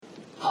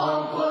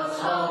Hogwarts,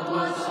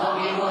 Hogwarts,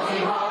 Hoggy Woggy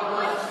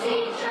Hogwarts,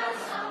 teach us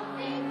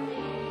something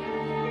new.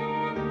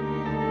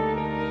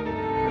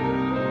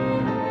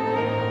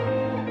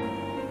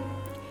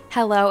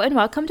 Hello and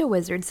welcome to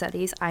Wizard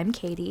Studies. I'm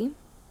Katie.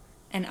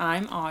 And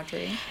I'm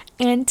Audrey.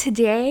 And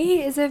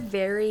today is a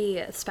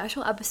very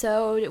special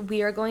episode.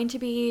 We are going to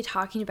be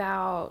talking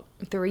about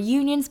the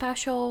reunion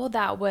special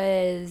that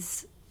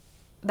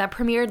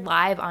premiered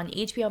live on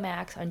HBO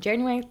Max on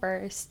January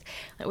 1st.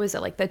 It was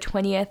like the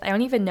 20th. I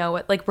don't even know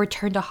what, like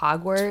Return to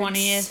Hogwarts.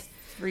 20th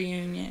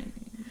reunion.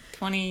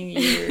 20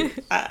 years.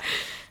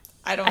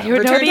 I don't know. I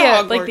don't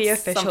know the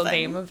official something.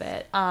 name of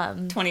it.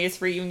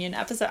 20th reunion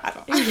episode. I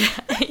don't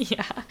know.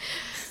 Yeah.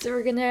 So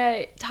we're going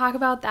to talk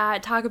about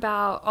that, talk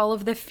about all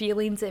of the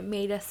feelings it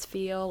made us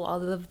feel,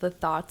 all of the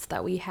thoughts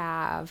that we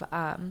have.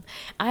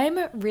 I'm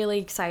really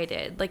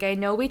excited. Like, I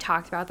know we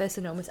talked about this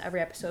in almost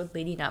every episode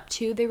leading up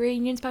to the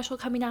reunion special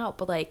coming out,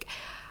 but like,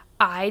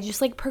 I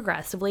just like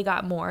progressively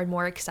got more and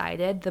more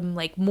excited the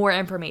like more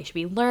information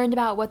we learned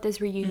about what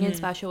this reunion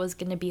special was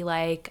going to be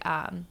like.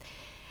 And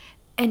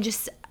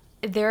just,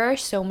 there are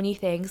so many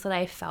things that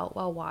I felt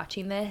while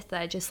watching this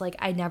that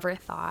I never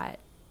thought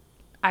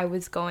I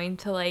was going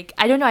to like,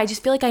 I don't know, I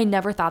just feel like I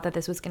never thought that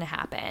this was going to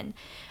happen.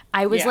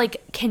 I was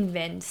like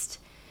convinced,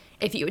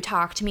 if you would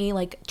talk to me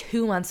like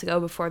 2 months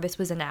ago before this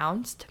was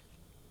announced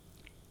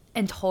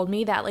and told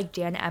me that like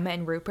Jan, Emma,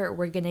 and Rupert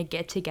were going to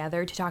get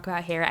together to talk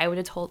about Harry, I would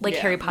have told, like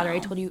Harry Potter,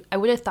 no. I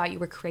would have thought you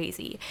were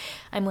crazy.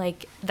 I'm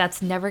like,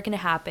 that's never going to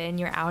happen.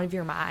 You're out of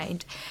your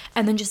mind.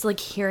 And then just like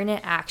hearing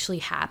it actually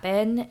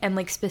happen and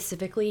like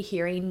specifically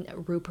hearing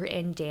Rupert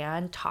and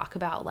Dan talk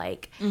about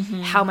like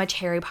how much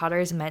Harry Potter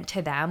is meant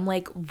to them,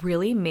 like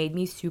really made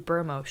me super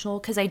emotional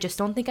because I just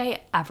don't think I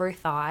ever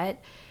thought.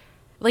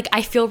 Like,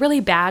 I feel really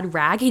bad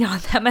ragging on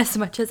them as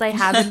much as I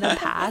have in the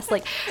past.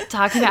 Like,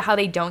 talking about how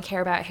they don't care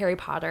about Harry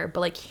Potter.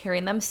 But, like,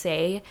 hearing them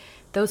say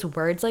those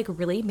words, like,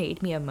 really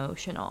made me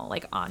emotional.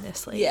 Like,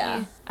 honestly.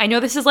 Yeah. I know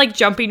this is, like,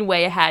 jumping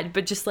way ahead.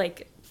 But just,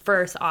 like,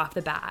 first off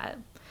the bat.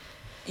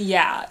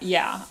 Yeah.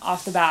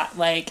 Off the bat,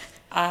 like,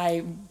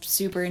 I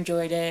super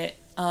enjoyed it.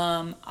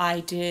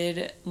 I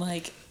did,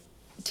 like,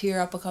 tear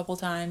up a couple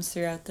times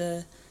throughout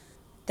the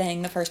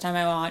thing the first time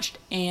I watched.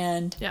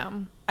 And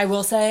I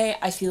will say,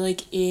 I feel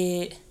like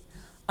it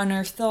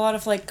unearthed a lot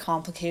of, like,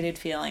 complicated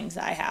feelings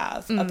I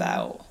have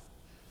about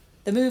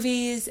the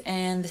movies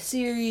and the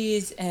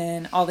series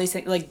and all these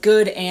things, like,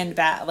 good and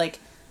bad, like,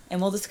 and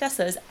we'll discuss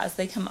those as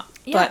they come up.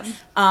 Yeah. But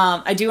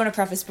I do want to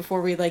preface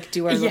before we, like,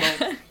 do our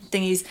little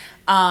thingies,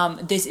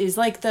 this is,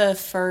 like, the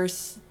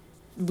first,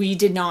 we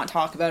did not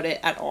talk about it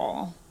at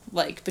all,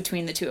 like,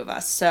 between the two of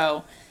us,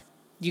 so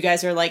you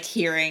guys are, like,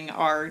 hearing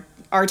our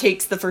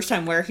takes the first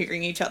time we're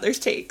hearing each other's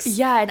takes.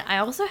 Yeah, and I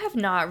also have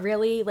not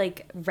really,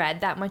 like,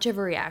 read that much of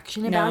a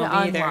reaction about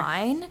it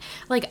online.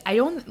 Like, I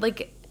don't,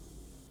 like,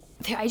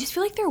 I just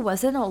feel like there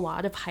wasn't a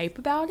lot of hype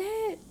about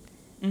it.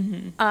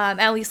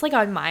 At least, like,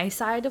 on my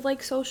side of,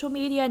 like, social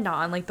media,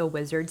 not on, like, the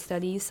Wizard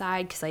Studies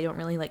side, because I don't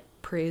really, like,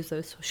 peruse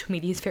those social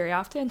medias very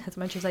often, as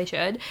much as I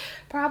should,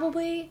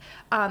 probably.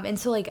 And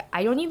so, like,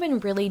 I don't even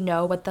really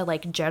know what the,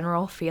 like,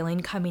 general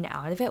feeling coming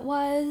out of it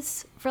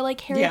was for, like,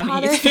 Harry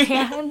Potter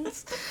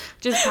fans.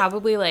 Just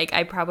probably, like,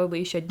 I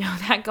probably should know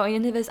that going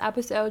into this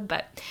episode,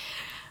 but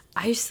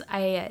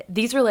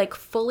these were, like,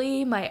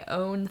 fully my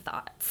own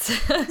thoughts.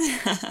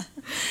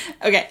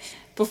 Okay,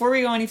 before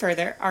we go any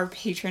further, our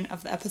patron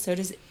of the episode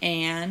is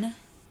Anne.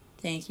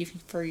 Thank you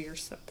for your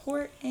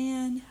support,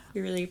 Anne. We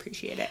really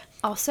appreciate it.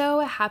 Also,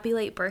 happy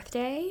late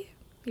birthday.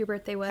 Your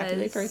birthday was... Happy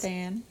late birthday,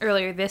 Anne.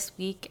 Earlier this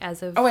week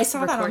as of I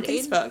saw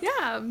recording. that on Facebook.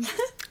 Yeah.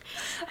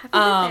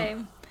 Happy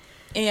birthday.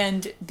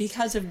 And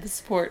because of the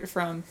support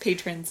from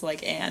patrons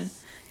like Anne,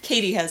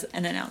 Katie has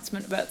an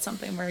announcement about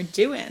something we're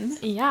doing.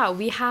 Yeah,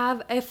 we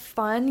have a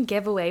fun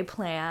giveaway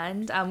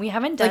planned. We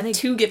haven't done... Like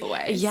 2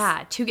 giveaways.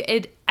 Yeah,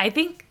 I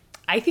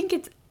think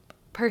it's...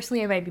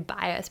 Personally, I might be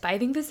biased, but I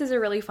think this is a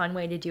really fun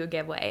way to do a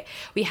giveaway.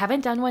 We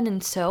haven't done one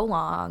in so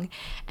long,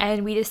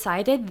 and we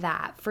decided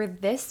that for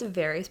this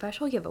very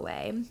special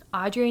giveaway,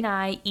 Audrey and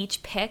I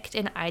each picked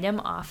an item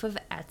off of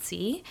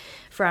Etsy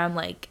from,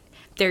 like,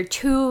 they're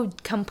 2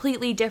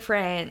 completely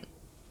different,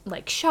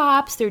 like,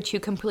 shops. They're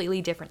 2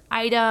 completely different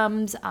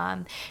items.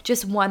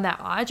 Just one that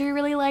Audrey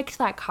really liked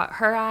that caught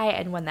her eye,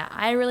 and one that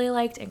I really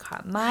liked and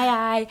caught my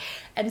eye.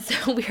 And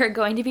so we are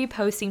going to be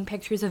posting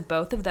pictures of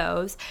both of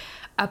those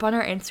up on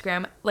our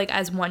Instagram, like,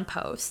 as one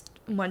post.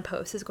 One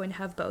post is going to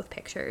have both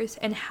pictures.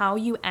 And how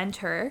you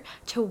enter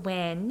to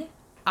win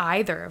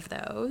either of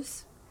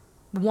those,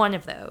 one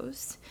of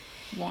those,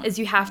 is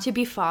you have to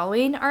be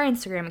following our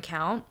Instagram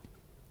account.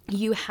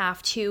 You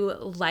have to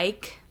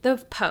like the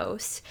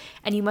post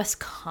and you must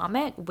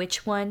comment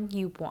which one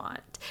you want.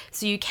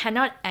 So you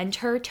cannot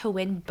enter to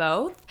win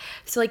both.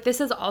 So like this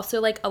is also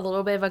like a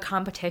little bit of a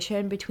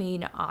competition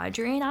between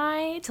Audrey and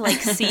I to like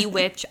see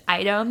which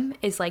item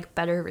is like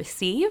better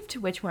received,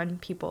 which one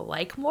people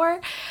like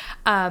more.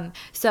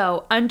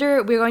 So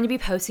we're going to be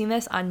posting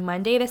this on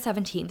Monday the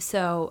 17th,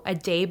 so a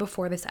day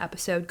before this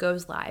episode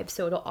goes live.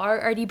 So it'll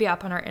already be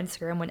up on our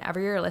Instagram whenever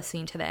you're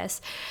listening to this.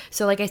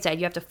 So like I said,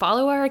 you have to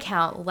follow our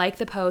account, like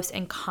the post,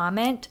 and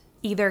comment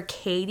either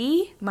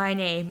Katie, my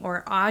name,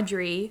 or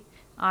Audrey's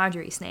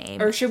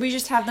name. Or should we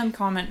just have them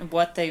comment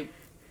what they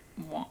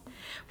want?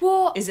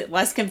 Well, is it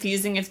less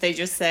confusing if they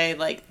just say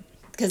like,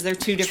 because they're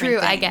two different true,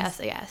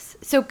 things? I guess.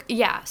 So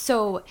yeah,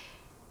 so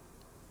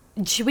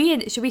should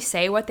we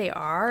say what they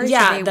are?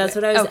 Yeah, that's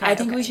what I was. Okay, I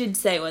think okay. we should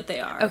say what they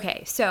are.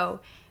 Okay,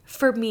 so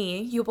for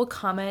me, you will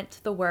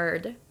comment the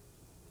word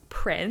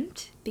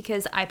print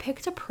because I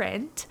picked a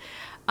print.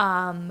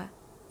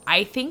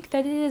 I think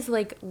that it is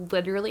like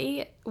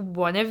literally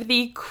one of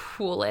the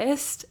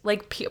coolest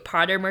like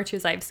Potter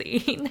merches I've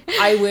seen.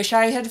 I wish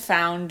I had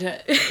found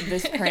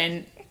this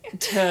print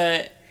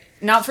to,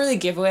 not for the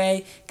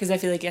giveaway, because I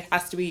feel like it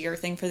has to be your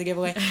thing for the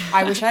giveaway.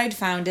 I wish I had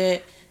found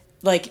it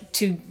like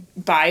to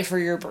buy for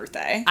your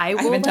birthday. I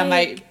haven't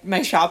done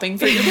my shopping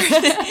for your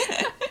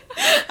birthday.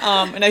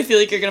 And I feel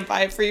like you're gonna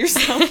buy it for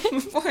yourself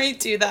before I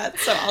do that,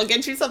 so I'll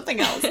get you something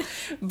else.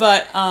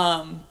 But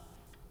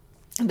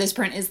this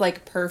print is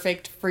like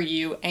perfect for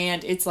you,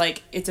 and it's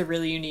a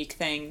really unique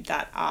thing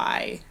that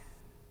I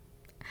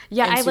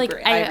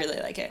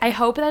really like it. I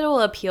hope that it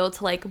will appeal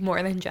to like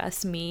more than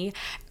just me.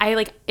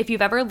 If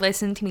you've ever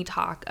listened to me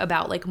talk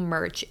about like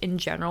merch in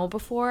general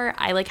before,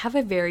 I like have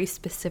a very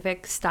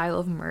specific style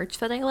of merch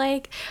that I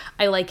like.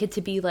 I like it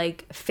to be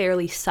like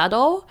fairly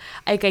subtle.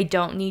 Like I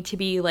don't need to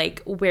be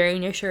like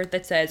wearing a shirt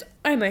that says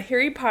I'm a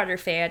Harry Potter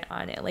fan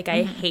on it. Like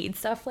I hate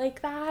stuff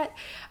like that.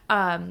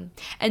 And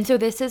so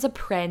this is a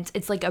print.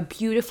 It's like a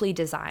beautifully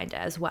designed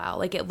as well.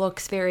 Like it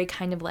looks very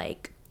kind of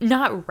like,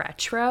 not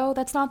retro,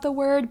 that's not the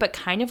word, but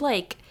kind of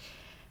like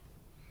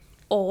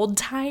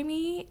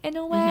old-timey in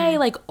a way,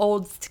 like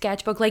old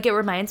sketchbook. Like it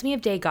reminds me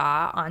of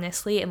Degas,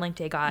 honestly, and like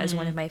Degas is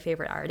one of my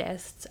favorite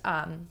artists.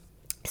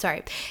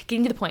 Sorry,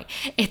 getting to the point.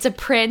 It's a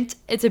print.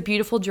 It's a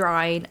beautiful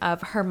drawing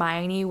of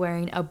Hermione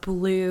wearing a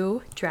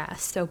blue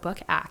dress, so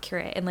book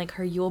accurate, and like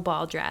her Yule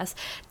Ball dress,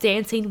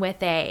 dancing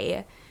with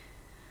a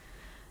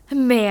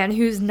man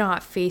who's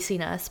not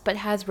facing us but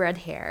has red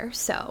hair,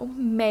 so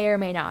may or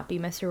may not be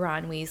Mr.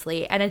 Ron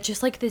Weasley. And it's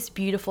just like this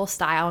beautiful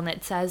style, and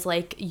it says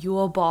like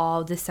Yule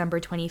Ball December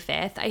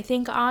 25th, I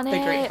think, on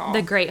it.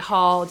 The Great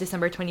Hall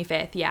December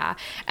 25th, yeah.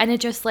 And it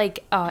just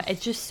like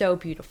it's just so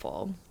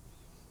beautiful.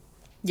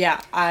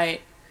 Yeah, I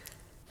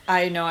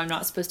know I'm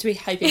not supposed to be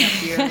hyping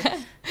up your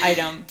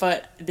item,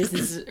 but this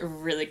is a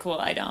really cool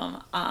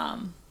item.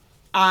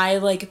 I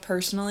like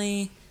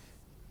personally,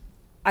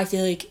 I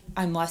feel like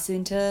I'm less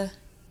into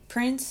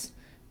prints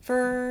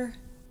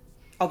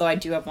although I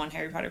do have one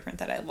Harry Potter print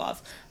that I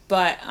love,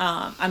 but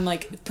I'm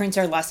like, prints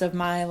are less of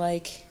my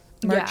like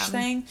merch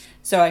thing,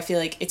 so I feel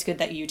like it's good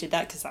that you did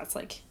that because that's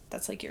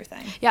like your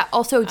thing. Yeah,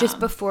 also just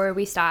before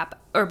we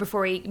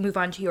move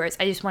on to yours,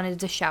 I just wanted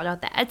to shout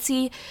out the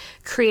Etsy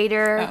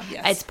creator. Oh,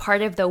 yes. It's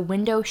part of the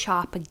Window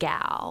Shop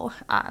Gal,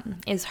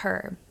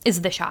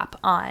 is the shop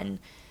on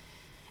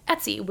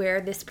Etsy where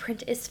this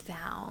print is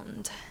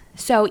found.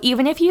 So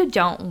even if you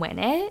don't win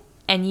it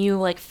and you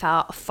like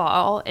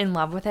fall in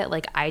love with it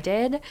like I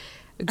did,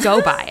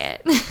 go buy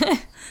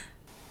it.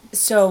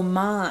 So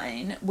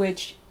mine,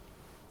 which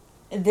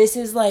this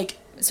is like,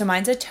 so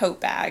mine's a tote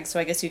bag, so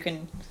I guess you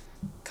can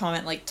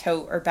comment like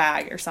tote or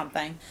bag or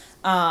something.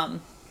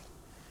 And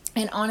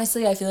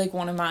honestly, I feel like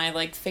one of my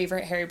like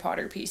favorite Harry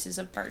Potter pieces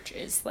of merch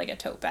is like a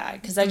tote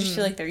bag, because I just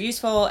feel like they're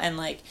useful, and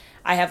like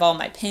I have all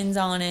my pins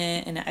on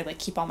it, and I like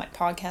keep all my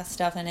podcast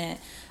stuff in it.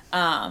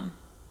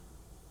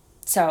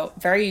 So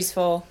very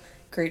useful,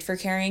 great for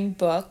carrying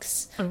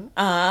books.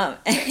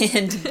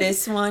 And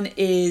this one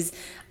is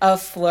a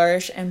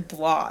Flourish and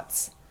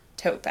Blots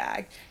tote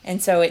bag,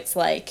 and so it's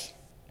like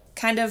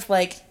kind of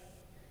like,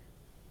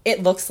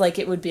 it looks like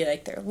it would be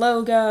like their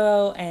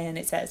logo, and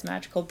it says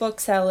Magical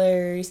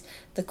Booksellers,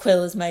 the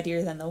quill is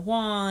mightier than the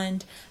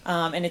wand,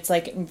 and it's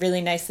like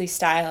really nicely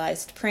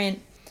stylized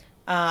print,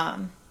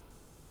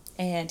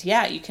 and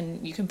yeah, you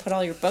can put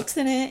all your books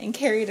in it and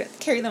carry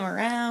them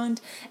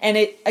around, and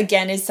it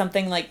again is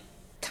something like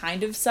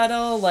kind of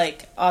subtle.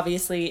 Like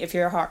obviously if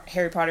you're a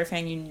Harry Potter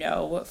fan, you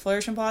know what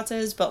Flourish and Blots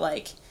is, but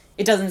like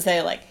it doesn't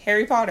say like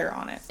Harry Potter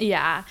on it.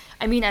 Yeah.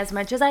 I mean, as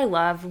much as I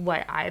love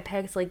what I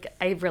picked, like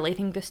I really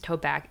think this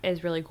tote bag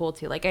is really cool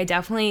too. Like I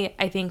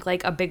think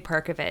like a big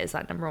perk of it is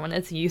that number one,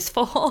 it's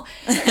useful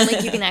and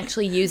like you can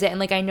actually use it. And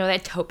like I know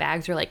that tote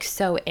bags are like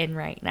so in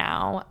right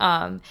now.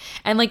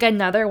 And like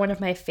another one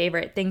of my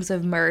favorite things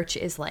of merch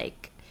is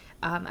like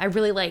I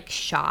really like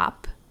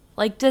shop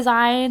like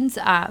designs.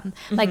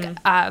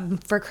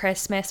 For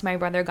Christmas, my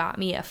brother got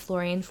me a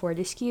Florian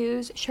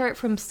Fortescue's shirt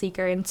from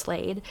Sleeker and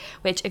Slade,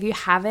 which if you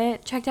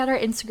haven't checked out our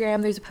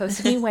Instagram, there's a post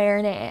of me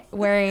wearing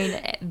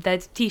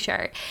the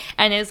t-shirt,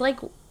 and it's like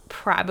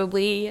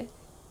probably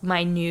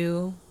my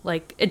new,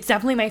 like, it's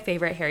definitely my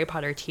favorite Harry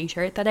Potter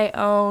t-shirt that I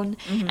own.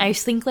 And I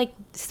just think like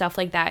stuff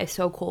like that is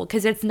so cool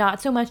because it's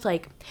not so much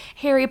like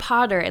Harry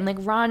Potter and like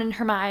Ron and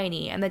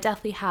Hermione and the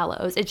Deathly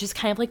Hallows. It's just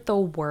kind of like the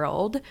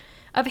world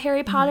of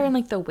Harry Potter and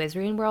like the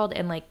Wizarding world,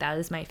 and like that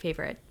is my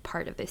favorite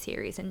part of the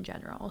series in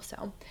general.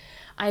 So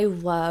I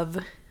love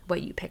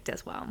what you picked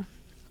as well.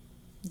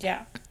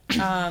 Yeah.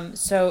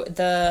 So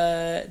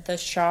the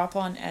shop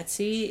on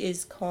Etsy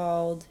is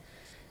called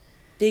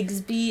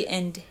Bigsby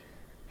and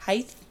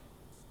Hythe.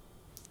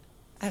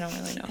 I don't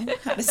really know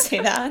how to say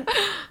that,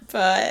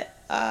 but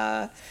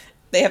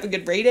they have a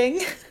good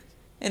rating,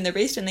 and they're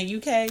based in the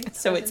UK,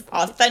 so it's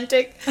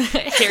authentic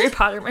Harry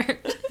Potter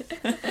merch.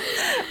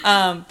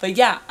 But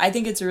yeah, I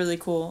think it's a really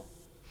cool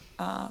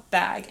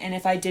bag, and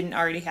if I didn't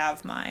already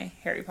have my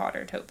Harry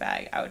Potter tote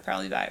bag, I would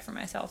probably buy it for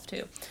myself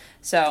too.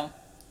 So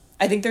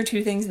I think they're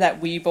two things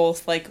that we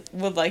both like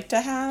would like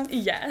to have.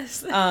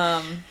 Yes.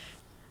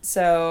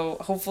 So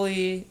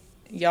hopefully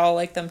y'all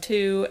like them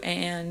too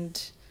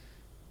and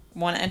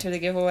want to enter the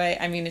giveaway.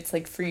 I mean, it's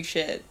like free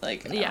shit.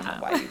 Like, I don't know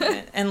why you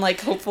wouldn't. And like,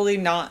 hopefully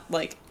not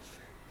like,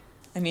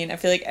 I mean, I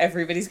feel like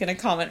everybody's gonna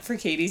comment for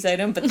Katie's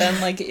item, but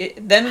then like,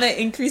 then that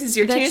increases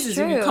your chances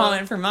if you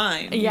comment for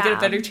mine. You get a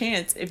better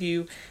chance if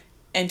you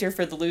enter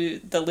for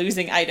the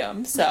losing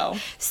item. So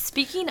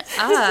speaking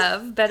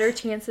of better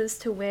chances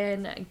to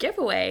win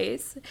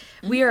giveaways,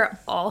 we are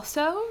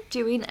also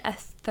doing a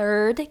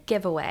third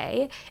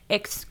giveaway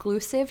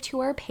exclusive to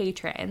our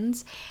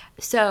patrons.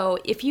 So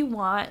if you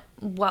want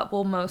what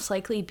will most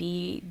likely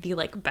be the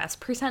like best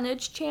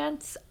percentage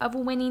chance of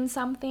winning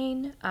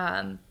something,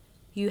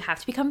 you have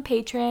to become a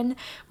patron.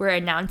 We're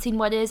announcing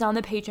what is on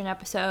the patron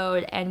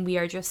episode, and we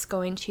are just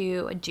going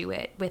to do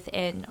it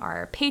within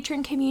our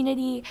patron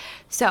community.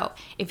 So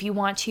if you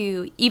want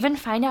to even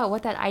find out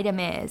what that item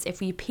is,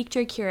 if we piqued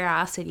your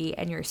curiosity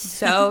and you're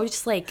so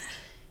just like,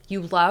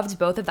 you loved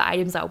both of the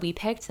items that we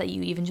picked that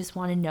you even just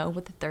want to know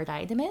what the third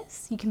item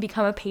is, you can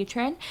become a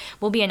patron.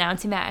 We'll be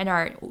announcing that in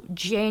our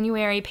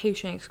January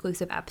patron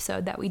exclusive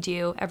episode that we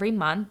do every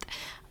month.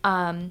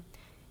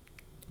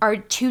 Our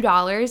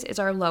 $2 is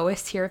our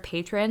lowest tier of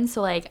patrons,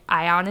 so like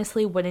I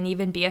honestly wouldn't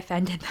even be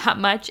offended that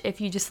much if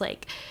you just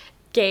like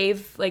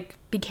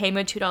became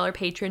a $2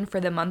 patron for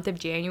the month of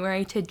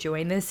January to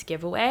join this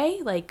giveaway.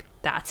 Like,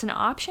 that's an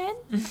option.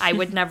 I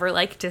would never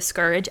like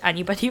discourage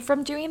anybody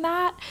from doing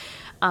that.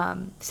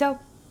 So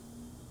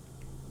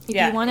if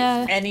you want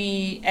to,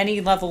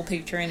 any level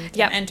patron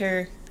can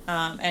enter,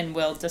 and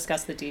we'll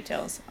discuss the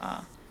details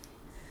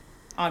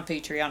on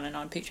Patreon and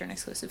on Patreon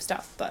exclusive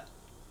stuff. But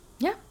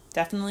yeah,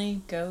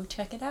 definitely go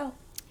check it out.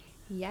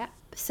 Yep.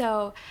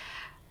 So,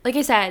 like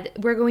I said,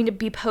 we're going to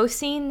be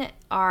posting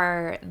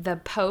our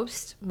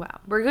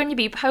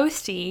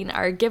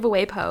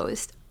giveaway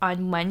post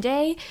on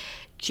Monday,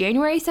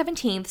 January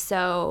 17th.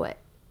 So,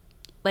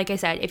 like I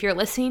said, if you're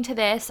listening to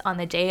this on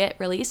the day it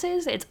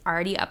releases, it's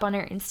already up on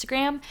our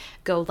Instagram.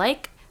 Go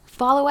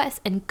follow us,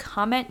 and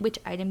comment which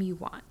item you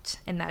want.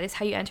 And that is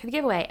how you enter the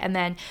giveaway. And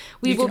then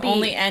you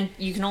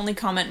can only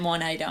comment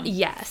one item.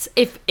 Yes.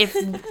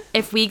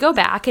 If we go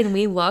back and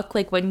we look,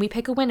 like when we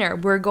pick a winner,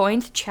 we're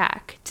going to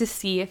check to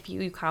see if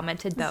you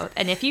commented both.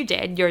 And if you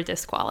did, you're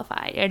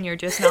disqualified and you're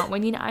just not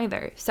winning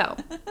either. So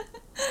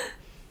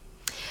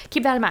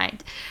keep that in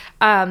mind.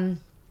 And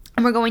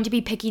we're going to be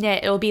picking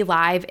it. It'll be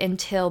live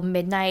until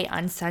midnight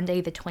on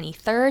Sunday, the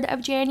 23rd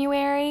of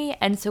January.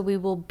 And so we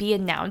will be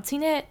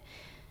announcing it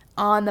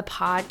on the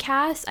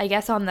podcast, I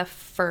guess, on the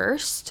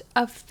 1st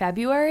of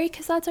February,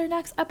 because that's our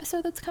next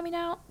episode that's coming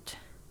out.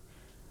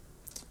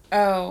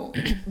 Oh,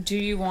 do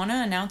you want to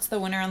announce the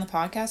winner on the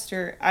podcast?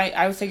 Or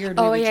I figured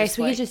we would just,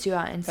 so we could just do it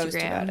on Instagram. Post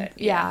about it.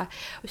 Yeah.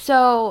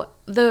 So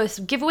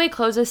the giveaway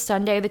closes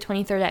Sunday, the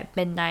 23rd at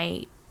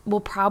midnight. We'll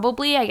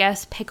probably, I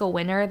guess, pick a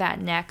winner that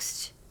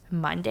next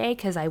Monday,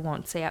 because I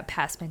won't stay up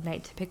past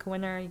midnight to pick a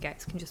winner. You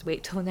guys can just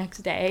wait till the next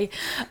day.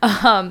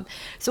 So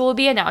we'll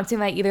be announcing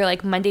that either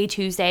like Monday,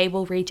 Tuesday.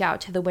 We'll reach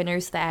out to the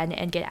winners then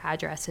and get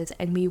addresses,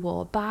 and we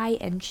will buy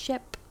and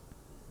ship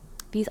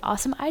these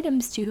awesome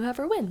items to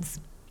whoever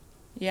wins.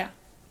 Yeah.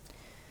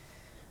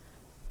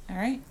 All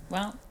right.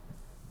 Well,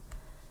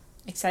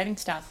 exciting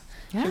stuff.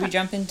 Yeah. Should we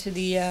jump into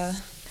the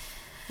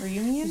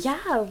reunion?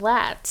 Yeah,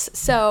 let's.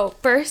 So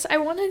first, I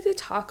wanted to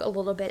talk a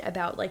little bit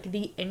about like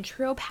the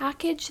intro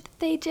package that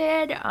they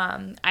did.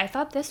 I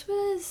thought this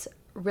was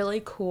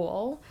really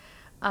cool.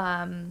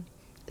 So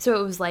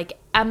it was like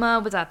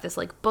Emma was at this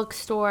like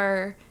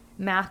bookstore,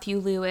 Matthew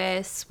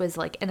Lewis was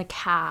like in a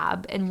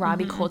cab, and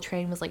Robbie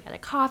Coltrane was like at a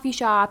coffee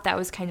shop. That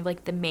was kind of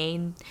like the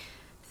main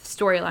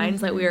storylines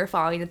that we were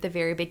following at the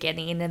very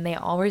beginning, and they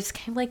all were just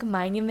kind of like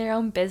minding their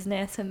own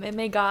business, and then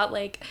they got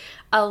like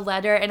a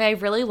letter, and I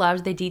really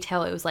loved the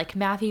detail. It was like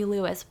Matthew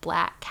Lewis,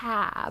 black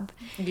cab,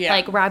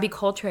 like Robbie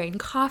Coltrane,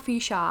 coffee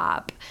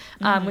shop,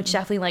 which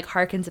definitely like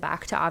harkens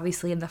back to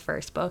obviously in the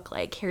first book,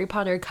 like Harry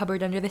Potter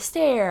cupboard under the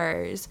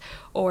stairs,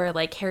 or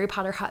like Harry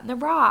Potter hut in the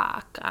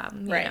rock,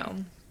 you know,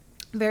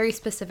 very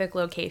specific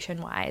location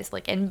wise,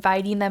 like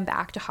inviting them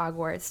back to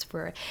Hogwarts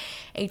for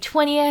a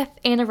 20th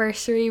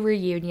anniversary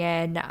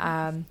reunion,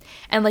 and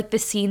like the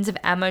scenes of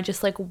Emma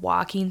just like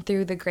walking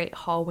through the Great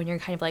Hall when you're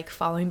kind of like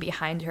following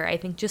behind her, I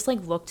think just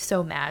like looked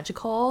so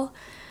magical.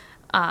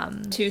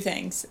 Two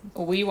things.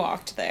 We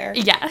walked there.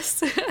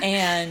 Yes.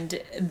 And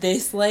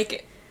this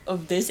like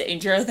of this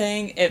intro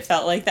thing, it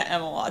felt like the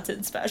Emma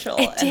Watson special,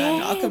 and I'm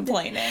not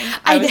complaining.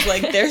 I was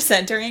like, they're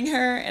centering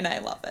her, and I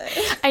love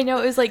it. I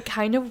know, it was like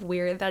kind of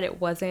weird that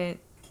it wasn't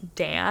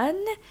Dan,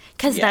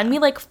 because then we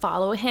like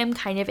follow him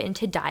kind of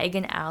into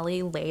Diagon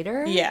Alley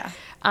later.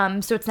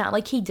 So it's not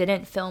like he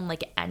didn't film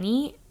like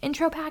any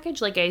intro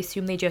package. Like I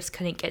assume they just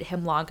couldn't get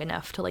him long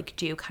enough to like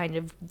do kind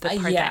of the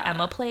part that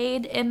Emma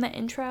played in the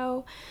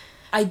intro.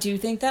 I do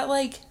think that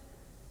like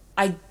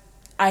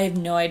I have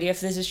no idea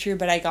if this is true,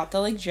 but I got the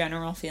like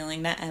general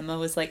feeling that Emma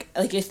was like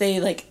if they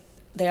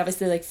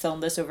obviously like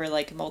filmed this over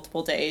like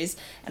multiple days,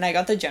 and I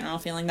got the general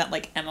feeling that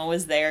like Emma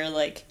was there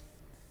like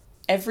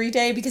every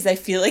day, because I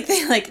feel like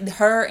they like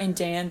her and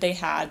Dan, they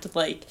had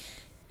like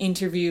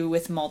interview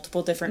with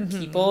multiple different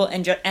people,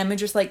 and Emma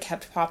just like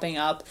kept popping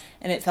up,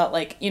 and it felt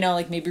like, you know,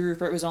 like maybe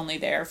Rupert was only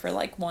there for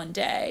like one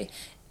day,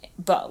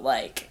 but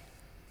like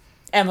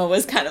Emma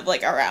was kind of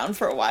like around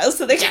for a while,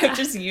 so they kept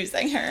just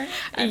using her.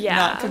 I'm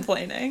not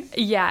complaining.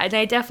 Yeah, and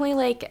I definitely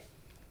like,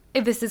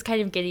 this is kind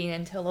of getting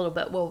into a little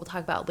bit what we'll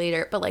talk about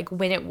later, but like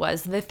when it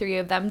was the three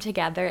of them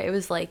together, it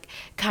was like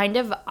kind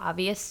of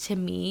obvious to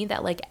me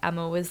that like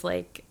Emma was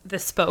like the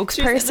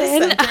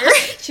spokesperson.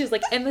 She was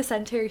like in the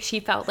center. She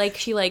felt like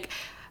she like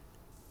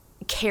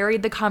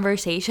carried the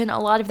conversation a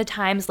lot of the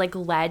times, like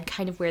led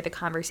kind of where the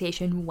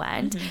conversation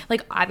went.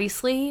 Like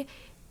obviously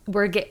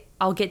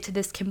I'll get to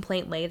this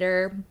complaint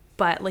later,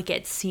 but like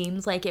it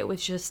seems like it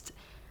was just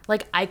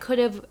like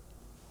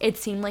it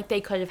seemed like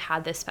they could have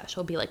had this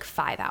special be like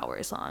 5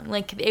 hours long.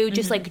 Like it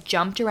just like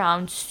jumped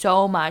around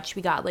so much.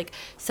 We got like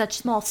such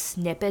small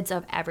snippets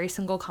of every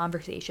single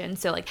conversation.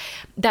 So like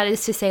that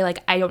is to say, like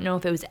I don't know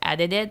if it was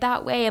edited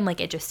that way, and like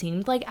it just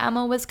seemed like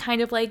Emma was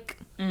kind of like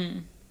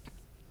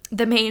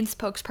the main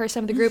spokesperson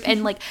of the group.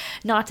 And like,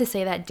 not to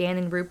say that Dan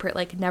and Rupert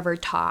like never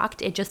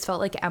talked, it just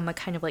felt like Emma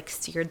kind of like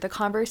steered the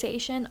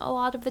conversation a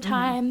lot of the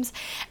times,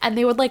 and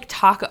they would like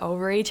talk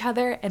over each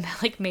other, and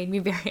that like made me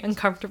very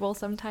uncomfortable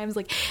sometimes.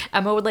 Like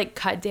Emma would like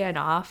cut Dan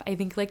off, I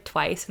think like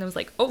twice, and I was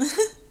like, oh.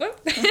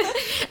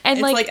 And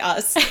it's like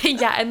us.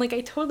 Yeah, and like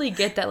I totally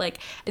get that like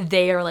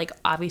they are like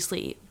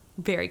obviously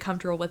very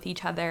comfortable with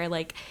each other,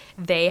 like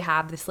they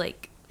have this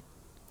like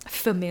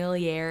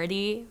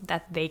familiarity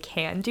that they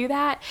can do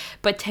that,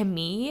 but to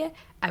me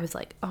I was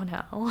like, oh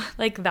no,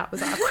 like that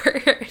was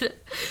awkward.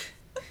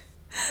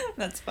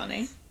 That's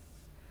funny.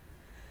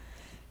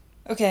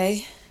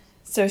 Okay,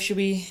 so should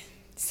we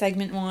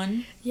segment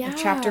 1 of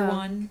chapter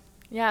 1?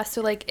 Yeah,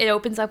 so like it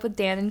opens up with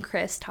Dan and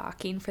Chris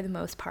talking for the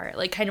most part,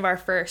 like kind of our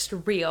first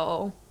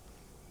real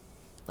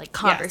like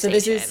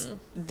conversation. So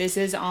this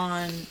is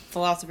on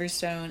Philosopher's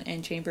Stone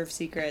and Chamber of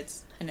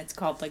Secrets, and it's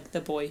called like The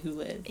Boy Who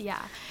Lived.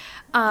 Yeah.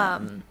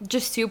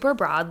 Just super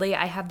broadly,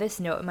 I have this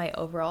note in my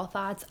overall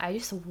thoughts. I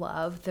just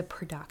love the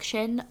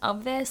production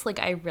of this. Like,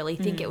 I really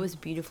think it was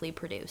beautifully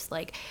produced.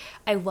 Like,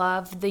 I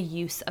love the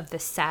use of the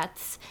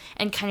sets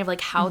and kind of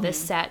like how this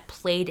set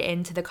played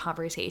into the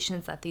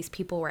conversations that these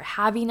people were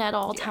having at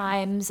all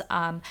times.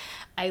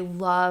 I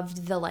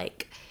loved the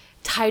like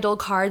title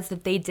cards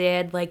that they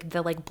did, like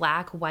the like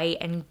black, white,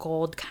 and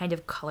gold kind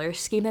of color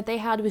scheme that they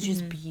had was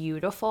just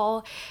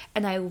beautiful.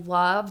 And I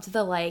loved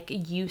the like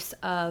use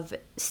of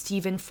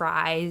Stephen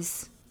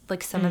Fry's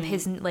like some of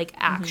his like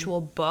actual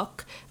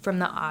book from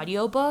the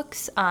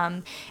audiobooks,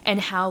 and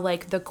how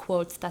like the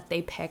quotes that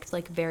they picked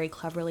like very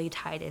cleverly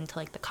tied into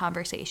like the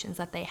conversations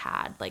that they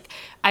had. Like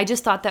I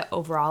just thought that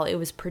overall it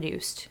was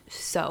produced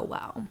so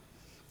well.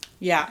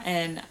 Yeah,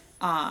 and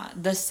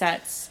the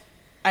sets,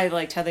 I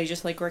liked how they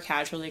just like were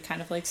casually kind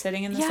of like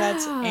sitting in the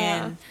sets,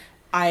 and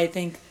I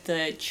think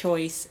the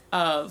choice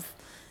of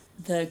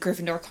the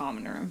Gryffindor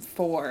common room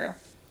for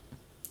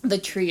the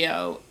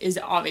trio is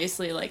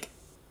obviously like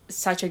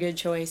such a good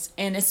choice,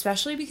 and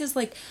especially because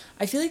like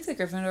I feel like the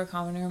Gryffindor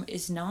common room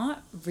is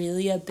not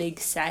really a big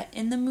set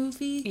in the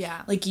movie.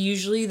 Yeah, like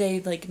usually they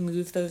like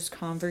move those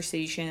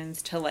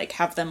conversations to like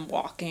have them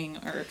walking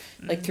or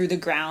like through the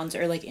grounds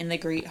or like in the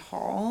Great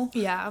Hall.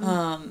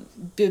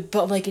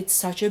 But like it's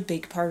such a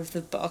big part of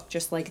the book,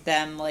 just like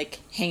them like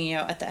hanging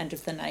out at the end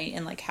of the night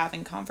and like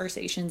having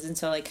conversations, and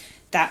so like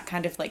that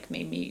kind of like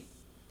made me,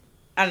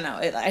 I don't know,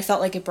 I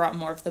felt like it brought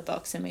more of the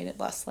books and made it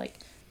less like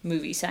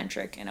movie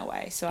centric in a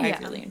way. So I Yeah.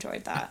 really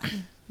enjoyed that.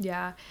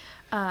 Yeah.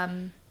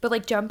 But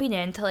like jumping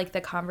into like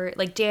the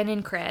like Dan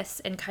and Chris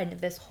and kind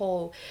of this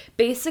whole,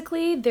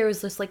 basically there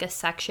was this like a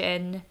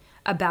section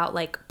about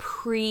like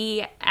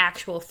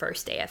pre-actual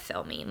first day of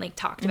filming, like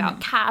talked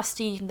about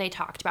casting, they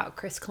talked about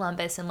Chris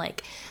Columbus and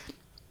like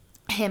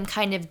him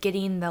kind of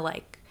getting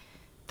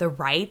the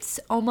rights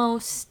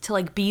almost to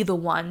like be the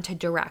one to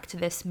direct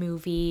this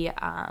movie,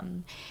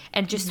 and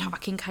just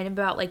talking kind of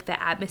about like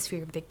the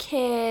atmosphere of the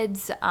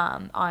kids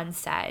on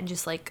set, and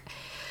just like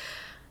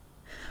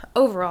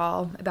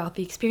overall about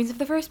the experience of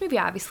the first movie,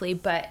 obviously.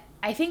 But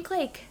I think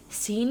like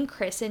seeing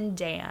Chris and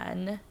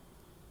Dan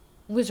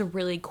was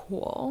really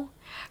cool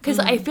because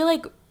I feel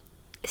like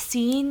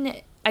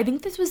I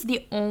think this was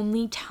the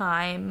only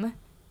time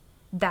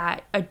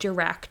that a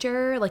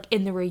director, like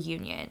in the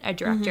reunion, a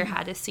director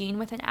had a scene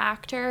with an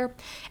actor,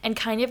 and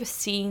kind of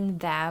seeing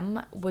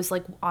them was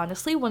like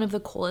honestly one of the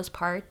coolest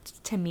parts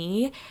to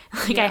me.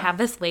 Like I have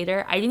this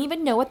later. I didn't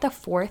even know what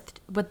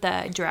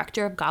the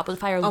director of Goblet of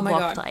Fire my looked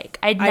God. like.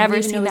 I'd I never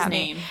didn't even seen know his that man.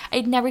 name.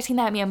 I'd never seen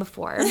that man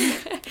before.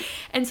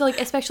 And so like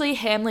especially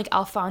him, like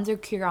Alfonso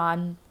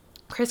Cuarón,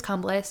 Chris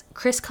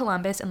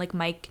Columbus, and like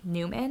Mike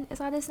Newman, is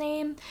that his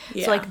name?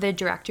 Yeah. So like the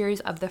directors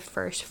of the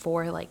first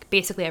four, like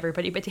basically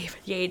everybody but David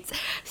Yates,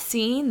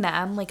 seeing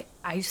them, like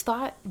I just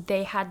thought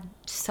they had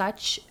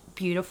such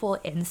beautiful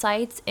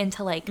insights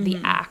into like the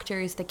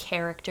actors, the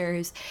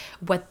characters,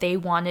 what they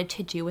wanted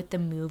to do with the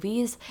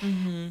movies.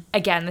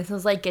 Again, this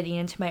was like getting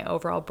into my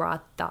overall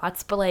broad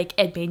thoughts, but like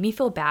it made me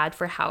feel bad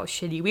for how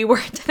shitty we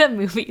were to the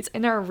movies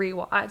in our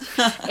rewatch.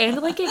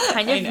 And like it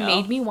kind I of know.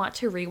 made me want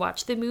to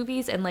rewatch the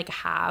movies and like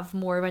have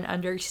more of an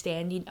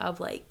understanding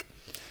of like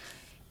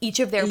each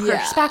of their Yeah.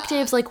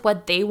 perspectives, like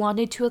what they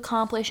wanted to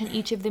accomplish in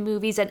each of the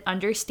movies, and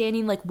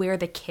understanding like where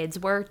the kids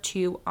were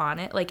too on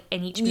it, like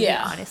in each movie.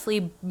 Yeah.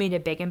 Honestly made a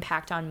big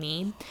impact on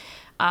me.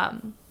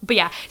 But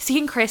yeah,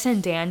 seeing Chris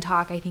and Dan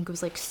talk I think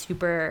was like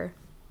super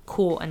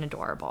cool and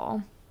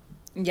adorable.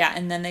 Yeah,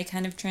 and then they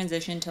kind of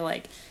transitioned to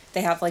like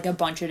they have like a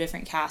bunch of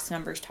different cast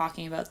members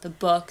talking about the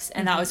books,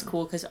 and that was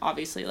cool because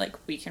obviously like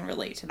we can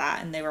relate to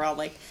that, and they were all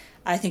like,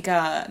 I think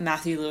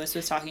Matthew Lewis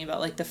was talking about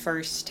like the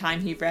first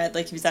time he read,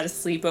 like he was at a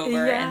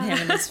sleepover and him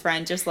and his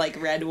friend just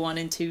like read 1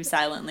 and 2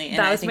 silently, and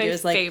That I was think my it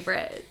was like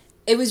favorite.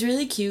 it was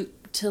really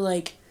cute to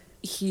like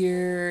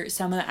hear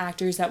some of the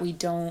actors that we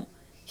don't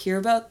hear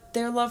about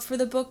their love for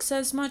the books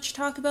as much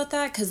talk about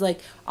that, because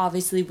like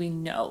obviously we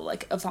know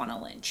like Ivana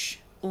Lynch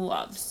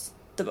loves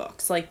the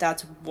books, like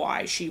that's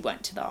why she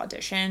went to the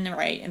audition,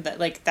 right? And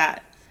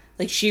that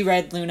she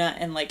read Luna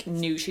and like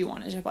knew she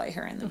wanted to play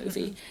her in the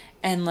movie.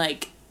 And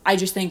like I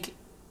just think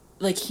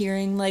like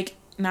hearing like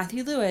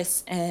Matthew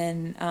Lewis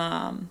and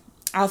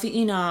Alfie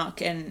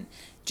Enoch and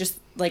just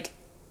like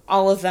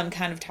all of them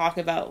kind of talk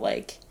about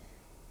like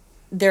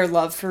their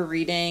love for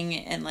reading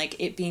and like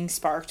it being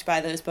sparked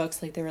by those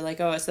books. Like they were like,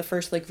 oh, it's the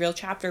first like real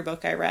chapter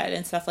book I read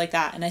and stuff like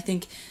that. And I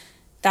think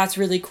that's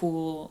really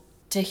cool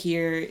to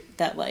hear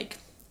that. Like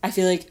I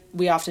feel like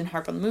we often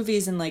harp on the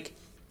movies and like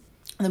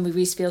the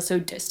movies feel so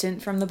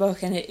distant from the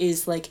book, and it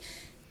is like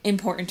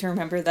important to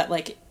remember that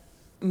like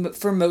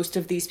for most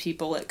of these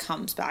people it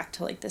comes back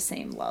to like the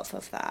same love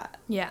of that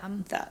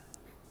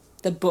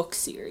the book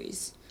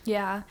series.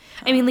 Yeah.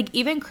 I mean, like,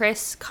 even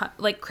Chris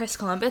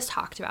Columbus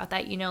talked about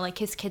that, you know, like,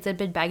 his kids had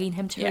been begging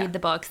him to read the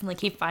books, and,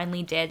 like, he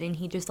finally did, and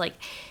he just, like,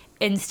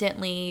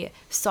 instantly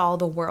saw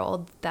the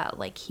world that,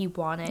 like, he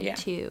wanted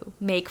to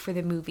make for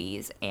the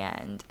movies.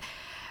 And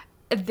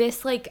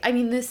this, like, I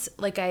mean, this,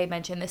 like I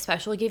mentioned, this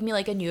special gave me,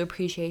 like, a new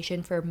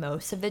appreciation for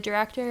most of the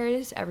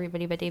directors,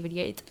 everybody but David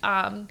Yates.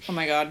 Oh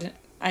my god,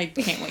 I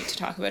can't wait to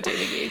talk about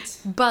David Yates.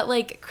 But,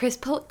 like,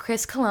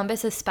 Chris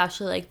Columbus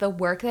especially, like, the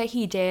work that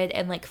he did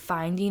and, like,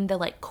 finding the,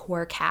 like,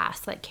 core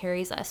cast that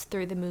carries us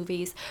through the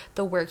movies,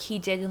 the work he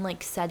did in,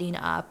 like, setting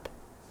up,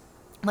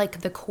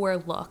 like, the core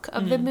look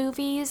of the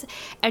movies,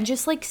 and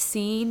just, like,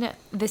 seeing,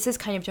 this is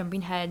kind of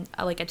jumping ahead,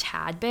 like, a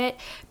tad bit,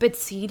 but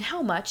seeing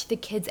how much the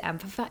kids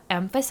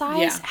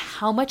emphasize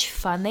how much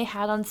fun they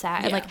had on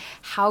set, and, like,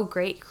 how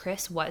great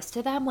Chris was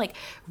to them, like,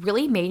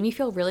 really made me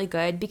feel really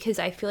good, because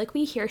I feel like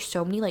we hear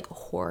so many, like,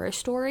 horror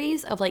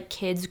stories of, like,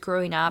 kids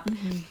growing up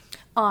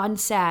on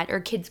set, or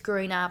kids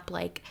growing up,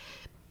 like,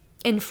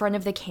 in front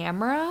of the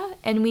camera,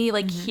 and we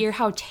like hear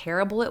how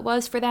terrible it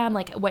was for them,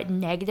 like what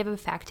negative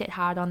effect it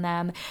had on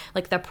them,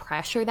 like the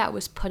pressure that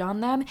was put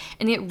on them.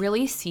 And it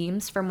really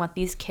seems from what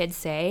these kids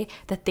say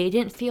that they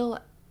didn't feel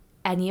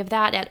any of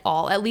that at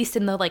all, at least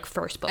in the like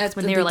first books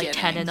when they were like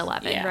 10 and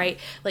 11, right?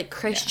 Like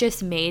Chris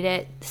just made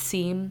it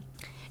seem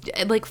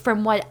like,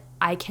 from what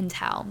I can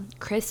tell,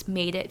 Chris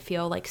made it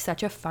feel like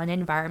such a fun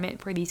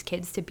environment for these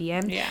kids to be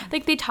in.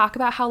 Like they talk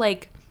about how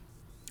like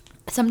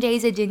some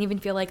days it didn't even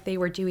feel like they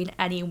were doing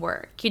any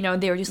work, you know,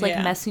 they were just like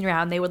messing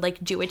around. They would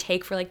like do a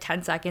take for like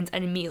 10 seconds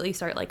and immediately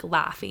start like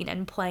laughing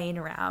and playing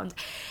around.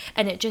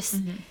 And it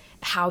just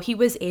how he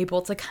was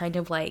able to kind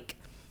of like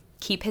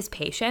keep his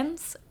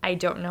patience. I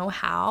don't know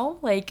how.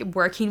 Like,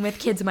 working with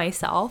kids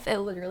myself, it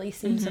literally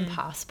seems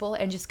impossible.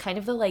 And just kind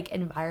of the, like,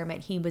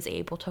 environment he was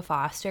able to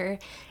foster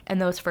in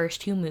those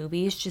first 2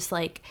 movies just,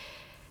 like,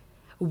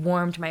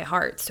 warmed my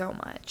heart so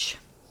much.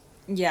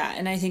 Yeah,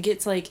 and I think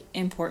it's, like,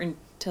 important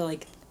to,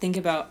 like, think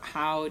about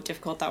how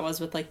difficult that was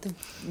with, like, the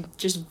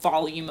just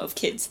volume of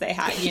kids they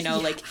had, you know?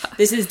 Like,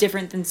 this is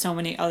different than so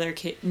many other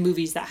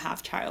movies that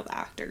have child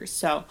actors.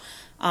 So,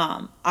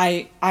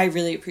 I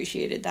really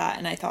appreciated that,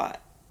 and I thought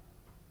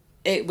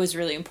it was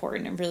really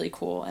important and really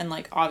cool. And,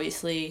 like,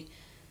 obviously,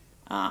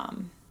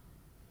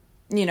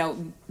 you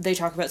know, they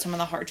talk about some of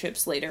the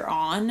hardships later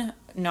on,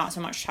 not so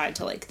much tied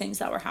to, like, things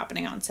that were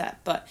happening on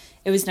set, but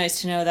it was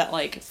nice to know that,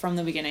 like, from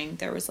the beginning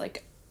there was,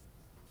 like,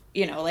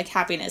 you know, like,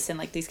 happiness, and,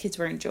 like, these kids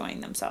were enjoying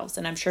themselves.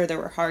 And I'm sure there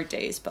were hard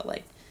days, but,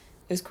 like,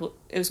 it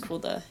was cool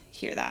to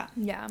hear that.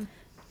 Yeah.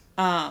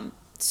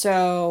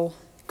 So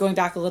going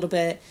back a little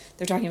bit,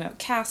 they're talking about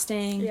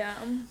casting.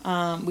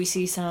 Yeah. We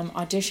see some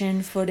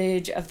audition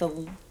footage of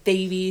the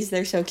babies.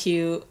 They're so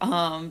cute.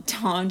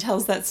 Tom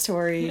tells that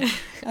story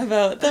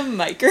about the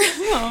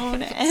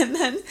microphone and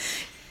then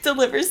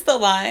delivers the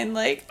line,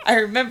 like, I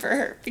remember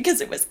her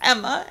because it was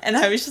Emma. And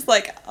I was just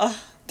like, oh,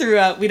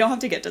 throughout, we don't have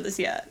to get to this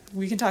yet.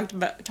 We can talk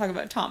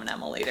about Tom and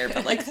Emma later,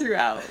 but, like,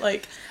 throughout,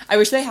 like, I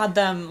wish they had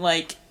them,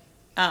 like,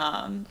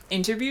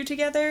 interview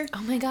together.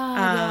 Oh my God,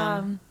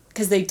 yeah.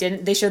 Because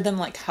they showed them,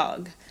 like,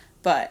 hug,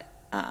 but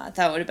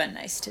that would have been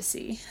nice to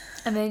see.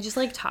 And they just,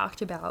 like,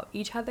 talked about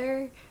each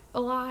other a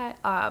lot.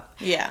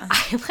 Yeah.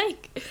 I,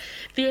 like,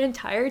 the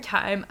entire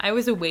time I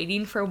was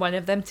waiting for one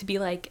of them to be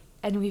like,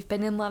 and we've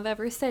been in love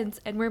ever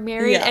since, and we're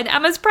married, and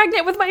Emma's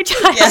pregnant with my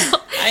child. Yeah,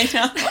 I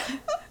know.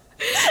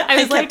 I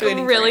was like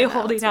really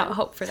holding out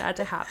hope for that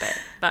to happen,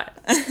 but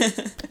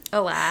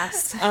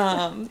alas.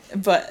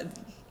 But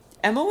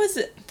Emma was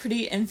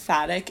pretty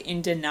emphatic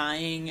in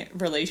denying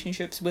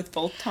relationships with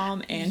both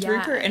Tom and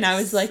Rupert, and I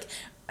was like,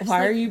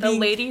 why are you being... The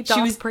lady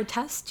does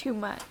protest too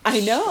much.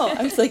 I know.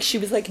 I was like, she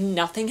was like,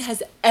 nothing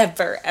has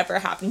ever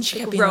happened. She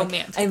kept being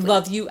like, I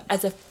love you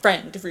as a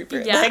friend,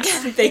 Rupert. Yeah.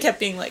 Like, they kept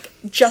being like,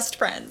 just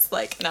friends.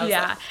 Like, and I was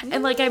like,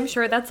 and like, I'm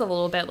sure that's a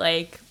little bit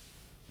like,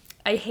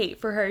 I hate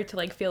for her to,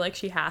 like, feel like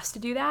she has to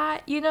do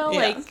that, you know? Yeah.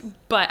 Like,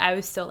 but I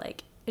was still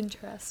like,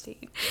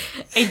 interesting.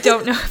 I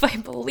don't know if I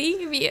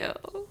believe you.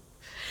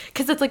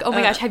 Because it's like, oh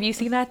my gosh, have you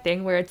seen that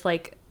thing where it's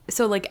like,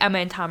 so, like, Emma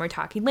and Tom are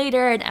talking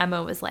later, and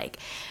Emma was like,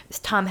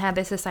 Tom had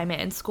this assignment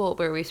in school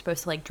where we were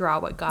supposed to, like, draw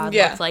what God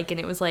looks like, and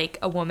it was, like,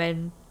 a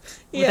woman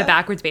with a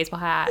backwards baseball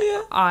hat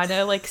on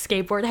a, like,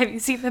 skateboard. Have you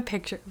seen the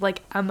picture of,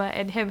 like, Emma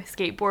and him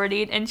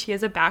skateboarding, and she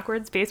has a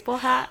backwards baseball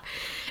hat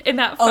in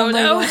that photo?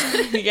 Oh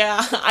my God.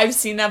 Yeah, I've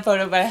seen that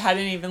photo, but I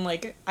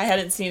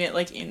hadn't seen it,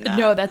 like, in that.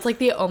 No, that's, like,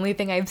 the only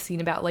thing I've seen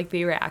about, like,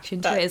 the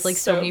reaction to it is, like,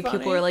 so many funny.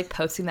 people were, like,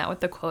 posting that with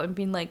the quote and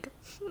being like,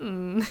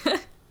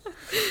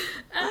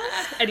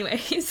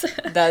 anyways.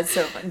 That's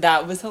so fun.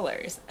 That was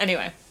hilarious.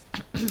 Anyway,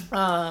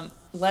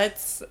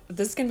 this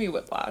is gonna be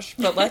whiplash,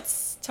 but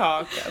let's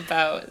talk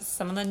about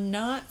some of the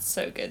not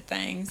so good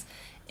things.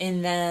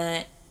 In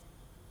that,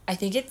 I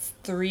think it's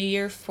 3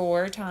 or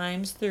 4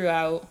 times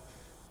throughout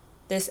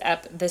this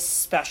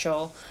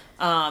special,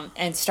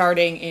 and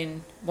starting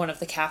in one of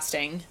the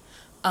casting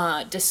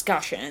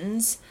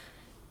discussions,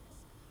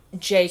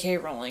 J.K.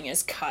 Rowling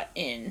is cut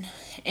in,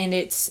 and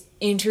it's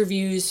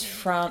interviews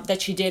that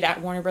she did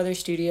at Warner Brothers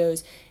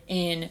Studios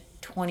in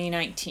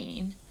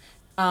 2019.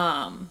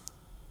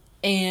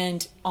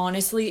 And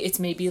honestly, it's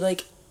maybe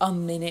like a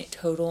minute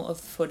total of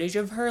footage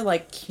of her,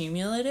 like,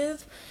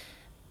 cumulative.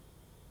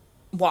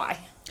 Why?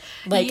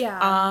 Like,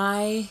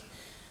 I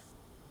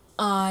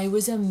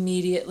was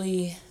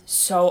immediately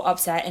so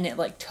upset, and it,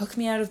 like, took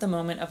me out of the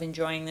moment of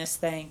enjoying this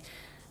thing.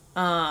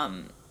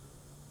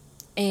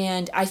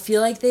 And I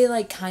feel like they,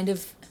 like, kind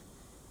of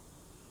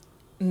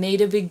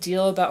made a big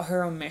deal about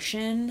her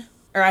omission.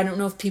 Or I don't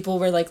know if people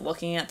were, like,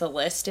 looking at the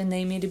list and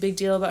they made a big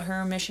deal about her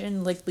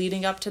omission, like,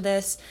 leading up to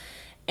this.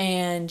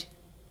 And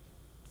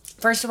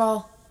first of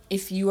all,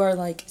 if you are,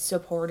 like,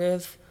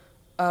 supportive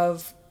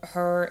of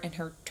her and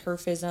her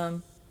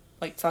turfism,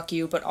 like, fuck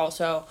you. But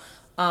also,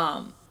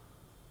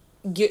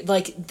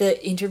 like,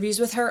 the interviews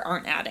with her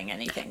aren't adding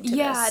anything to this.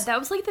 Yeah, that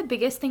was, like, the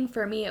biggest thing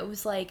for me. It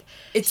was like,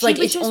 it's like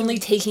it's only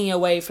taking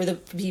away for the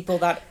people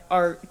that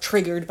are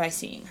triggered by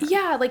seeing her.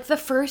 Yeah, like, the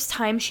first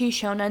time she's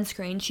shown on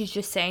screen, she's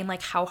just saying,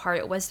 like, how hard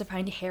it was to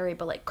find Harry,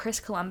 but, like, Chris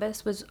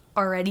Columbus was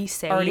already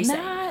saying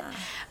that.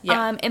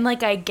 Yeah. And,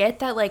 like, I get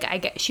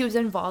that, she was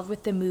involved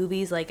with the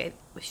movies, like,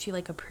 was she,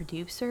 like, a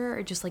producer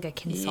or just, like, a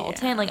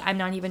consultant? Yeah. Like, I'm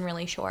not even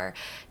really sure.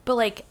 But,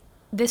 like,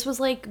 this was,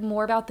 like,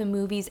 more about the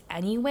movies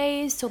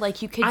anyways, so,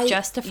 like, you could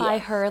justify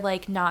her,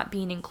 like, not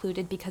being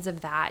included because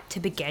of that to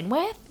begin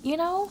with, you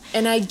know?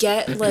 And I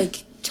get,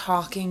 like,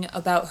 talking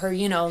about her,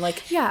 you know,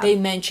 like, they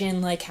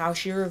mention, like, how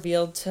she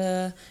revealed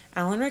to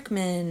Alan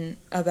Rickman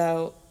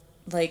about,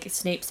 like,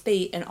 Snape's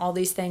fate and all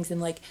these things,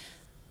 and, like,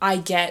 I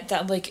get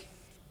that, like,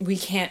 we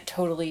can't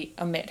totally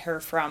omit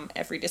her from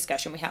every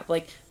discussion we have.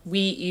 Like, we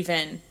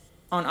even,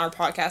 on our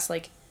podcast,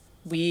 like,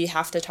 we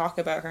have to talk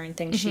about her and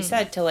things she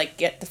said to like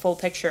get the full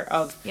picture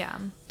of Yeah.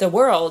 the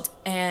world.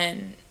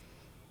 And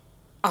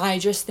I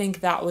just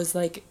think that was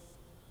like,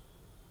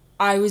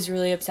 I was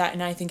really upset,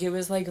 and I think it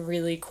was like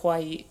really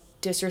quite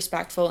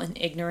disrespectful and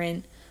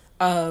ignorant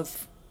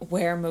of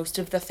where most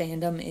of the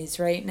fandom is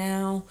right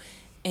now.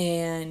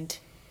 And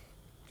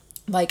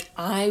like,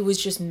 I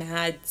was just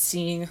mad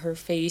seeing her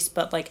face,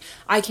 but like,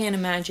 I can't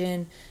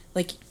imagine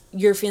like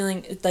you're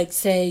feeling like,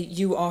 say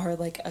you are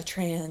like a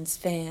trans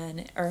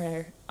fan,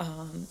 or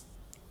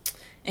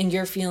and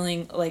you're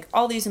feeling like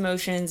all these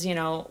emotions, you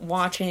know,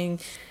 watching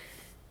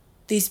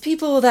these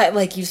people that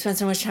like you've spent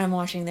so much time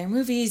watching their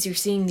movies, you're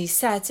seeing these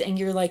sets, and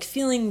you're like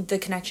feeling the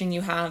connection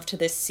you have to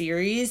this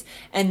series,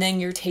 and then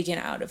you're taken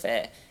out of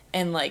it,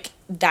 and like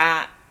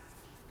that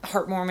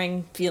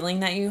heartwarming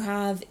feeling that you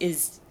have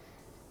is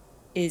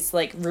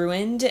like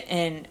ruined.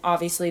 And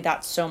obviously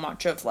that's so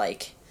much of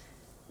like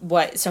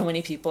what so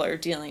many people are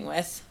dealing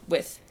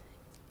with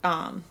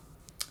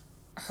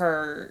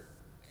her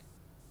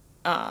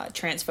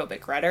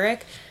transphobic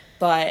rhetoric.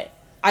 But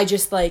I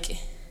just like,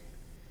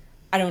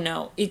 I don't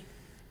know,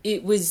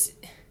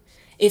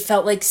 it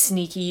felt like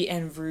sneaky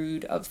and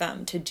rude of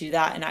them to do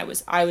that, and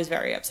I was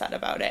very upset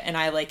about it. And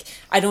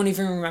I don't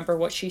even remember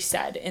what she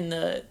said in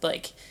the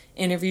like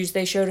interviews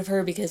they showed of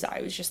her, because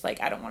I was just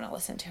like, I don't want to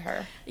listen to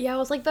her. Yeah, it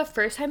was like the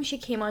first time she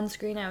came on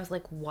screen, I was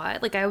like,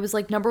 what? Like, I was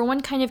like, number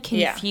one, kind of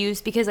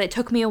confused, because it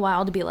took me a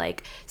while to be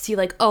like, see,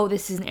 like, oh,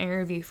 this is an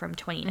interview from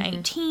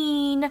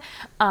 2019.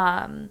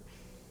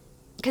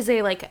 Because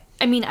they like,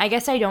 I mean, I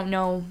guess I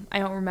don't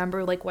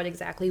remember like what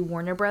exactly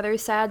Warner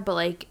Brothers said, but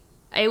like,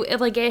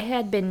 it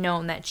had been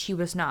known that she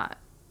was not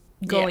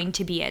going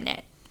to be in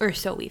it, or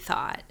so we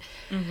thought.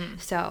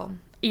 So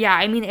yeah,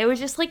 I mean, it was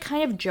just like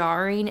kind of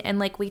jarring, and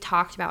like we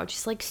talked about,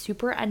 just like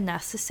super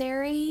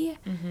unnecessary.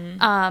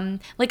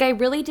 Like, I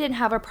really didn't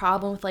have a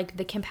problem with like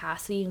the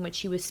capacity in which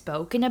she was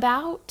spoken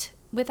about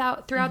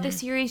throughout the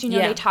series. You know,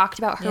 they talked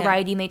about her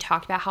writing, they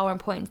talked about how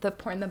important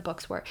the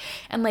books were,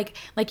 and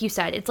like you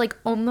said, it's like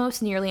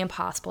almost nearly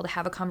impossible to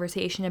have a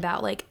conversation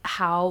about like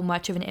how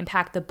much of an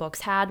impact the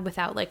books had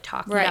without like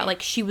talking about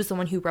like she was the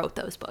one who wrote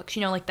those books.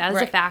 You know, like that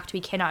is a fact, we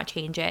cannot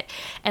change it.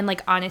 And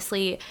like,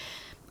 honestly,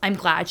 I'm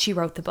glad she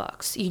wrote the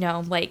books, you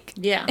know, like,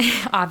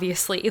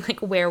 obviously, like,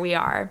 where we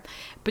are.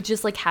 But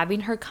just, like, having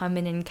her come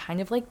in and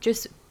kind of, like,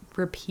 just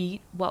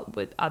repeat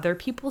what other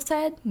people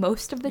said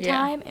most of the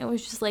time, it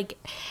was just, like,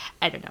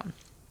 I don't know.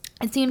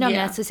 It seemed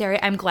unnecessary.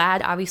 I'm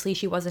glad, obviously,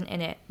 she wasn't in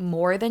it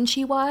more than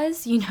she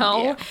was, you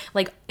know?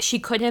 Like,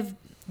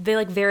 they,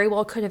 like, very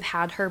well could have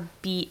had her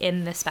be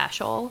in the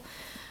special.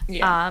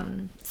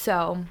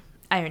 So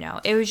I don't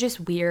know. It was just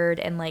weird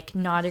and like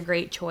not a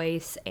great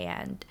choice,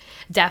 and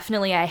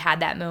definitely I had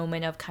that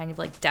moment of kind of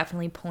like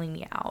definitely pulling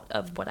me out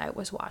of what I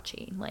was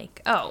watching.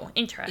 Like, oh,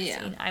 interesting.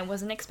 Yeah. I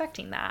wasn't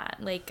expecting that.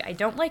 Like, I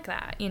don't like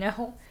that, you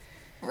know?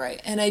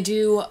 Right. And I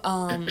do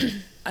want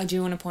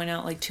to point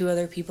out like two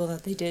other people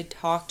that they did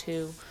talk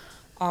to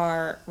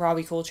are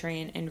Robbie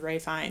Coltrane and Ray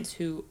Fiennes,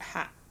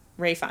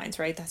 Ray Fiennes,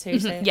 right? That's how you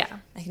say it? Yeah.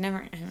 I can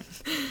never...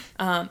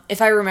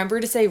 if I remember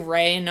to say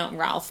Ray and not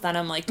Ralph, then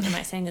I'm like, am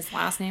I saying his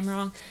last name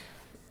wrong?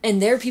 And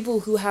they're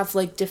people who have,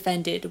 like,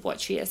 defended what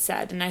she has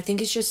said. And I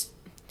think it's just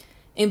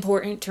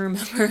important to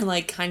remember,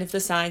 like, kind of the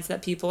sides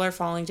that people are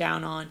falling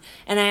down on.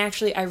 And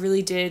I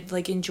really did,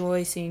 like,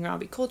 enjoy seeing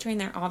Robbie Coltrane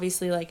there.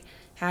 Obviously, like,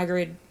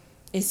 Hagrid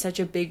is such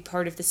a big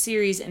part of the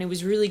series. And it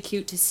was really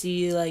cute to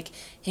see, like,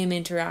 him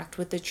interact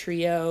with the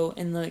trio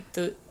and, like,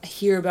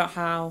 hear about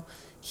how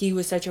he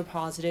was such a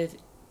positive,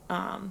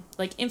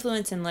 like,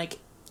 influence and, like,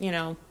 you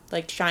know,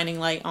 like, shining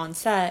light on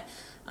set.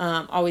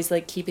 Always,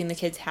 like, keeping the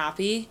kids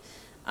happy.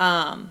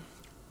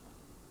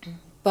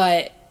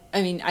 But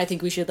I mean, I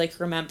think we should like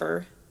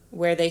remember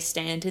where they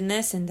stand in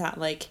this, and that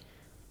like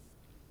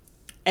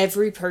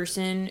every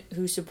person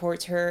who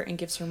supports her and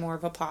gives her more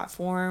of a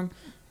platform,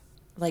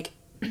 like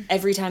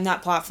every time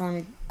that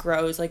platform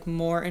grows, like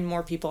more and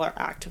more people are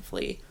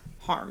actively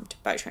harmed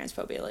by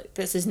transphobia. Like,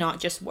 this is not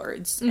just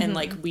words. And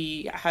like,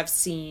 we have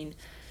seen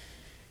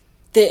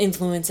the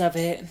influence of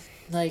it,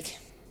 like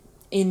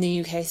in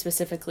the UK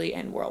specifically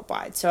and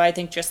worldwide. So I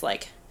think just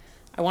like,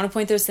 I want to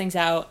point those things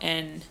out,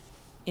 and,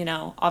 you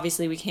know,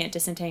 obviously we can't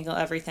disentangle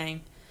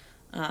everything,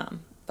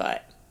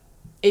 but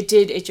it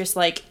just,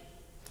 like,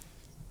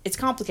 it's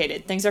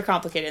complicated. Things are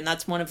complicated, and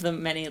that's one of the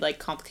many, like,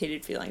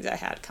 complicated feelings I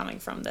had coming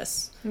from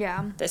this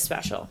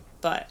special.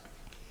 But,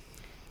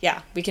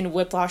 yeah, we can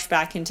whiplash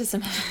back into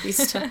some of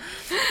these stuff.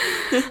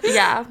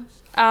 Yeah.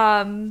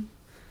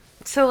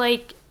 So,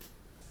 like,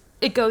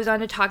 it goes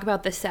on to talk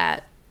about the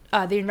set.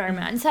 The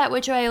environment set,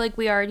 which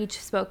we already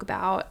spoke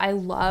about. I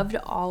loved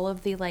all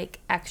of the like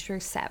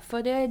extra set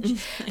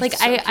footage. Like,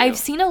 so I've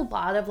seen a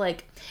lot of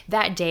like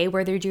that day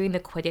where they're doing the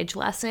Quidditch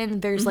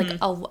lesson. There's like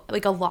a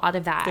lot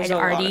of that I'd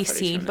already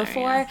seen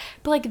before.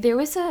 But like there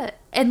was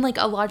and like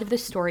a lot of the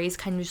stories,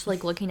 kind of just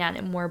like looking at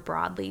it more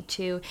broadly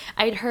too.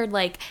 I'd heard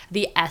like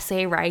the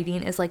essay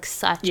writing is like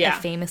such a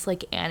famous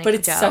like anecdote, but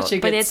it's such a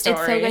good story.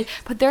 It's so good.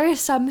 But there is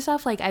some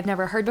stuff like I've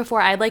never heard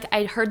before.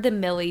 I'd heard the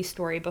Millie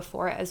story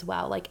before as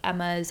well, like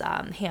Emma's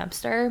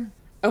hamster.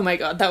 Oh my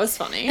god, that was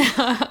funny.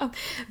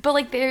 But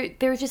like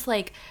they're just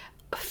like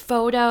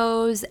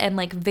photos and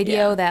like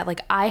video that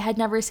like I had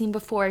never seen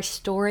before,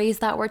 stories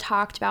that were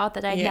talked about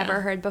that I'd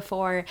never heard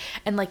before,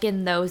 and like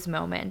in those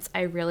moments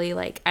I really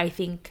like, I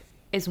think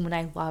is when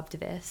I loved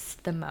this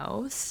the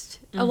most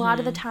a lot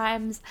of the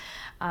times.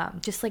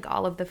 Just like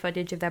all of the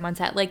footage of them on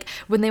set, like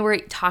when they were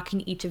talking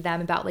to each of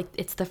them about like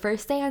it's the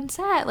first day on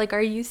set, like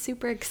are you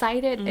super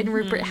excited, and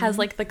Rupert has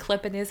like the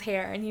clip in his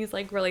hair and he's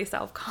like really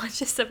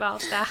self-conscious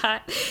about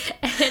that,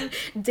 and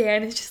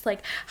Dan is just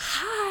like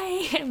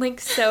hi, and like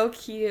so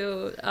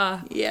cute.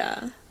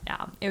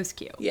 Yeah, it was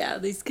cute. Yeah,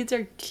 these kids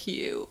are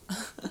cute.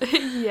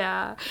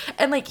 Yeah.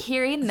 And like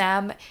hearing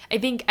them, I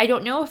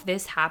don't know if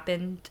this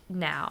happened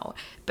now,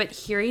 but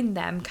hearing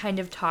them kind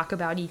of talk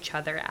about each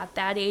other at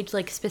that age,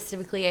 like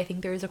specifically, I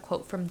think there was a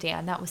quote from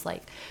Dan that was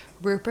like,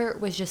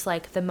 Rupert was just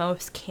like the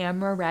most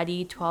camera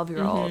ready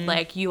 12-year-old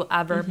like you'll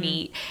ever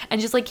meet. And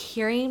just like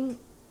hearing,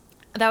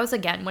 that was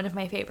again one of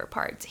my favorite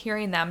parts,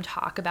 hearing them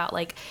talk about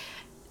like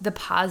the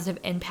positive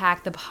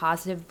impact, the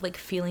positive like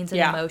feelings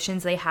and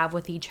emotions they have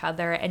with each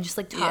other, and just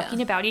like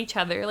talking about each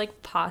other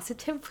like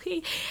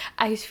positively,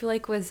 I just feel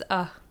like was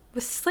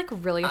just like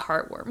really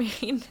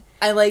heartwarming.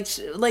 I liked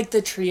like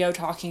the trio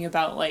talking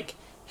about like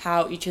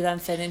how each of them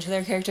fit into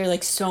their character,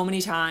 like so many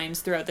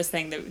times throughout this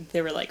thing that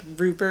they were like,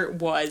 Rupert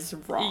was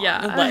wrong.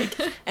 Like,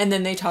 and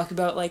then they talk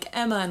about like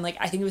Emma, and like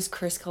I think it was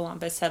Chris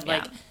Columbus said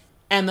like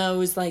Emma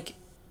was like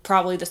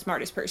probably the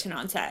smartest person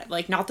on set,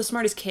 like not the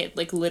smartest kid,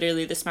 like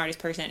literally the smartest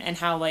person, and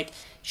how like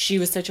she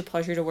was such a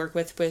pleasure to work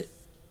with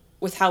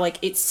how like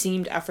it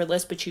seemed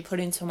effortless, but she put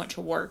in so much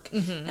work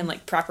and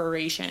like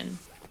preparation.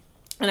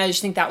 And I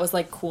just think that was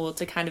like cool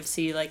to kind of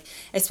see, like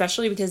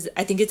especially because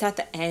I think it's at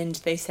the end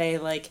they say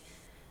like,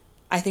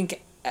 I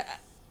think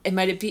it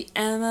might be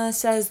Emma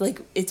says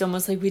like it's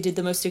almost like we did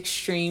the most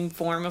extreme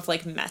form of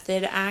like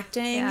method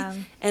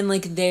acting, and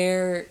like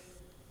their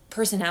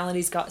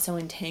personalities got so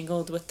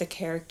entangled with the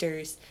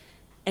characters,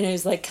 and it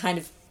was like kind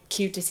of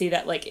cute to see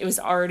that like it was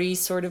already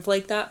sort of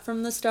like that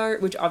from the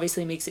start, which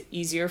obviously makes it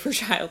easier for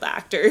child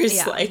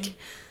actors. Like,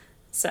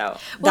 so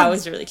that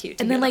was really cute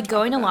to and then like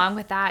going along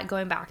with that,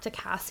 going back to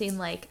casting,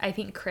 like I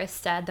think Chris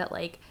said that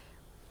like,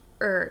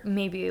 or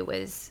maybe it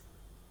was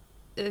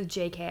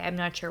JK, I'm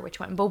not sure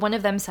which one, but one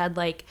of them said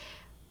like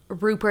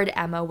Rupert,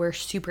 Emma were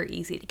super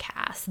easy to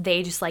cast.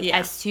 They just like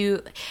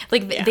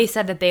they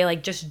said that they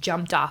like just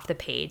jumped off the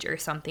page or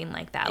something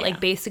like that. Like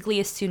basically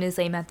as soon as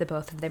they met the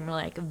both of them were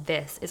like,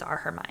 this is our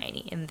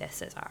Hermione and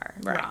this is our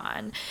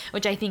Ron,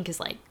 which I think is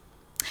like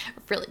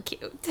really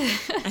cute.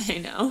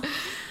 I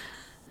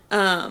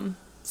know.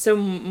 So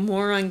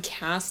more on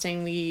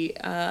casting, they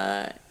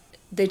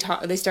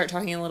start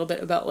talking a little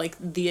bit about like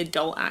the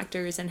adult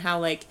actors and how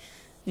like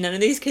none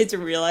of these kids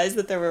realize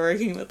that they were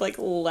working with like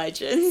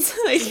legends.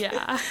 Like,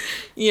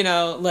 you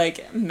know,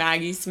 like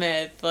Maggie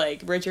Smith,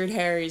 like Richard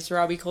Harris,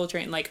 Robbie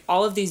Coltrane, like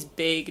all of these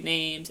big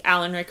names,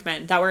 Alan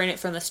Rickman, that were in it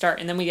from the start,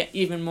 and then we get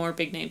even more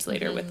big names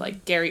later with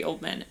like Gary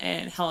Oldman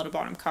and Helena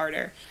Bonham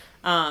Carter.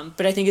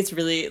 But I think it's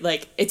really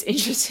like it's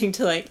interesting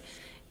to like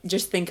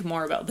just think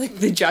more about like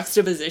the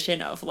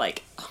juxtaposition of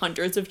like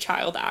hundreds of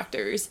child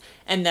actors,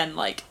 and then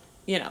like,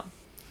 you know,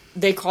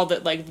 they called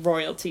it like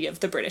royalty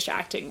of the British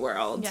acting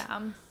world.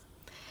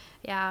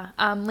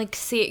 Like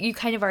you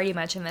kind of already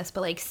mentioned this,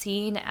 but like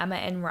seeing Emma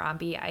and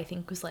Robbie I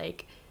think was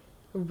like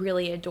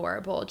really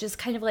adorable. Just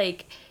kind of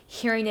like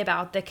hearing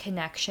about the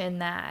connection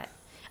that,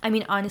 I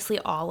mean, honestly,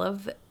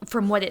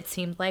 from what it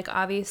seemed like,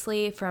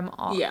 obviously, from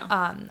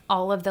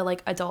all of the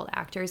like adult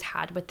actors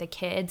had with the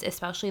kids,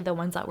 especially the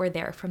ones that were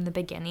there from the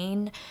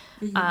beginning.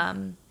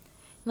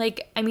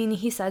 Like, I mean,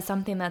 he says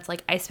something that's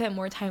like, I spent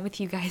more time with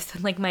you guys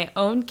than like my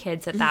own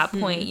kids at that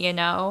point, you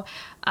know?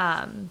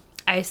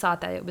 I thought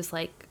that it was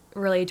like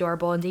really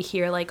adorable, and to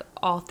hear like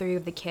all three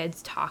of the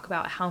kids talk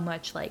about how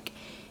much like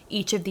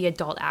each of the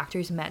adult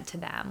actors meant to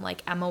them.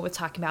 Like Emma was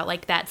talking about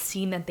like that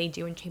scene that they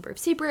do in Chamber of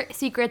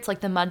Secrets, like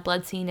the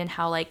mudblood scene, and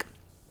how like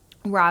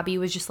Robbie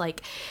was just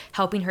like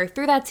helping her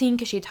through that scene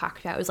because she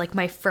talked about it was like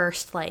my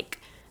first like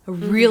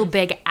real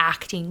big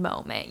acting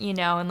moment, you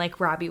know, and like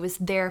Robbie was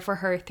there for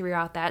her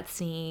throughout that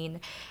scene.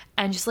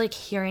 And just like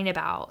hearing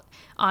about,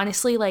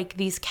 honestly, like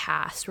these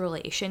cast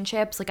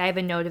relationships, like I have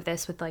a note of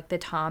this with like the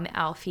Tom,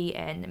 Alfie,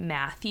 and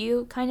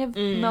Matthew kind of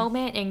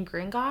moment in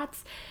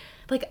Gringotts.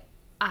 Like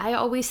I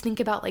always think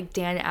about like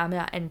Dan,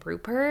 Emma, and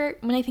Rupert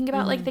when I think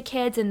about like the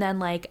kids, and then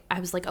like I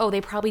was like, oh,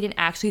 they probably didn't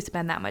actually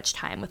spend that much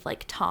time with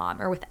like Tom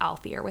or with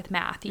Alfie or with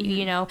Matthew,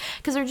 you know,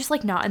 because they're just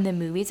like not in the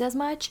movies as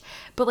much.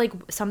 But like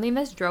something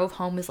that drove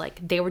home was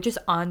like they were just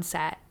on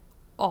set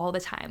all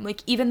the time.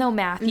 Like even though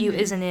Matthew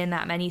isn't in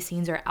that many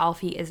scenes or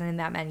Alfie isn't in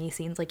that many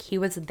scenes, like he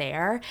was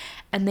there,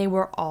 and they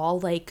were all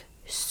like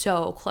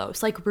so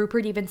close. Like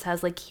Rupert even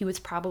says like he was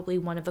probably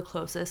one of the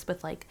closest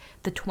with like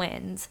the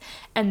twins,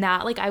 and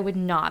that like I would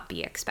not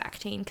be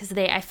expecting, because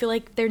I feel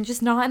like they're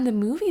just not in the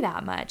movie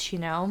that much, you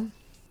know.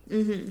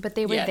 But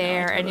they were Yeah, no, I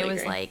there, and it totally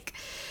was agree. like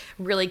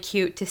really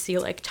cute to see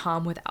like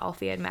Tom with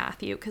Alfie and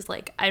Matthew, because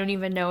like I don't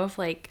even know if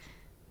like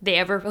they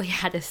ever really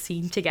had a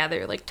scene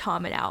together, like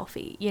Tom and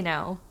Alfie, you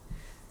know.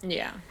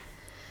 Yeah.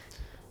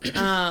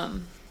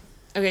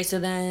 Okay, so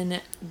then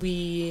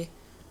we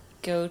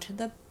go to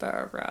the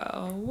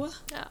burrow.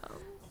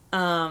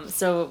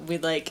 So we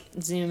like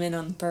zoom in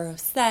on the burrow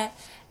set,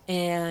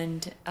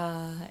 and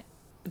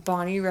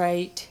Bonnie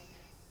Wright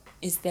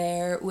is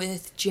there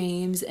with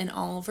James and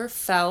Oliver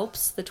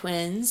Phelps, the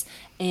twins,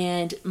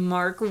 and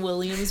Mark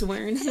Williams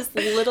wearing his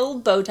little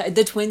bow tie.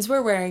 The twins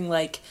were wearing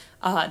like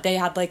they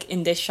had like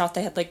in this shot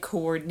they had like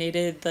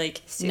coordinated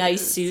like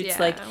nice suits. yeah.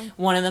 Like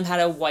one of them had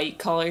a white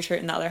collared shirt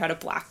and the other had a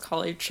black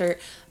collared shirt.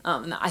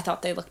 And I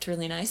thought they looked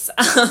really nice.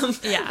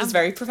 Yeah. It was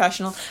very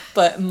professional.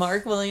 But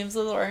Mark Williams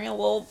was wearing a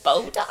little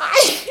bow tie.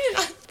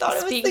 I thought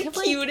it was Speaking the of,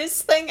 like-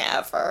 cutest thing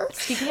ever.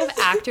 Speaking of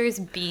actors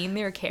being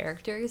their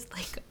characters,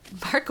 like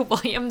Mark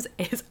Williams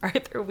is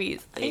Arthur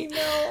Weasley. I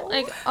know.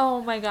 Like,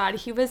 oh my god,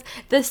 he was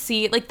the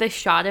scene, like the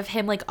shot of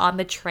him like on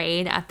the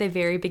train at the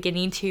very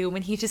beginning too,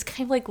 when he's just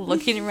kind of like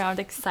looking around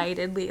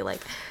excitedly,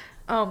 like,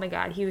 oh my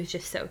god, he was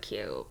just so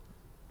cute.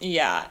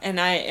 Yeah, and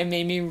it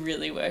made me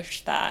really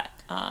wish that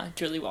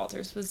Julie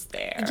Walters was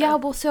there. Yeah,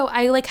 well, so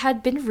I like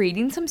had been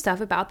reading some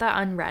stuff about that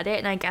on Reddit,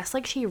 and I guess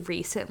like she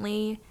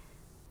recently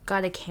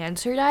got a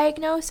cancer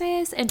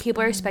diagnosis, and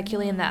people are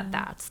speculating that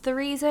that's the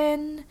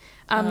reason.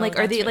 Like, or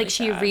that's they really like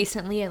she sad.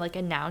 recently like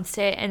announced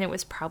it, and it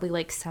was probably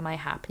like semi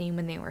happening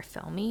when they were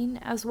filming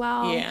as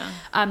well. Yeah.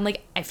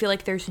 Like I feel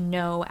like there's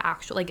no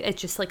actual, like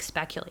it's just like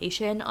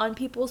speculation on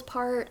people's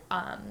part.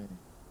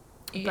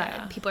 Yeah.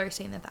 But people are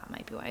saying that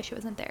might be why she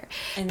wasn't there.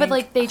 I But think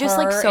like they just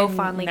like her so and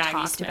fondly Maggie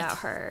talked Smith. about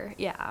her.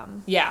 Yeah.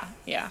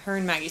 Yeah. Her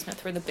and Maggie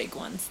Smith were the big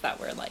ones that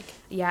were like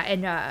Yeah,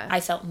 and I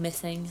felt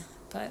missing,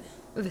 but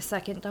the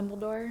second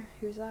Dumbledore,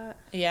 who's that?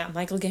 yeah,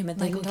 Michael Gambon.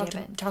 They Michael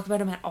didn't Gambon. talk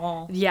about him at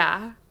all.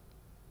 Yeah.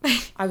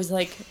 I was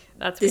like,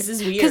 That's this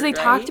is weird, because they right?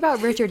 talked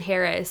about Richard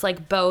Harris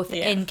like both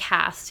Yeah. in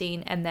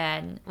casting and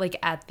then like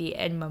at the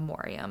in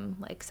memoriam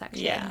like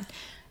section. Yeah.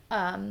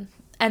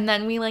 And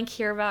then we like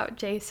hear about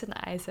Jason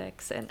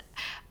Isaacs, and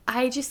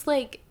I just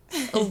like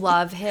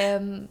love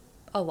him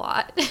a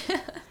lot.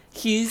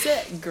 He's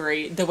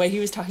great. The way he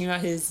was talking about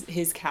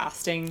his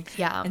casting.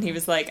 Yeah. And he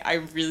was like, I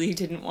really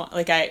didn't want,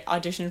 like, I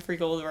auditioned for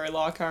Gulliver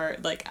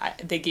Lockhart. Like,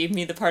 they gave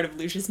me the part of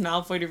Lucius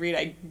Malfoy to read.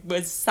 I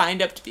was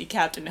signed up to be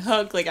Captain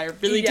Hook. Like, I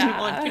really didn't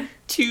want Yeah. like,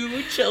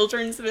 2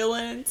 children's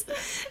villains.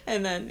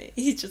 And then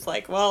he's just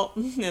like, well,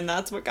 and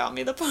that's what got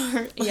me the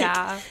part. Like,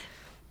 Yeah.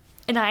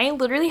 And I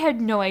literally had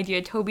no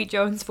idea Toby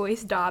Jones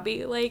voiced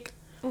Dobby. Like,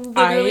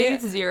 literally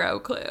zero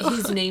clue.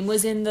 His name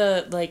was in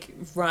the, like,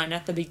 run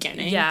at the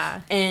beginning.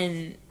 Yeah.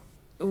 And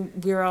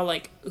we were all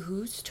like,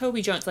 who's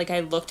Toby Jones? Like,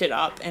 I looked it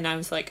up and I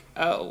was like,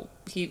 oh,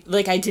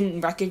 I didn't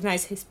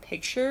recognize his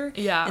picture.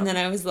 Yeah. And then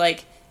I was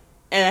like,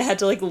 and I had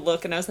to, like,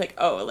 look and I was like,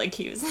 oh, like,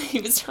 he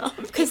was Tom.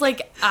 Because,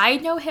 like, I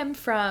know him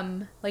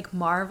from, like,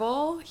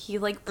 Marvel. He,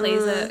 like,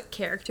 plays a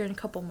character in a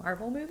couple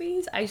Marvel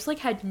movies. I just, like,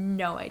 had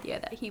no idea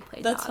that he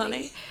played That's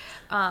Dobby.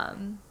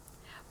 funny.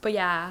 But,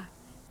 yeah.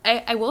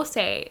 I will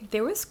say,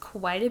 there was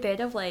quite a bit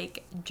of,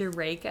 like,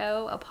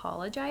 Draco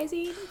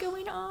apologizing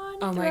going on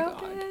Oh my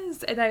throughout God.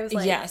 this. And I was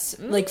like... Yes,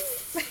 like,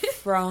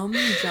 from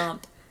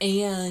jump.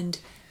 And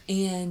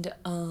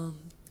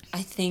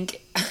I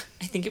think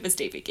it was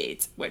David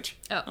Gates, which,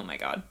 oh my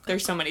God,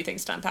 there's so many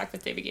things to unpack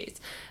with David Gates.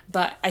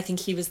 But I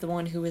think he was the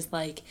one who was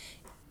like,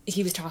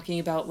 he was talking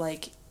about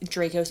like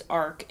Draco's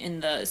arc in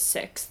the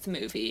 6th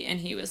movie,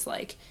 and he was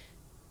like,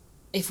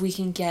 if we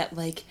can get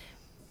like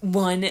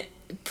 1%,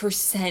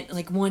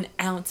 like 1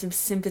 ounce of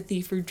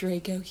sympathy for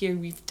Draco here,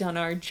 we've done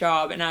our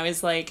job. And I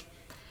was like,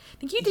 I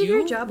think you did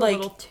your job like, a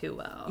little too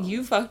well.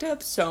 you fucked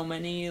up so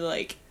many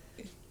like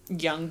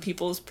young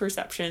people's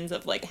perceptions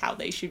of like how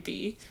they should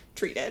be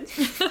treated.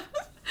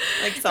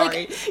 Like,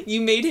 sorry,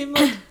 you made him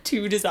like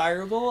too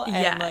desirable,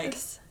 and like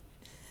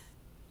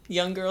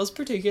young girls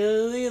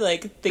particularly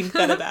like think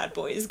that a bad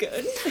boy is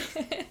good.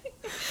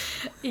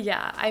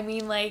 Yeah, I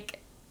mean, like,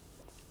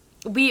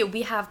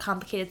 we have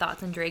complicated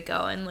thoughts on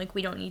Draco, and, like,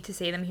 we don't need to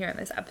say them here in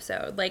this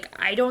episode. Like,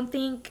 I don't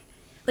think,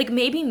 like,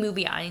 maybe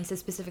movie audiences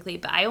specifically,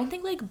 but I don't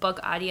think, like, book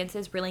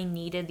audiences really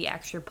needed the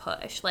extra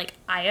push. Like,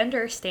 I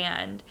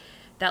understand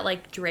that,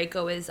 like,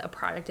 Draco is a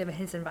product of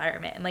his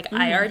environment, and, like,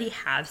 I already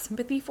have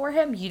sympathy for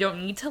him. You don't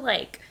need to,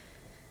 like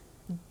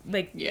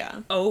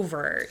Yeah.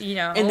 over, you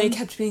know? And they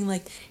kept being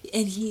like,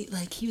 and he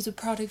was a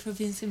product of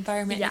his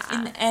environment. Yeah.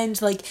 In the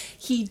end, like,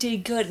 he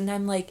did good. And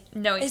I'm like,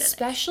 No, he didn't.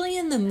 especially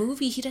in the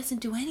movie, he doesn't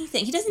do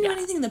anything. He doesn't do Yeah.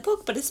 anything in the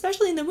book, but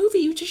especially in the movie,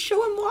 you just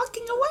show him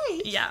walking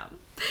away. Yeah.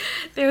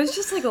 There was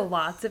just, like,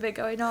 lots of it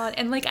going on.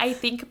 And, like, I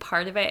think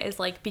part of it is,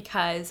 like,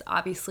 because,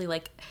 obviously,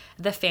 like,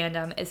 the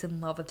fandom is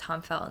in love with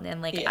Tom Felton.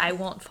 And, like, Yeah. I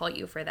won't fault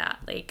you for that.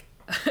 Like,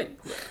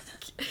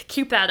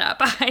 keep that up.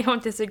 I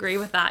don't disagree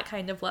with that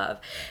kind of love.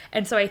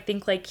 And so I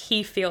think like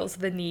he feels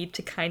the need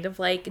to kind of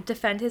like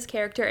defend his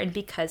character, and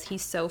because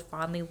he's so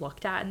fondly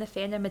looked at in the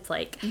fandom, it's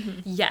like,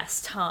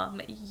 yes,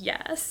 Tom,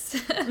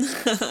 yes.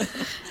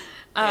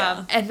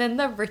 And then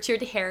the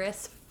Richard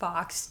Harris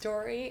Fox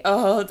story.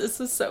 Oh, this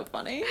was so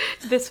funny.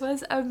 This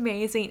was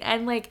amazing.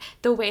 And like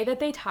the way that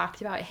they talked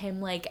about him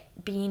like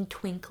being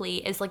twinkly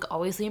is like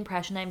always the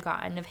impression I've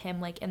gotten of him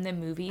like in the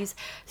movies.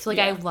 So like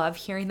I love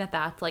hearing that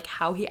that's like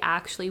how he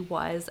actually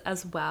was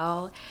as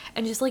well.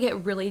 And just like it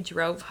really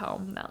drove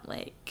home that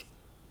like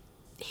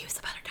he was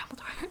the better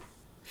Dumbledore.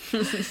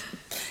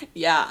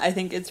 Yeah, I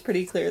think it's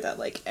pretty clear that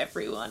like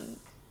everyone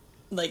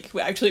like who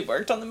actually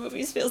worked on the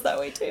movies feels that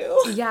way too.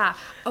 Yeah.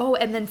 Oh,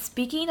 and then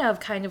speaking of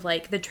kind of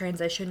like the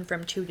transition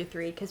from 2 to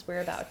 3, because we're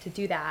about to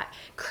do that,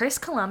 Chris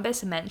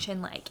Columbus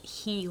mentioned like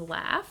he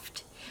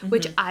left,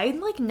 which I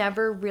like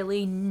never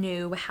really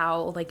knew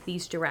how like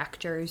these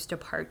directors'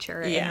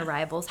 departure and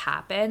arrivals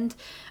happened.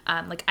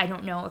 Like I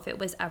don't know if it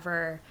was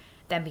ever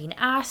them being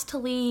asked to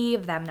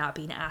leave, them not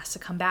being asked to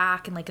come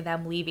back, and like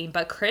them leaving.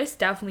 But Chris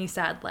definitely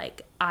said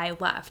like I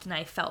left and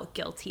I felt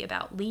guilty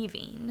about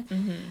leaving.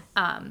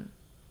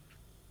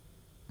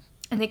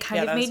 And it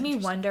kind of made me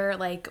wonder,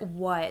 like,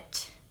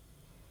 what...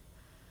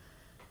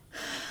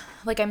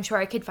 Like, I'm sure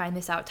I could find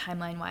this out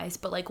timeline-wise,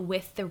 but, like,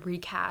 with the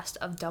recast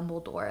of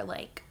Dumbledore,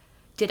 like,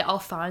 did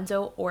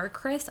Alfonso or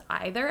Chris,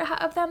 either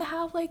of them,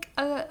 have, like,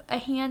 a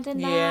hand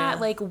in that? Yeah.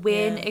 Like,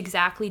 when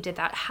exactly did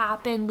that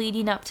happen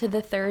leading up to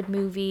the third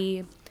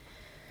movie?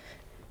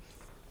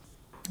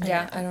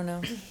 Yeah, I don't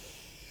know.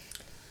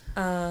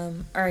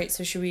 All right,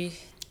 so should we...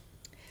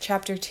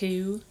 Chapter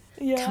 2,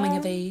 Coming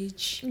of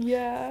Age.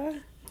 Yeah.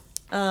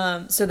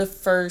 So the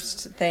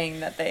first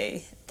thing that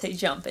they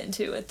jump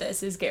into with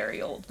this is Gary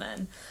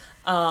Oldman.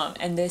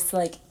 And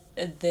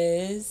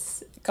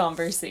this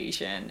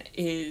conversation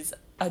is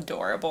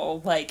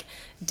adorable. Like,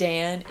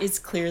 Dan is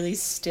clearly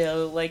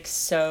still, like,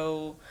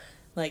 so,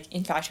 like,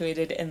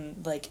 infatuated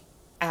and, like,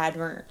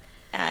 admiring.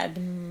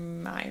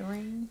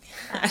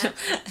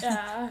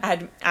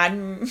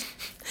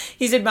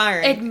 He's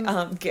admiring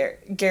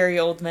Gary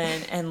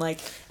Oldman,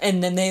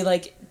 and then they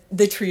like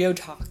the trio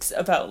talks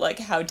about like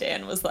how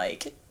Dan was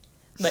like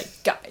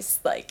guys,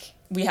 like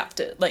we have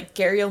to, like,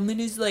 Gary Oldman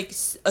is like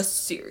a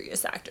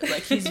serious actor,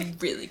 like he's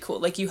really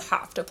cool, like you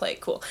have to play it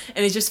cool.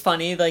 And it's just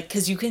funny, like,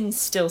 because you can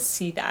still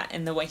see that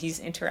in the way he's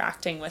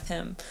interacting with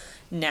him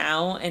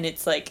now, and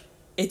it's like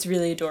it's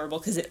really adorable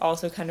because it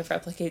also kind of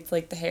replicates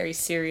like the Harry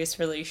Sirius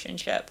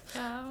relationship.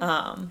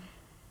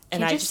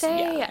 And I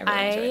say I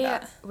really enjoyed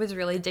that. was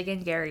really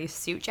digging Gary's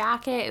suit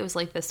jacket. It was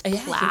like this plaid.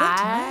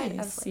 Yeah, he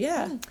looked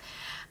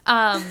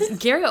nice.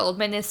 Gary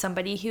Oldman is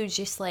somebody who's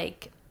just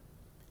like,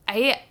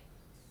 I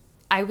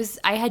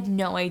had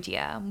no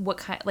idea what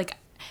kind, like,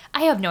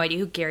 I have no idea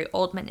who Gary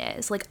Oldman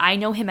is. Like, I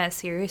know him as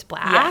Sirius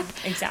Black. Yeah,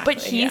 exactly.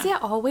 But he's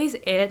always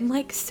in,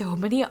 like, so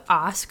many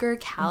Oscar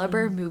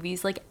caliber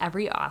movies, like,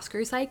 every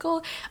Oscar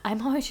cycle.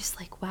 I'm always just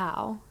like,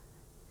 wow.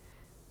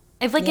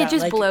 It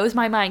just blows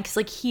my mind because,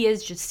 like, he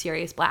is just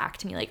Sirius Black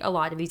to me. Like, a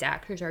lot of these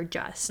actors are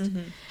just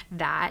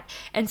that.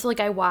 And so,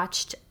 like, I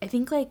watched, I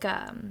think, like,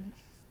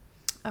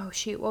 oh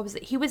shoot, what was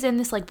it? He was in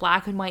this like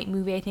black and white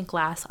movie, I think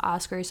last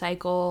Oscar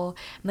cycle.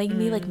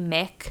 Maybe like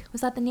Mick,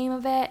 was that the name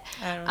of it?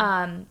 I don't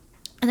know.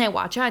 And I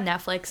watch it on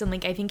Netflix, and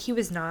like I think he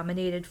was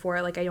nominated for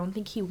it. Like I don't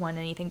think he won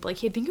anything, but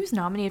like I think he was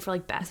nominated for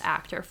like best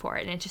actor for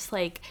it, and it just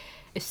like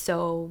is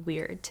so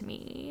weird to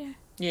me.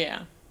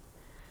 Yeah.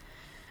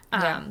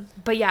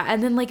 But yeah,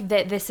 and then like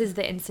this is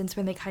the instance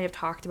when they kind of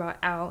talked about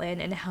Alan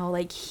and how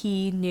like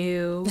he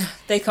knew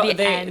they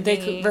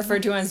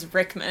referred to him as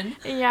Rickman.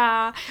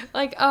 Yeah,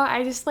 like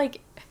I just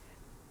like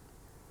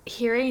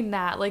hearing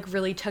that like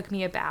really took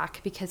me aback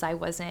because I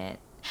wasn't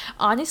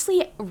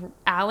honestly,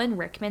 Alan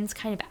Rickman's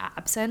kind of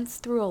absence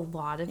through a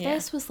lot of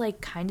this was like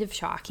kind of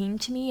shocking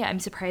to me. I'm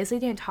surprised they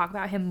didn't talk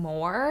about him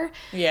more.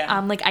 Yeah.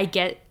 Like I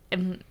get.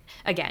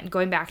 Again,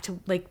 going back to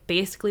like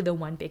basically the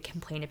one big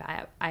complaint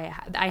about I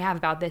have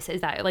about this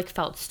is that it like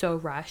felt so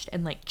rushed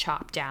and like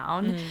chopped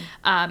down.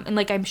 And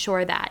like I'm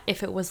sure that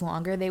if it was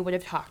longer they would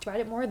have talked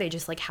about it more. They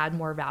just like had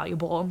more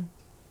valuable,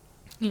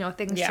 you know,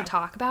 things to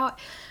talk about.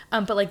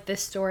 But like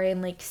this story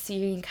and like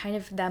seeing kind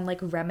of them like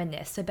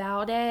reminisce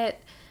about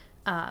it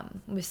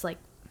was like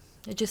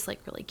just like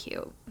really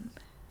cute.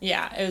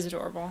 Yeah, it was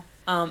adorable.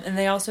 And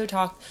they also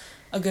talked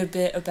a good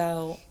bit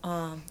about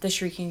the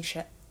Shrieking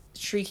Shack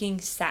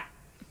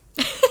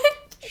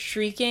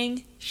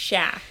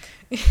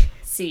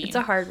scene. It's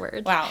a hard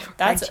word. Wow,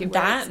 that's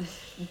that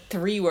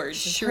 3 words.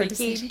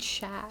 Shrieking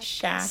Shack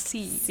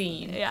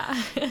scene.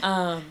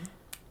 Yeah.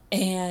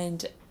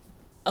 And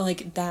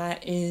like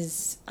that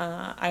is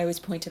I always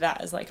point to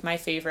that as like my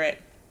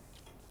favorite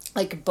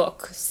like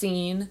book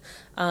scene.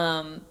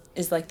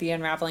 Is like the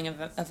unraveling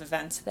of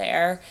events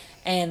there,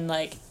 and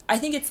like I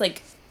think it's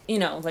like, you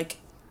know, like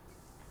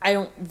I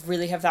don't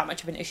really have that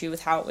much of an issue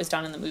with how it was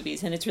done in the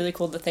movies, and it's really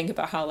cool to think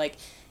about how like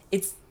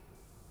it's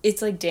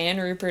it's like Dan,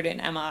 Rupert,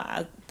 and Emma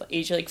at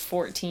age like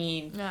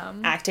 14,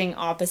 acting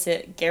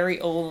opposite Gary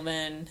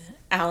Oldman,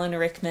 Alan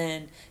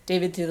Rickman,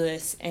 David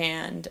Thewlis,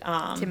 and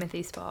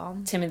Timothy Spall.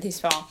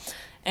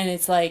 And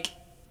it's like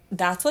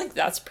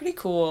that's pretty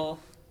cool.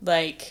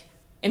 Like,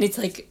 and it's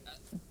like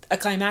a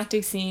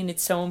climactic scene.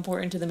 It's so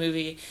important to the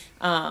movie.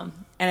 And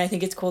I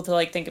think it's cool to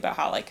like think about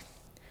how like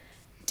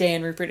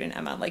Dan, Rupert, and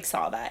Emma like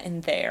saw that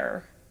in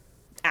their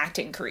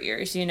acting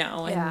careers, you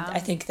know. And I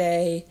think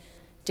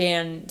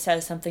Dan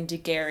says something to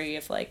Gary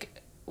of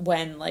like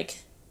when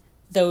like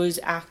those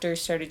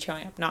actors started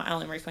showing up, not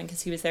Alan Rickman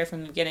because he was there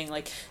from the beginning,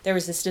 like there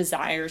was this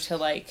desire to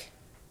like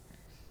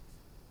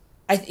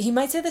he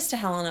might say this to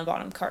Helena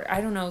Bonham Carter.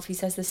 I don't know if he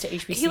says this to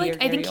HBC or Gary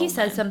I think he Oldman.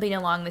 says something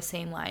along the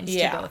same lines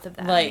to both of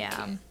them. Like,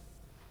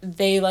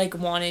 they like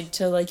wanted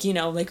to like, you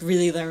know, like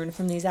really learn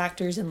from these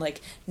actors and like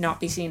not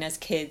be seen as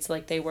kids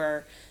like they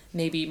were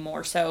maybe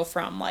more so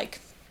from like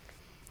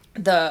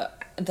the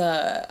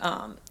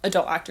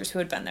adult actors who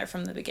had been there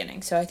from the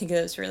beginning. So I think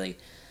it was really,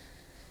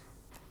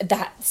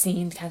 that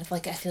scene kind of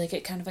like, I feel like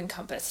it kind of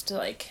encompassed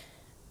like,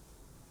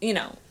 you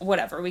know,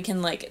 whatever we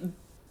can like,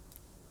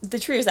 the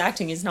trio's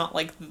acting is not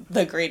like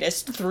the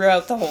greatest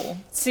throughout the whole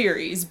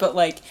series, but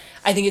like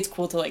I think it's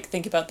cool to like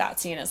think about that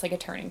scene as like a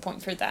turning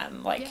point for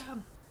them, like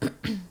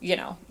you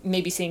know,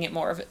 maybe seeing it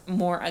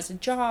more as a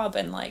job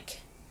and like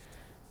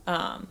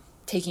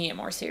taking it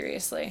more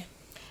seriously.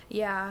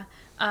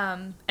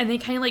 And they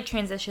kind of like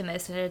transition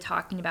this into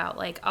talking about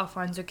like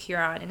Alfonso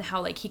Cuarón and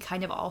how like he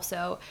kind of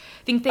also,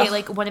 I think they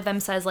like one of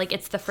them says like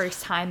it's the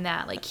first time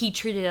that like he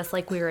treated us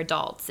like we were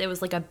adults. It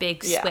was like a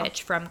big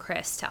switch from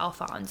Chris to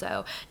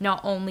Alfonso, not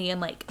only in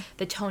like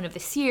the tone of the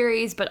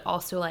series but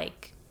also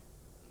like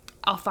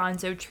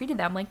Alfonso treated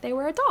them like they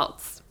were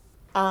adults.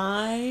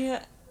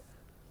 I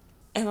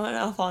am an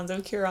Alfonso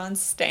Cuarón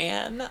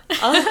stan.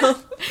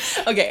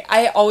 Okay,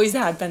 I always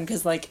had been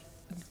because like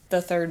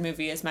the third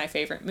movie is my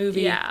favorite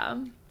movie. Yeah.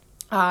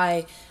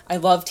 I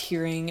loved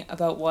hearing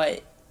about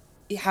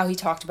how he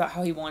talked about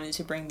how he wanted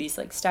to bring these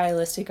like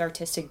stylistic,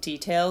 artistic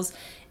details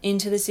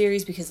into the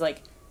series because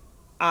like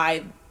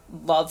I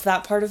love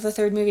that part of the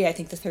third movie. I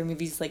think the third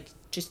movie is like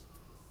just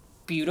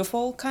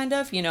beautiful kind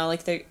of, you know,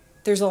 like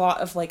there's a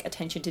lot of like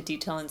attention to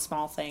detail and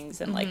small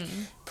things and like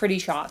pretty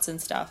shots and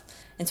stuff.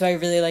 And so I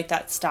really like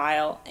that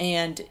style.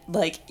 And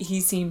like he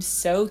seems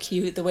so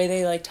cute. The way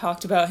they like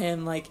talked about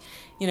him, like,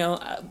 you know,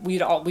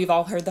 we've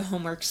all heard the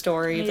Homework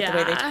Story, but the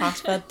way they talked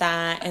about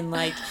that, and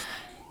like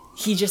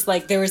he just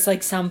like there was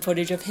like some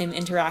footage of him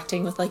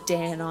interacting with like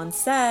Dan on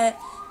set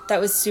that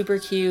was super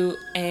cute,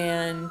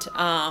 and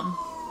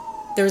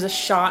there was a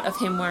shot of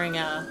him wearing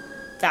a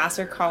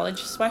Vassar College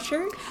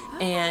sweatshirt,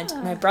 and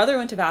my brother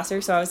went to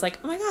Vassar, so I was like,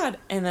 oh my god,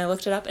 and I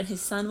looked it up, and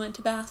his son went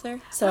to Vassar,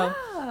 so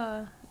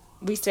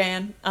we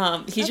stan.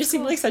 He just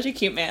seemed like such a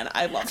cute man.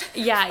 I loved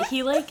him. Yeah,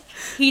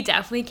 he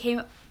definitely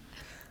came.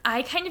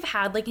 I kind of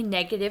had like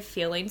negative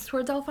feelings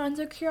towards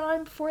Alfonso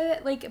Cuarón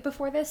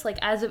before this,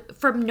 like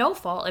from no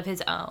fault of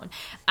his own.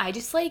 I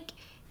just like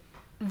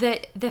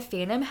the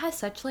fandom has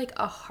such like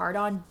a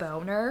hard-on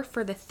boner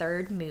for the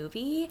third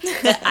movie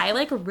that I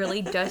like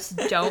really just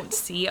don't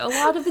see a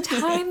lot of the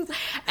time,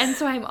 and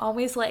so I'm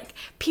always like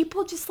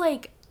people just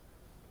like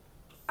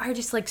are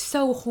just like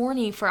so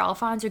horny for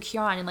Alfonso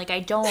Cuarón, and like I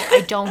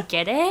don't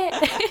get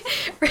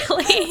it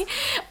really,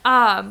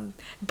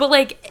 but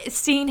like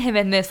seeing him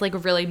in this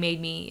like really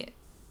made me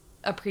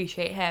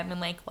appreciate him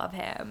and like love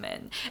him,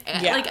 and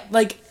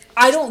like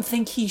I don't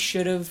think he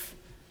should have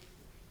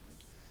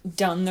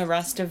done the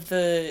rest of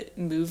the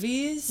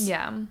movies,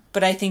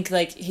 but I think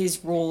like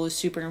his role is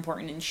super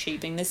important in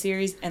shaping the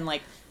series, and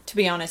like to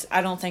be honest,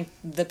 I don't think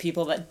the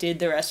people that did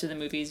the rest of the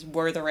movies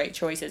were the right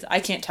choices. I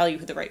can't tell you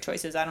who the right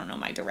choice is. I don't know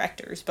my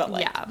directors, but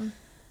like,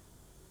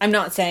 I'm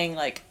not saying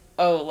like,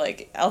 oh,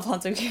 like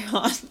Alfonso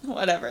Cuarón,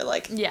 whatever,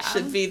 like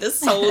should be the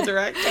sole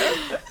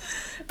director.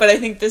 But I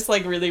think this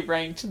like really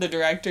ranked the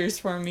directors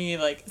for me,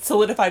 like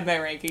solidified my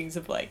rankings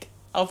of like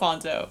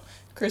Alfonso,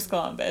 Chris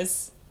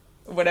Columbus,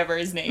 whatever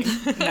his name,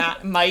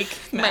 Mike,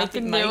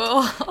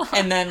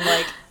 and then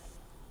like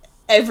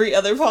every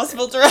other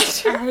possible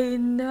director. I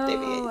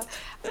know.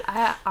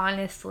 I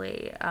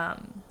honestly,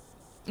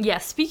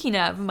 speaking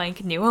of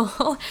Mike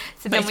Newell,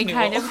 so then we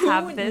kind of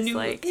have this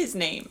like his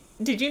name.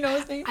 Did you know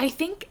his name? I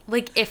think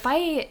like I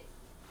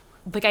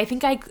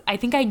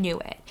think I knew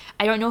it.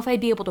 I don't know if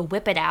I'd be able to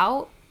whip it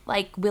out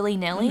like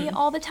willy-nilly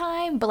all the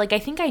time, but like I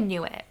think I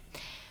knew it.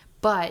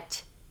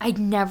 But I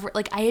never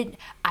like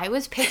I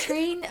was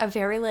picturing a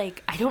very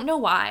like I don't know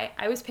why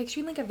I was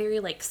picturing like a very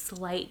like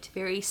slight,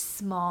 very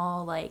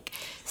small, like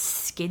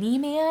skinny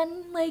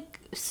man, like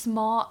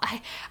small.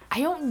 I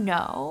don't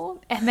know.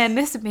 And then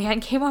this man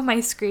came on my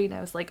screen.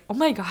 I was like, oh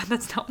my god,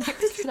 that's not what I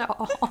pictured at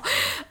all.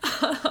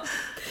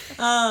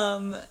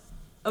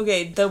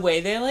 Okay, the way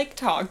they like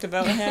talked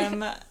about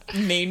him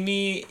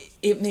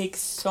it makes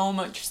so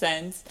much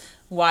sense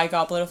why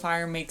Goblet of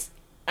Fire makes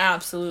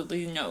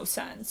absolutely no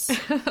sense.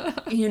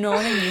 You know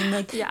what I mean?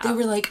 Like they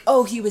were like,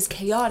 oh, he was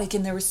chaotic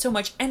and there was so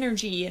much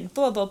energy and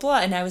blah blah blah,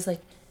 and I was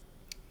like,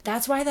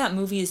 that's why that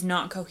movie is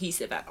not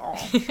cohesive at all.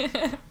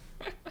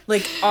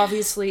 Like,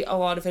 obviously, a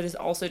lot of it is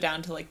also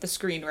down to, like, the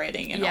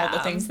screenwriting and all the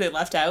things they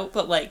left out,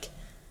 but, like,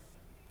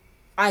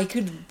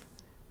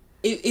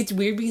 it's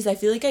weird because I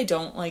feel like I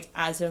don't, like,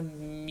 as a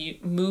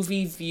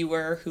movie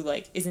viewer who,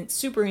 like, isn't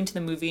super into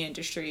the movie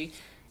industry,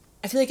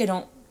 I feel like I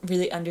don't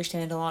really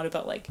understand a lot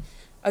about, like,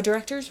 a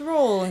director's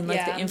role and,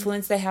 like, the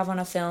influence they have on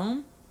a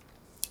film.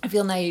 I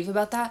feel naive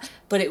about that,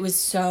 but it was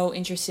so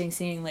interesting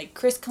seeing, like,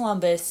 Chris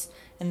Columbus,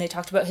 and they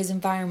talked about his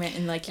environment,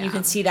 and, like, you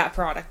can see that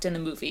product in the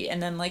movie,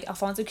 and then, like,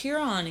 Alfonso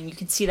Cuarón, and you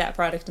can see that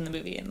product in the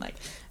movie, and, like,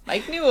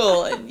 Mike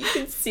Newell, and you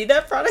can see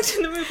that product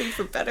in the movie,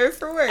 for better or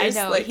for worse.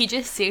 I know, like, he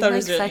just seemed like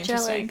really such a,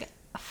 like,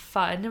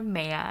 fun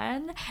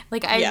man.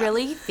 Like, I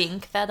really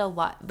think that a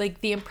lot,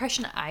 like, the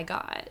impression I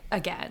got,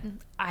 again,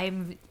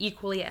 I'm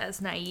equally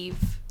as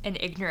naive and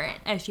ignorant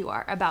as you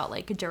are about,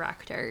 like,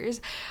 directors,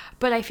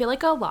 but I feel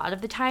like a lot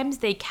of the times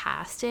they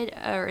casted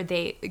or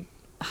they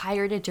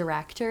hired a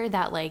director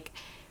that, like,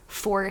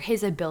 for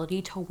his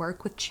ability to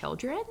work with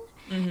children.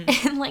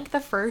 And, like, the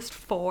first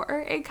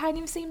 4, it kind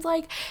of seems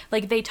like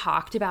they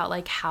talked about,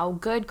 like, how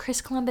good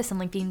Chris Columbus and,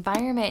 like, the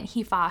environment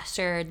he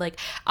fostered, like,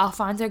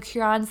 Alfonso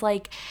Cuarón's,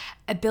 like,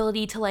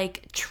 ability to,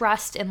 like,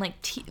 trust and,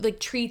 like,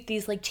 treat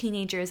these, like,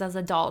 teenagers as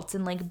adults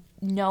and, like,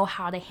 know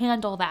how to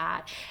handle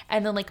that.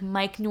 And then, like,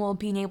 Mike Newell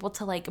being able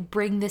to, like,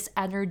 bring this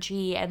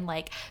energy and,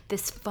 like,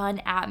 this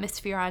fun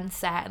atmosphere on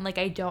set. And, like,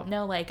 I don't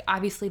know, like,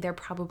 obviously they're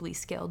probably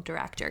skilled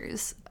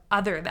directors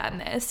other than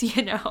this,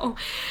 you know?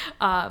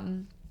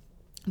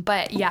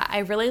 But yeah, I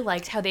really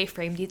liked how they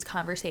framed each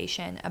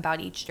conversation about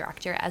each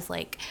director as,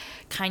 like,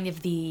 kind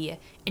of the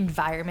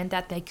environment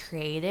that they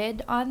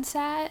created on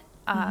set.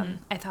 I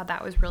thought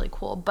that was really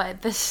cool.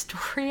 But the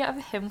story of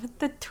him with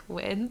the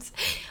twins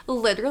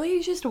literally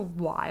is just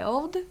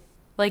wild.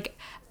 Like,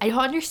 I don't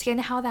understand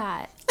how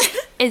that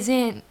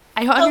isn't.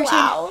 I don't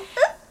understand. Wow.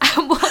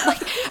 Well,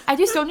 like, I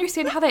just don't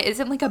understand how that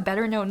isn't, like, a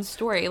better known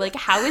story. Like,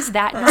 how is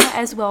that not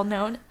as well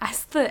known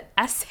as the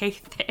essay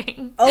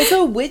thing?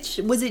 Also, which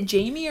was it,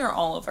 Jamie or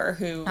Oliver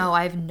who? Oh,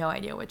 I have no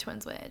idea which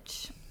one's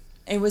which.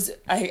 It was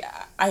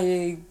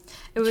It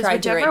was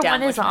tried to whichever write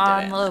down one is which one on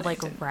did it, the, and I like,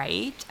 didn't.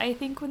 right, I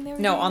think, when they were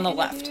No, doing on the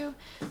interview.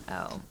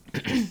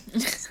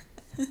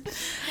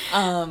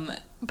 Oh.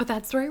 But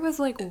that story was,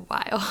 like,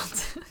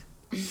 wild.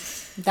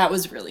 That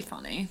was really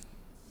funny.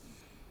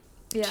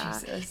 Yeah.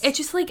 Jesus. It's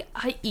just, like,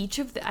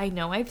 I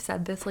know I've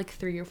said this, like,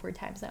 3 or 4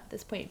 times now at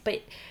this point,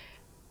 but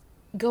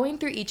going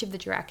through each of the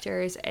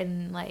directors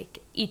and, like,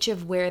 each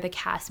of where the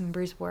cast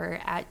members were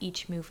at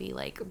each movie,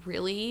 like,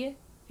 really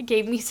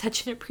gave me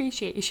such an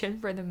appreciation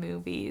for the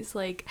movies.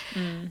 Like,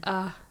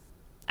 I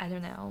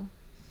don't know.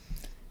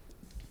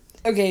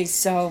 Okay,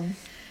 so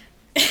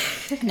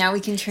now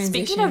we can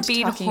transition Speaking of to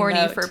being talking horny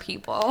about for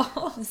people.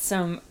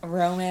 some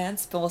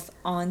romance, both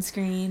on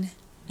screen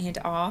and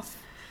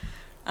off.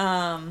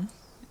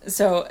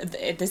 So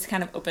this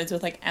kind of opens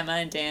with, like, Emma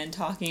and Dan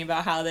talking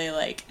about how they,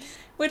 like,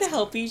 would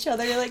help each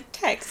other, like,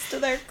 text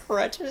their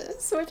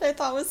crutches, which I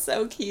thought was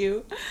so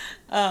cute.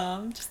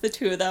 Just the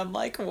two of them,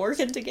 like,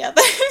 working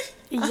together.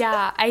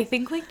 Yeah, I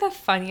think, like, the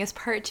funniest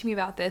part to me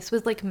about this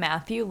was, like,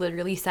 Matthew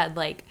literally said,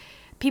 like,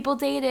 people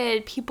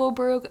dated, people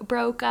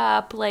broke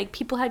up, like,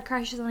 people had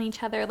crushes on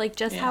each other, like,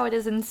 just how it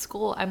is in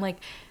school. I'm like,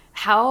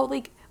 how,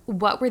 like,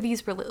 what were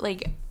these,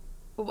 like,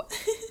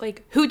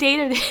 who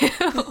dated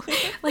who?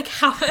 like,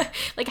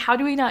 how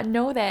do we not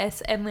know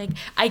this? And, like,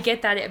 I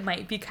get that it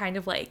might be kind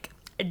of, like,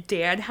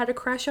 Dan had a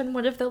crush on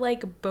one of the,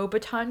 like,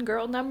 Beauxbaton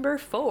girl number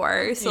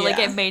 4, so, like,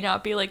 it may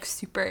not be, like,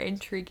 super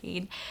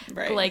intriguing.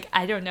 Right. But, like,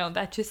 I don't know,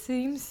 that just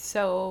seems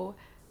so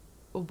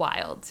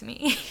wild to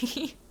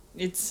me.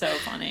 It's so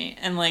funny.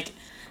 And, like,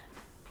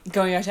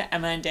 going out to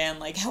Emma and Dan,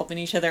 like, helping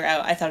each other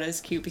out, I thought it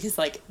was cute because,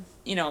 like,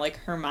 you know, like,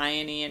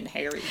 Hermione and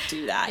Harry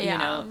do that, you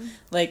know?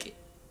 Like,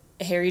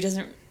 Harry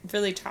doesn't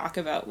really talk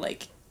about,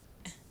 like,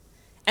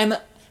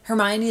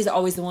 Hermione is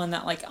always the one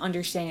that, like,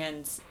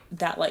 understands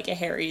that, like,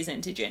 Harry is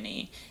into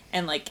Ginny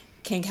and, like,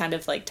 can kind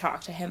of, like,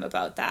 talk to him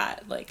about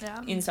that, like,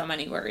 in so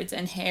many words.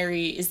 And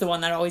Harry is the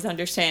one that always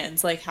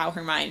understands, like, how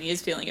Hermione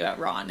is feeling about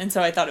Ron. And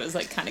so I thought it was,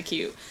 like, kind of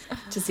cute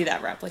to see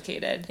that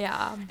replicated.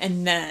 Yeah.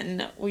 And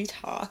then we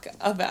talk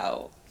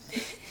about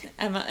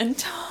Emma and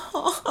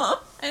Tom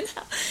and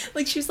how,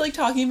 like, she was, like,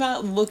 talking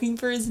about looking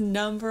for his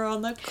number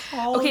on the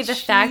call Okay, the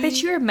fact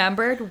that you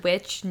remembered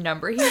which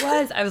number he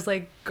was, I was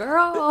like,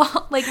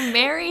 girl, like,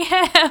 marry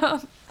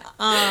him.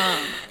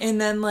 And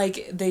then,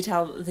 like, they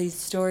tell these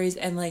stories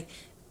and, like,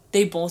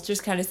 they both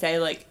just kind of say,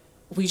 like,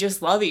 we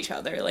just love each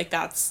other. Like,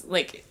 that's,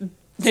 like,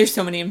 there's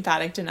so many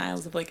emphatic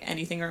denials of, like,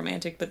 anything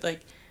romantic, but,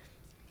 like,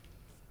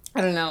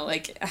 I don't know,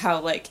 like,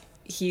 how, like,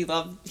 he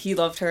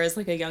loved her as,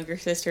 like, a younger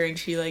sister, and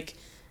she, like,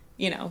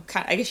 you know,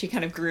 I guess she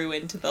kind of grew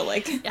into the,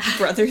 like,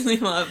 brotherly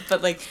love,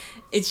 but, like,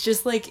 it's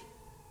just, like,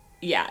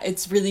 yeah,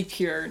 it's really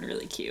pure and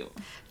really cute.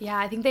 Yeah,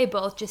 I think they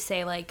both just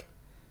say, like,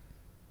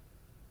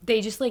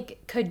 they just,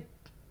 like, could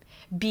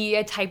be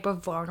a type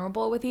of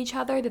vulnerable with each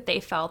other that they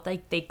felt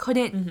like they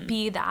couldn't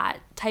be that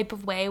type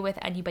of way with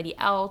anybody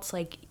else,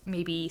 like,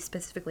 maybe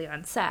specifically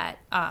on set.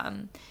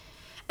 And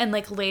And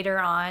like later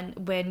on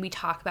when we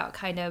talk about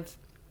kind of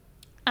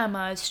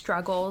Emma's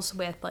struggles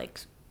with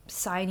like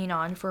signing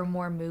on for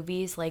more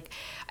movies, like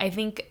I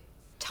think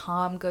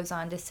Tom goes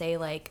on to say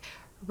like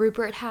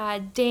Rupert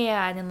had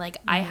Dan and like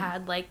I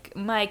had like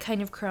my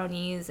kind of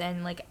cronies,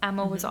 and like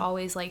Emma was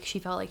always like she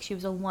felt like she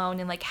was alone,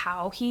 and like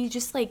how he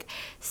just like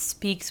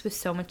speaks with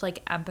so much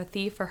like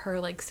empathy for her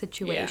like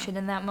situation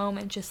in that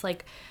moment just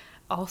like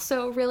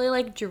also really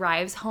like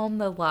drives home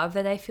the love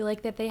that I feel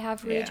like that they have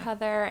for each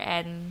other.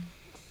 And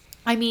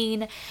I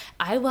mean,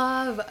 I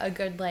love a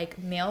good like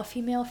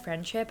male-female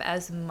friendship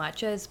as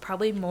much as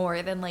probably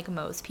more than like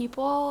most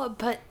people,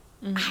 but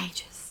I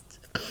just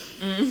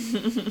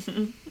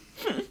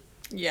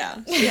Yeah,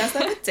 she has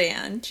that with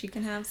Dan. She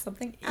can have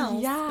something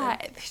else. yeah,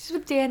 just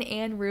with Dan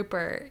and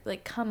Rupert,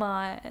 like come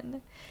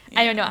on.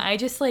 I don't know, I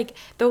just like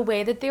the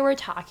way that they were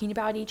talking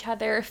about each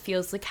other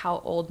feels like how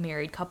old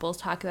married couples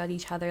talk about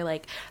each other.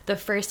 Like the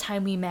first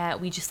time we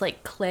met, we just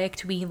like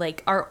clicked, we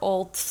like our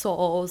old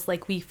souls,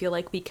 like we feel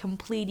like we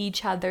complete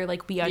each other,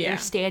 like we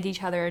understand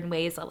each other in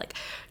ways that like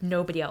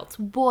nobody else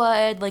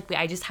would. Like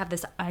I just have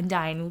this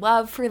undying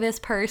love for this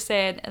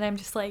person, and I'm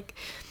just like,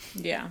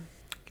 Yeah.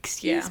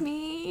 excuse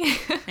me.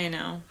 I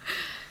know.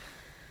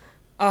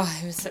 Oh,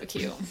 it was so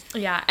cute.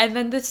 Yeah, and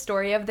then the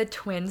story of the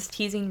twins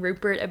teasing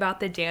Rupert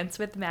about the dance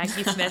with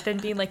Maggie Smith and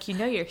being like, you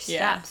know your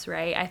steps,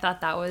 right? I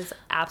thought that was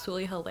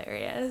absolutely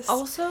hilarious.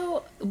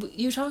 Also,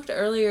 you talked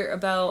earlier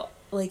about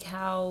like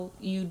how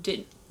you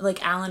did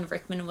like Alan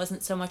Rickman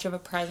wasn't so much of a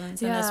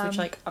presence in this, which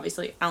like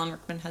obviously Alan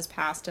Rickman has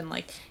passed, and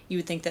like you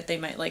would think that they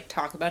might like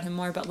talk about him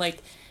more, but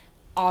like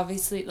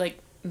obviously like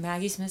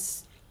Maggie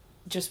Smith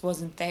just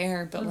wasn't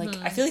there, but like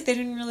I feel like they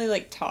didn't really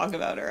like talk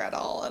about her at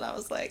all, and I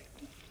was like,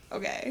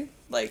 okay,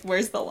 like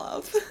where's the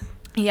love?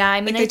 Yeah,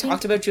 I mean, like they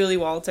talked about Julie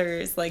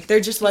Walters, like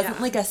there just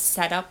wasn't like a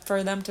setup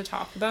for them to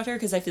talk about her,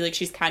 because I feel like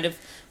she's kind of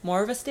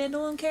more of a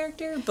standalone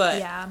character, but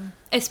yeah,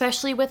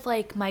 especially with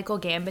like Michael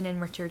Gambon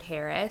and Richard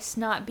Harris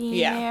not being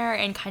there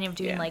and kind of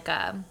doing like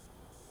a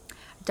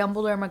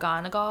Dumbledore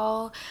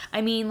McGonagall.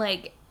 I mean,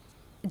 like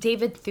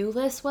David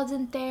Thewlis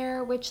wasn't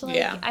there, which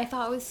like I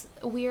thought was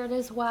weird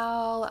as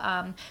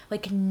well.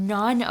 Like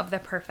none of the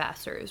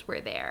professors were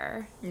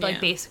there,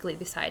 like basically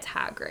besides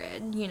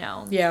Hagrid, you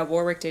know. Yeah,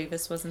 Warwick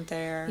Davis wasn't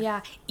there.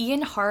 Yeah,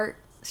 Ian Hart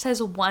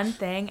says one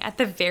thing at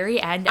the very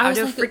end out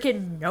of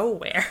freaking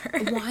nowhere.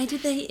 Why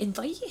did they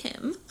invite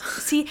him?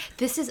 See,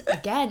 this is,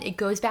 again, it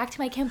goes back to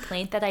my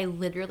complaint that I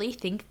literally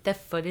think the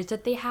footage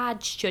that they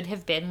had should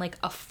have been like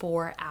a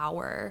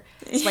 4-hour,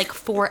 like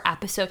 4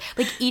 episode.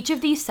 Like each of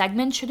these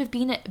segments should have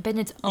been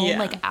its own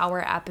like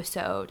hour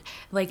episode.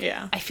 Like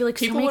I feel like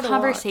so many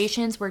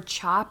conversations were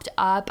chopped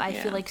up. I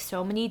feel like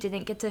so many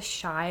didn't get to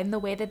shine the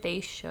way that they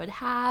should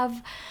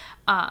have.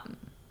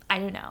 I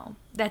don't know.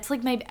 That's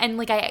like my, and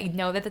like I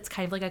know that that's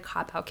kind of like a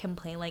cop-out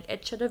complaint. Like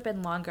it should have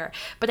been longer,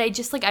 but I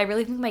just like I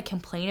really think my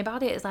complaint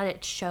about it is that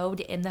it showed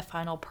in the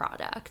final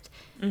product,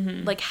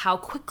 like how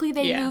quickly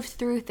they moved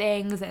through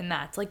things, and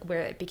that's like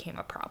where it became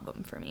a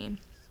problem for me.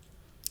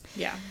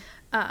 Yeah.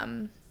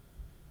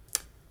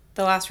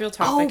 The last real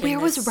topic. Oh,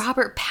 where was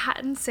Robert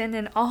Pattinson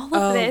in all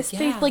of this?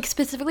 They like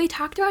specifically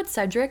talked about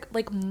Cedric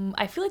like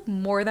I feel like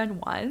more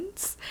than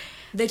once.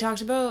 They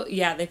talked about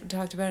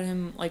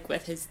him like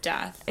with his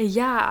death.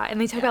 Yeah,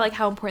 and they talked about like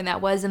how important that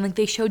was, and like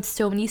they showed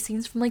so many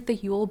scenes from like the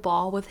Yule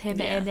Ball with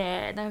him in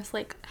it, and I was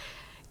like,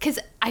 because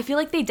I feel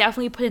like they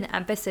definitely put an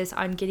emphasis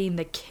on getting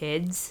the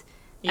kids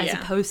as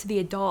opposed to the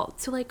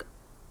adults. So like,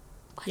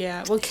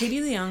 yeah, well, Katie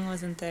Leung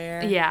wasn't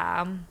there.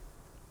 Yeah,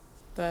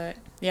 but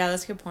yeah,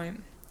 that's a good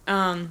point.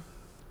 So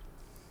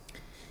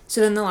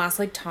then the last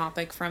like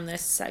topic from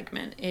this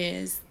segment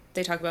is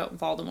they talk about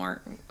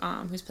Voldemort,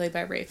 who's played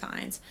by Ralph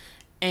Fiennes.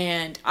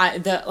 And I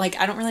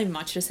don't really have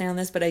much to say on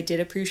this, but I did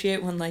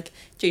appreciate when like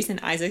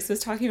Jason Isaacs was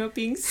talking about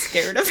being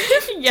scared of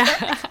him.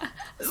 Yeah.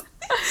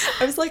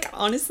 I was like,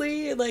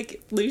 honestly,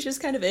 like Lucius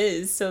kind of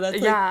is, so that's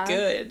like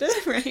good,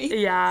 right?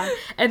 Yeah.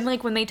 And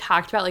like when they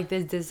talked about like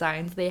the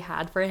designs they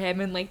had for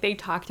him, and like they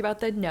talked about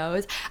the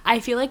nose,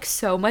 I feel like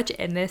so much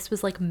in this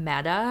was like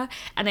meta,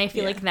 and I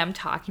feel like them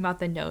talking about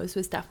the nose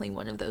was definitely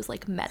one of those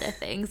like meta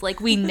things.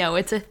 Like we know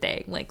it's a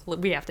thing, like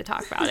we have to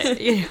talk about it,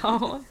 you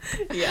know?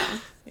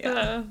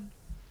 Yeah.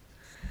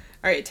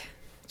 All right,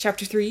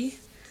 chapter 3,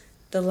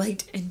 The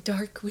Light and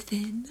Dark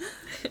Within.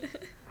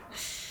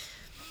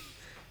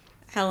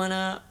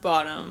 Helena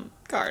Bonham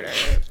Carter,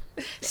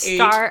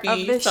 star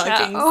of the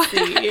show.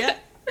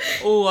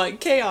 What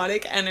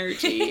chaotic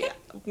energy.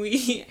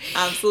 We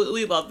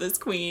absolutely love this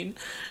queen.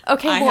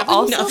 Okay, I have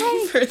also,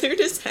 nothing further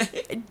to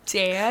say.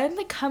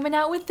 Dan coming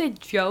out with the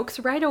jokes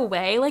right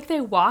away. Like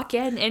they walk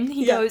in and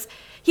he goes,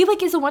 he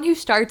like is the one who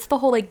starts the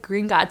whole like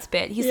Gringotts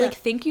bit. He's like,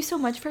 thank you so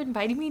much for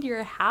inviting me to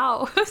your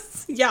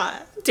house.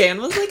 Yeah,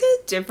 Dan was like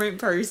a different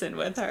person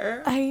with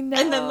her. I know.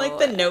 And then like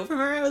the note from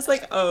her, I was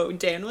like, oh,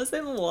 Dan was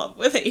in love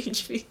with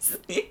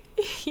HBC.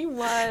 He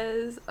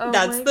was. Oh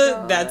That's my the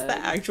God. that's the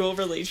actual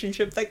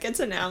relationship that gets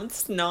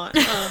announced, not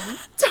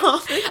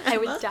Tom and I Emma.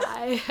 would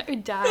die. I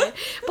would die.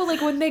 But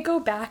like when they go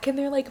back and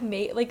they're like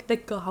made like the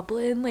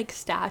goblin like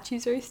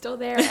statues are still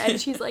there, and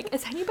she's like,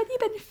 "Has anybody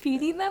been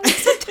feeding them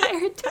this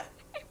entire time?"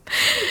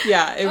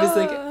 Yeah, it was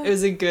like it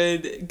was a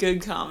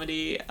good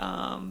comedy.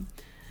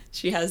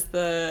 She has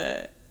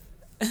the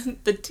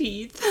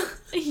teeth.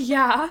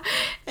 Yeah,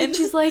 and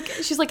she's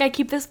like, "I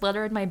keep this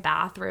letter in my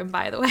bathroom,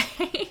 by the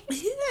way."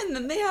 And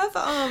then they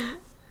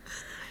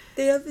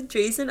have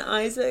Jason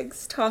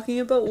Isaacs talking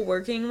about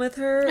working with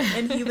her,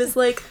 and he was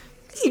like,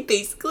 he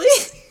basically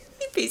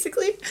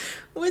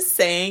was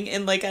saying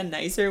in like a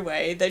nicer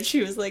way that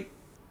she was like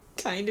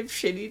kind of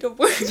shitty to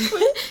work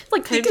with,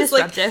 Like kind of because,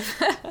 like,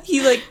 disruptive.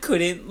 he like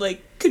couldn't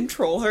like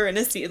control her in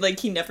a scene, like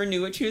he never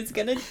knew what she was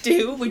gonna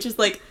do, which is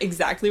like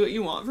exactly what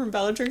you want from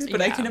Bellatrix,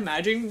 but I Yeah. can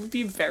imagine it would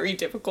be very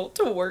difficult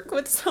to work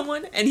with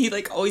someone, and he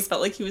like always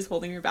felt like he was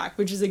holding her back,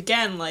 which is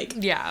again like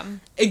Yeah.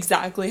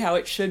 exactly how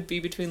it should be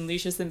between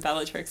Lucius and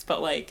Bellatrix,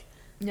 but like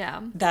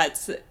Yeah. that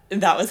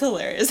was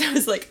hilarious. I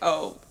was like,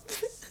 oh,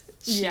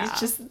 Yeah.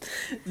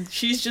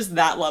 she's just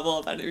that level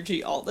of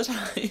energy all the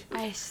time.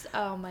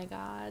 Oh my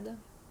God.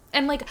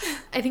 And like,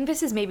 I think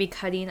this is maybe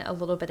cutting a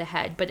little bit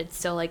ahead, but it's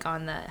still like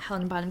on the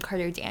Helen Bonham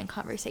Carter Dan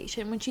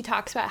conversation when she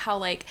talks about how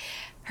like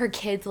her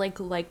kids like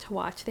to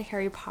watch the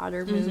Harry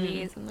Potter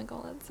movies, and like,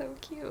 oh, that's so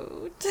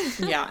cute.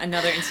 Yeah,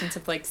 another instance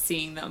of like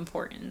seeing the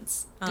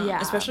importance,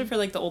 Yeah. especially for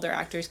like the older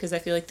actors, because I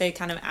feel like they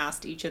kind of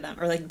asked each of them,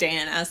 or like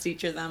Dan asked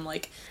each of them,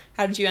 like,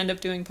 how did you end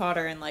up doing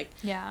Potter? And like,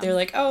 Yeah. they're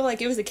like, oh, like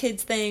it was a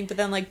kids thing, but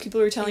then like people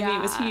were telling me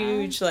it was Yeah.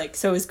 huge, like,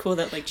 so it was cool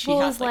that like she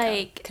Well, it has was, like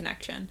like- a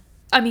connection.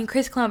 I mean,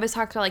 Chris Columbus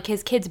talked about like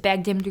his kids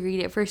begged him to read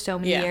it for so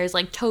many Yeah. years.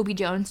 Like Toby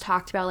Jones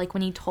talked about like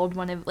when he told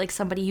one of like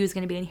somebody he was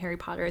going to be in Harry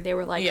Potter, they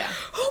were like, Yeah.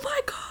 "Oh my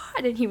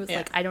God!" And he was Yeah.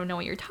 like, "I don't know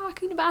what you're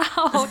talking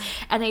about."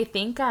 And I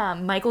think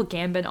Michael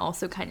Gambon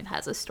also kind of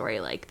has a story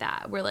like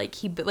that, where like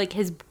he like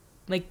his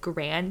like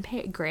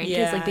grandkids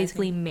Yeah, like I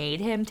basically made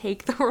him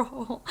take the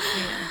role.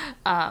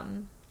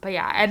 But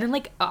yeah, and then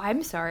like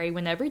I'm sorry,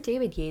 whenever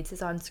David Yates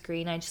is on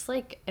screen, I just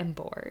like am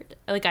bored.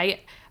 Like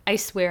I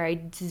swear I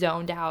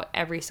zoned out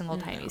every single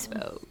time he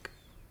spoke.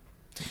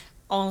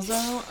 Also,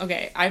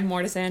 okay, I have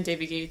more to say on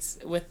David Gates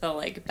with the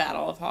like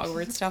Battle of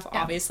Hogwarts stuff,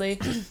 obviously,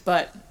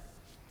 but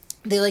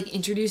they like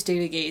introduced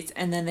David Gates,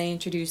 and then they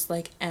introduced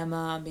like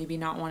Emma maybe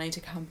not wanting to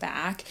come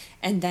back,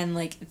 and then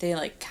like they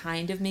like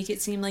kind of make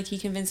it seem like he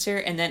convinced her,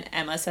 and then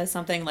Emma says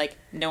something like,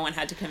 no one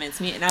had to convince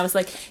me, and I was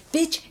like,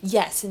 bitch,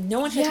 yes, no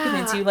one had to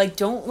convince Yeah. you, like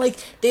don't like,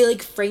 they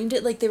like framed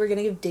it like they were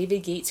gonna give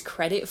David Gates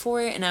credit for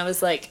it, and I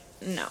was like,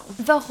 no.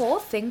 The whole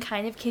thing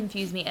kind of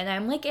confused me, and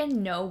I'm like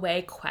in no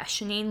way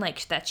questioning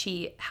like that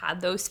she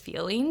had those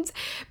feelings,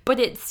 but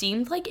it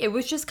seemed like it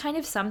was just kind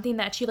of something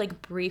that she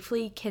like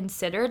briefly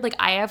considered. Like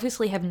I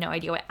obviously have no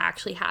idea what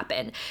actually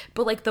happened,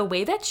 but like the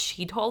way that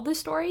she told the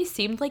story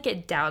seemed like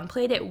it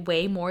downplayed it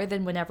way more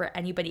than whenever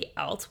anybody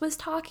else was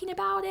talking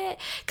about it.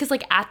 Because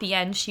like at the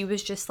end she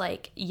was just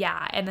like,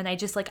 yeah, and then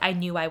I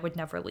knew I would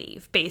never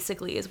leave,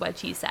 basically is what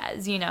she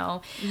says, you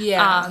know.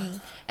 Yeah.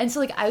 And so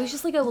like I was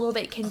just like a little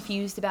bit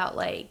confused about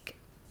like,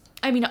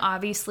 I mean,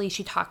 obviously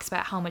she talks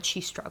about how much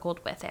she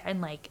struggled with it, and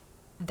like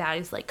that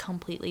is like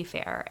completely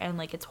fair, and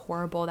like it's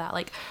horrible that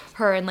like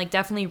her and like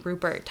definitely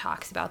Rupert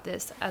talks about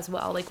this as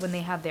well, like when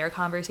they have their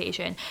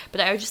conversation.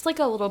 But I was just like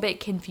a little bit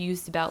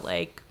confused about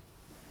like,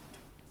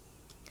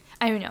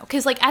 I don't know,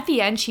 because like at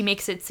the end she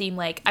makes it seem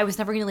like I was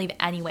never gonna leave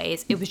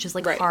anyways, it was just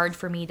like Right. hard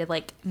for me to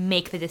like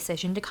make the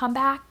decision to come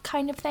back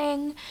kind of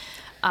thing.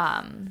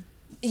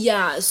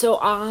 Yeah, so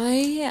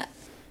I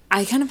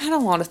kind of had a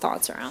lot of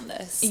thoughts around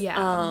this.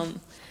 Yeah.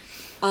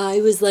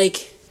 I was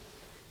like,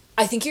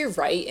 I think you're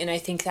right, and I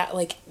think that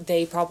like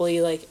they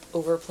probably like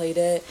overplayed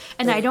it.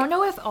 And I Like, don't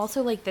know if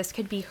also like this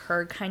could be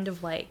her kind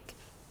of like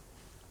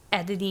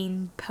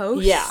editing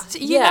post. Yeah.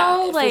 You Yeah,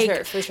 know, for like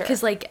sure, for sure.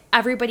 because like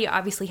everybody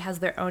obviously has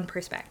their own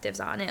perspectives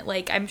on it.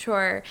 Like I'm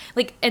sure,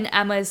 like, and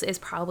Emma's is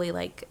probably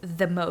like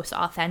the most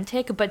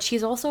authentic, but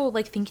she's also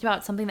like thinking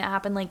about something that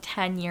happened like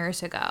 10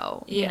 years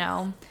ago. You Yeah.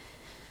 know.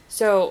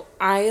 So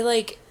I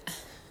like,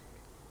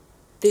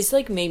 this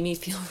like made me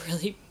feel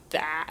really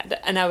bad,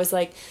 and I was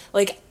like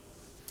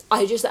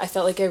I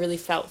felt like I really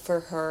felt for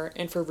her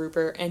and for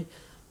Rupert and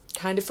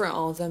kind of for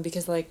all of them,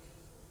 because like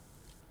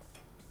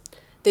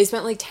they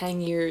spent like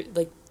 10 years,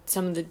 like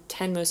some of the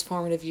 10 most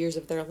formative years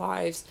of their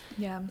lives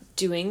Yeah.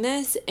 doing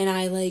this, and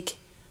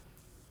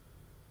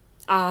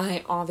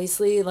I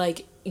obviously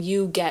like,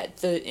 you get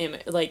the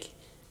image, like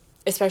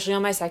especially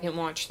on my second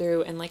watch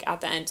through, and like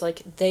at the end,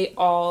 like they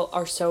all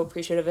are so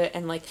appreciative of it,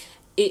 and like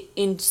it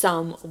in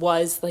some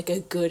was like a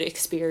good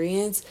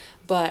experience,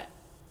 but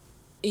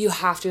you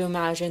have to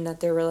imagine that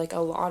there were like a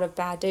lot of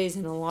bad days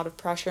and a lot of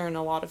pressure and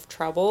a lot of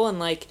trouble, and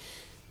like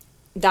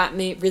that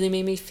really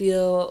made me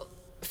feel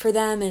for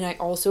them. And I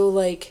also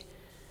like,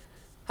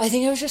 I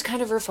think I was just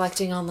kind of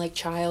reflecting on like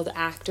child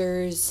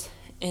actors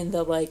and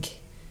the like,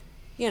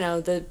 you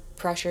know, the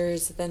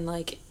pressures and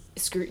like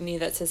scrutiny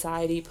that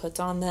society puts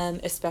on them,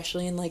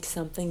 especially in like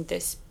something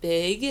this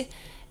big.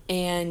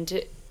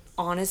 And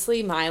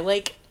honestly, my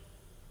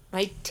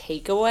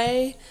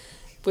takeaway,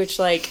 which,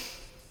 like,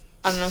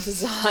 I don't know if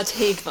this is a hot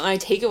take, but my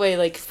takeaway,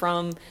 like,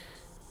 from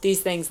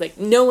these things, like,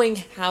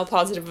 knowing how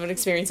positive of an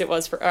experience it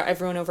was for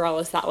everyone overall,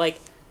 is that, like,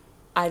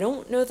 I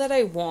don't know that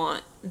I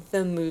want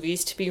the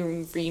movies to be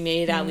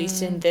remade, at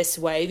least in this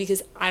way,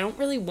 because I don't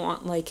really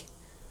want, like,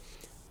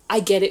 I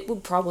get it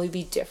would probably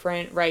be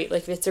different, right?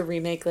 Like, if it's a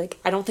remake, like,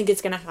 I don't think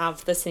it's gonna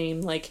have the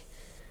same, like,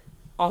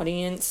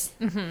 audience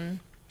and,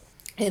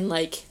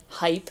 like,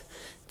 hype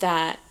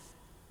that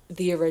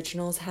the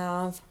originals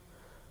have.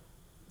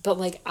 But,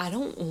 like, I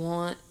don't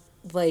want,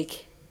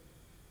 like,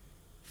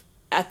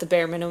 at the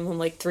bare minimum,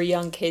 like, 3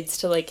 young kids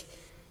to, like,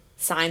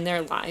 sign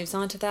their lives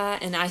onto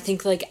that. And I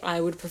think, like, I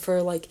would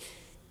prefer, like,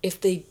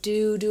 if they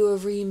do a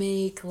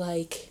remake,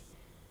 like,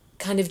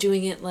 kind of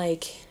doing it,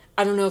 like,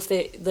 I don't know if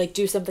they, like,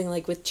 do something,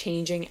 like, with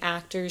changing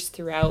actors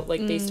throughout,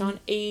 like, based on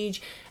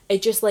age.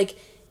 It just, like,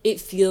 it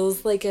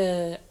feels like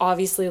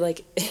obviously,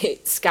 like,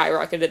 it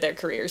skyrocketed their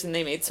careers and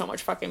they made so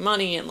much fucking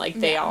money and, like,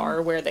 they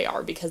are where they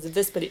are because of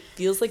this, but it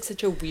feels like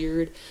such a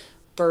weird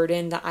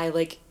burden that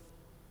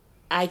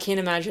I can't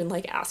imagine,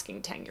 like,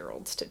 asking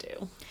 10-year-olds to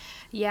do.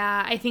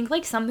 Yeah, I think,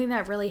 like, something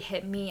that really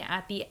hit me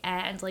at the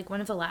end, like, one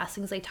of the last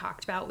things they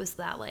talked about was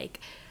that, like,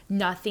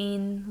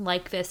 nothing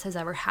like this has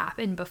ever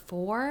happened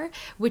before,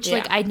 which,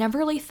 like, I'd never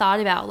really thought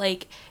about.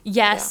 Like,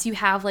 yes, you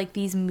have, like,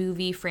 these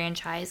movie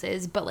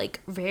franchises, but,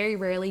 like, very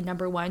rarely,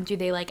 number one, do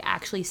they, like,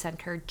 actually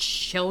center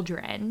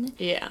children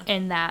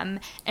in them,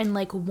 and,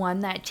 like,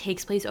 one that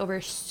takes place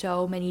over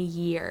so many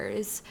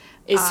years.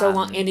 Is so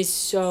long and is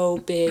so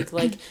big.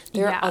 Like,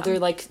 there are other,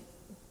 like,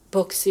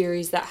 book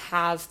series that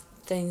have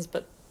things,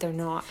 but they're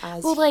not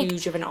as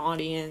huge of an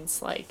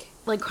audience, like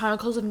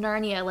Chronicles of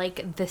Narnia,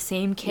 like, the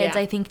same kids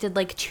I think did,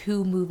 like,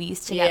 2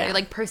 movies together.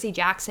 Like, Percy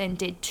Jackson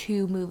did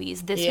 2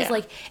 movies. This was,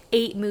 like,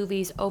 8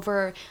 movies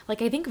over,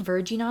 like, I think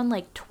verging on,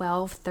 like,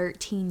 12,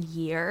 13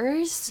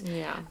 years.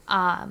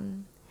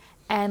 And,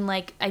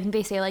 like, I think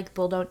they say, like,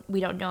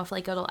 we don't know if,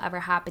 like, it'll ever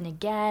happen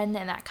again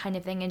and that kind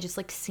of thing, and just,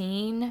 like,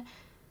 seeing,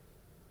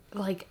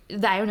 like,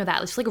 I don't know,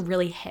 that just, like,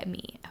 really hit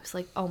me. I was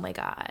like, oh my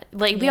god.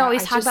 Like, we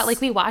always talk about, like,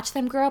 we watch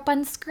them grow up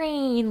on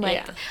screen,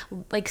 like,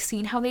 like,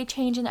 seeing how they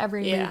change in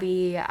every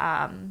movie.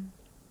 But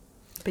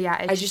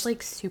yeah, it's just,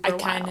 like, super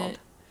wild.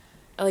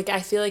 Like, I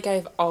feel like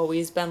I've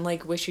always been,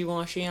 like,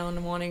 wishy-washy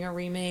on wanting a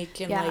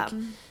remake and, like,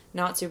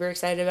 not super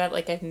excited about it.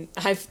 Like,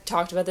 I've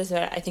talked about this,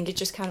 but I think it's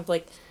just kind of,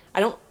 like, I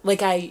don't,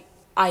 like, I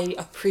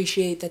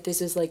appreciate that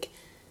this is, like,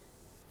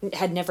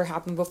 had never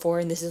happened before,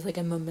 and this is, like,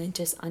 a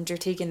momentous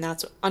undertaking,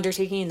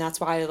 and that's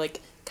why I,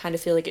 like, kind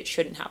of feel like it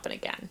shouldn't happen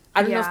again.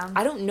 I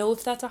don't know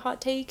if that's a hot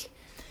take.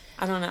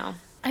 I don't know.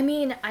 I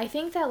mean, I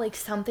think that, like,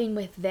 something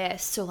with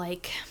this, so,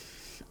 like,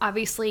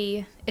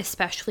 obviously,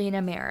 especially in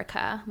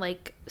America,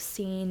 like,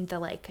 seeing the,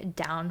 like,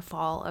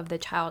 downfall of the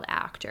child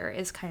actor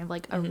is kind of,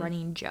 like, a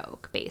running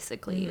joke,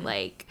 basically.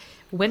 Like,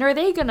 when are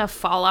they gonna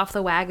fall off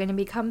the wagon and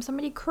become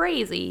somebody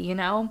crazy, you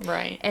know?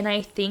 Right. And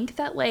I think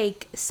that,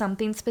 like,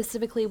 something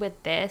specifically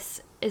with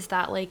this is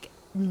that, like,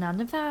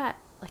 none of that,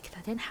 like,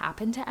 that didn't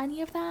happen to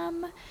any of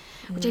them,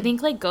 which I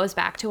think, like, goes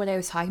back to what I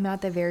was talking about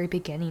at the very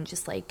beginning,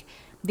 just, like,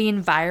 the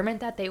environment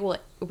that they were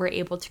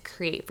able to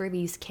create for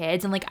these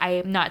kids. And, like,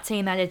 I'm not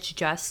saying that it's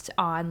just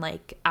on,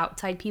 like,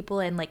 outside people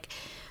and, like,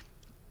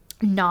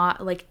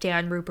 not, like,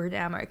 Dan, Rupert, and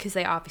Emma, because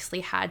they obviously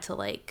had to,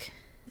 like,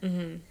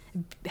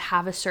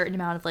 have a certain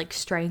amount of, like,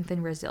 strength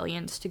and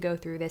resilience to go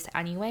through this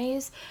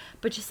anyways.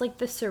 But just, like,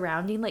 the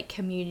surrounding, like,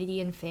 community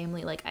and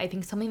family, like, I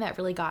think something that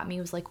really got me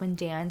was, like, when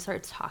Dan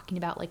starts talking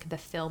about, like, the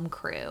film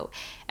crew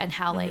and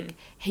how, like,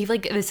 he,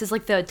 like, this is,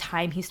 like, the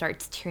time he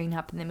starts tearing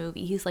up in the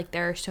movie. He's like,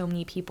 there are so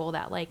many people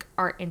that, like,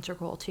 are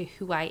integral to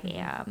who I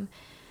am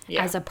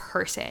as a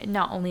person,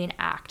 not only an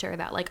actor,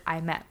 that, like,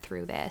 I met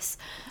through this.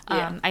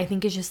 I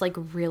think it's just, like,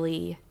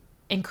 really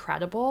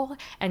incredible,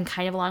 and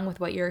kind of along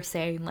with what you're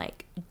saying,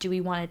 like, do we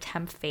want to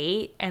tempt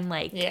fate and,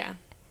 like,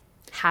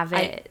 have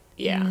it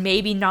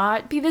maybe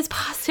not be this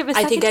positive a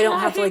second I think I don't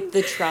time? have, like,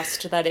 the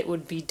trust that it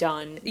would be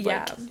done,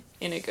 like,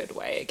 in a good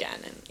way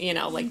again, and, you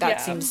know, like,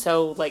 that seems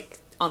so, like,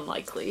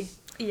 unlikely.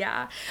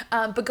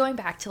 But going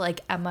back to, like,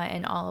 Emma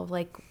and all of,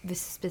 like,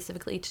 this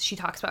specifically, she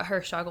talks about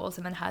her struggles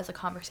and then has a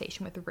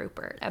conversation with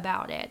Rupert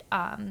about it.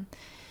 I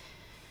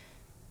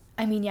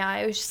mean,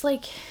 it was just,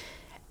 like,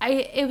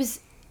 it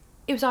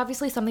was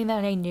obviously something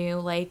that I knew.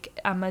 Like,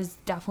 Emma's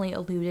definitely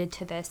alluded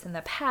to this in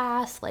the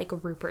past. Like,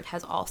 Rupert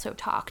has also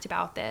talked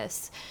about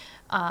this.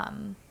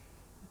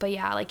 But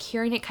yeah, like,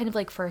 hearing it kind of,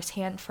 like,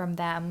 firsthand from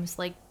them was,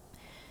 like,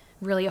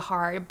 really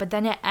hard. But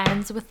then it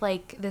ends with,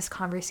 like, this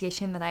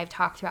conversation that I've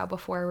talked about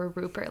before where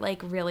Rupert, like,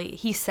 really,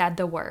 he said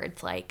the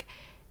words, like,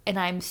 and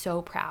I'm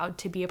so proud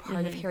to be a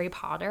part of Harry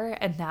Potter.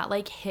 And that,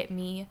 like, hit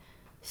me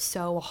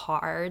so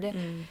hard.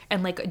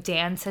 And, like,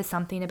 Dan says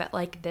something about,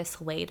 like,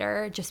 this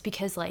later, just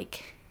because,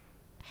 like,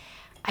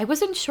 I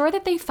wasn't sure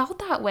that they felt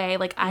that way.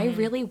 Like, I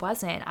really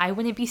wasn't. I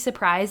wouldn't be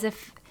surprised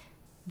if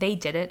they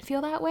didn't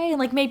feel that way. And,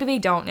 like, maybe they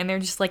don't and they're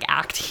just, like,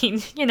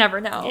 acting. You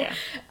never know.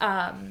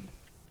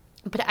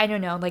 But I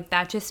don't know, like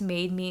that just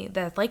made me,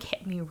 that like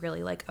hit me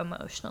really like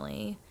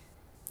emotionally.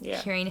 Yeah.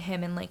 Hearing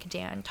him and like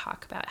Dan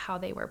talk about how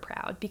they were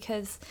proud,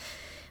 because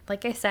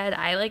like I said,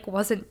 I like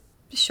wasn't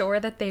sure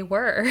that they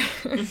were.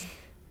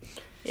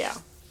 Yeah.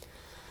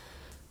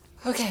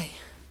 Okay.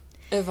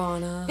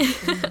 Ivana.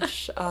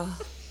 Lynch,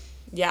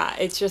 yeah,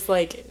 it's just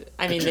like,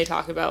 I mean, they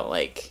talk about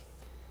like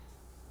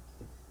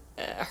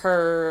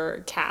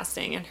her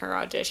casting and her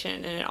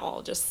audition, and it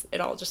all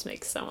just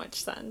makes so much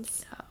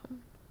sense.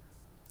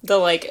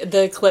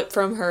 The clip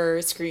from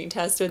her screen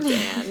test with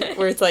Dan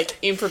where it's like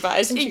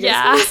improvised and she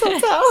Yeah. goes,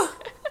 "This is how."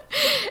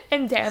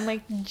 And Dan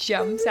like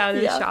jumps out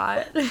of Yeah.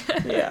 shot.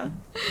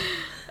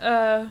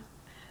 Yeah.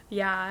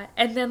 Yeah,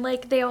 and then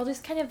like they all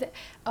just kind of,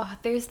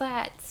 there's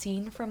that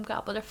scene from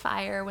Goblet of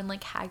Fire when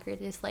like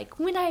Hagrid is like,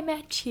 when I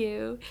met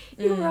you,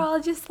 you were all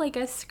just like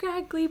a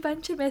scraggly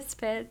bunch of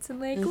misfits, and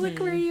like look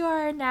where you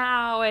are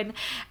now. And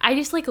I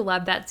just like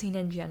love that scene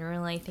in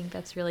general. I think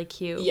that's really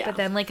cute. Yeah. But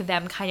then like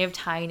them kind of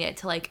tying it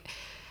to like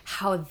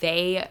how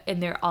they,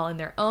 and they're all in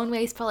their own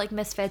ways, felt like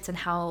misfits, and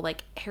how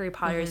like Harry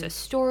Potter is a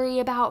story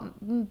about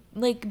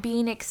like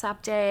being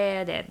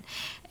accepted, and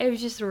it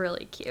was just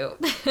really cute.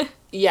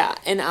 Yeah,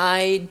 and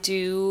I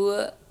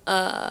do,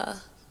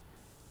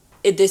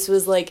 this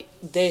was, like,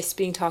 this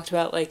being talked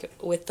about, like,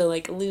 with the,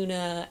 like,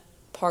 Luna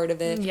part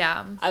of it.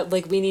 Yeah.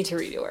 We need to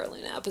redo our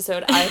Luna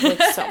episode. I have,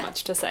 like, so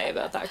much to say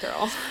about that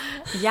girl.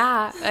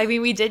 Yeah, I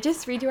mean, we did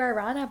just redo our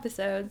Ron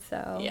episode,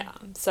 so. Yeah,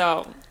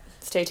 so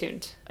stay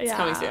tuned. It's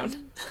coming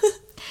soon.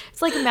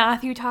 It's like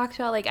Matthew talked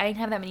about, like, I didn't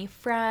have that many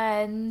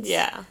friends.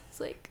 Yeah.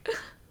 It's like,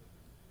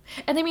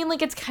 and I mean,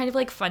 like, it's kind of,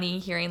 like, funny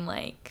hearing,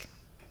 like,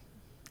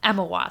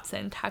 Emma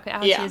Watson talk about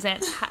how she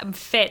doesn't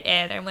fit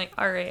in. I'm like,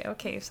 all right,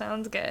 okay,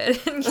 sounds good,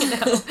 you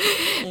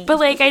know. But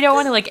like, I don't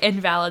want to like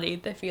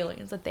invalidate the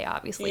feelings that they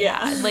obviously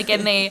had. Like,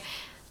 and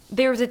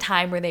there was a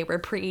time where they were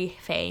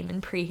pre-Fame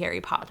and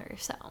pre-Harry Potter,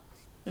 so.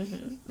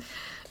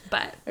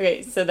 But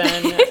Okay, so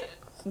then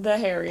the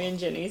Harry and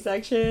Ginny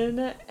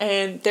section,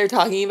 and they're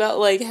talking about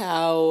like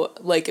how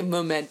like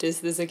momentous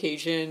this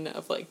occasion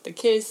of like the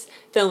kiss,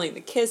 filming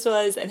the kiss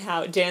was, and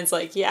how Dan's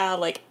like, yeah,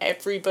 like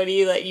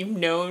everybody that you've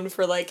known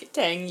for like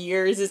 10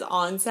 years is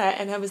on set,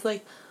 and I was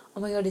like, oh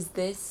my god, is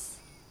this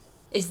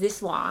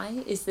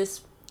why? Is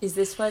this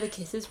why the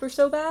kisses were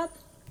so bad?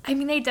 I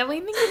mean, I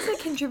definitely think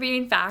it's a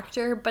contributing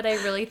factor, but I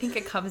really think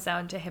it comes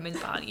down to him and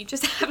Bonnie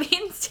just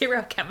having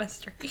zero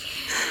chemistry.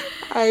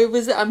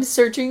 I'm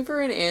searching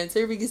for an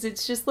answer because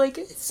it's just like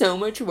so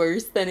much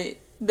worse than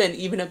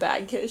even a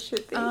bad kiss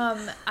should be.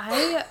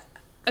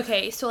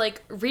 Okay, so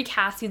like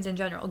recastings in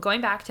general,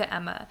 going back to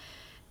Emma,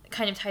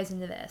 kind of ties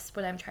into this,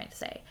 what I'm trying to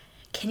say.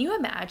 Can you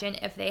imagine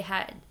if they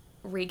had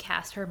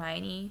recast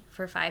Hermione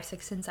for 5,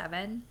 6, and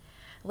 7?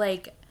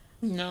 Like,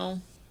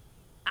 No.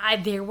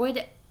 there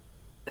would,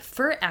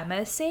 for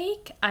Emma's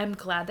sake, I'm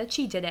glad that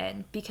she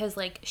didn't, because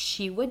like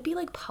she would be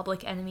like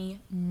public enemy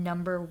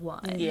number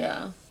 1.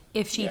 Yeah.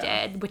 If she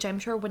did, which I'm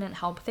sure wouldn't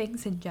help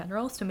things in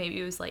general, so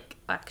maybe it was like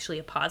actually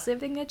a positive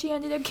thing that she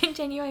ended up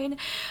continuing.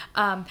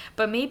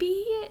 But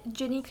maybe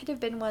Ginny could have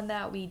been one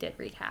that we did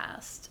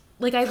recast.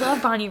 Like, I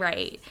love Bonnie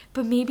Wright,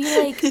 but maybe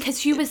like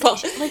because she was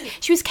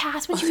she was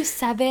cast when she was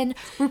 7.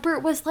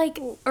 Rupert was like,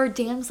 or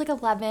Dan was like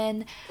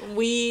 11.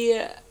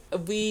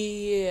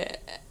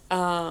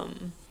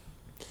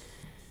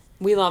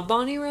 We love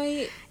Bonnie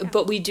Wright,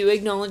 but we do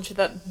acknowledge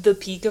that the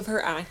peak of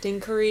her acting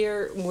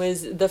career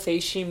was the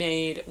face she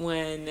made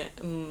when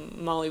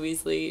Molly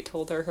Weasley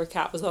told her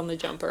cat was on the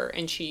jumper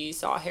and she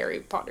saw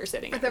Harry Potter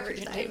sitting at the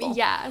kitchen table.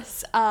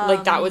 Yes.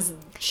 Like, that was,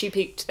 she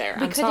peaked there.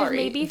 I'm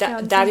sorry.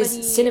 That is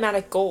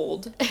cinematic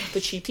gold,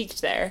 but she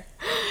peaked there.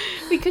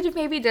 We could have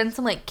maybe done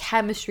some, like,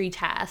 chemistry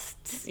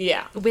tests.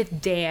 Yeah.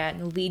 With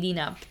Dan leading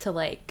up to,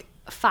 like,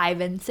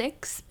 5 and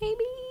 6,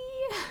 maybe?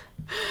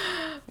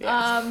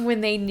 Yeah.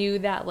 When they knew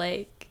that,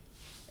 like,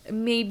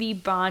 maybe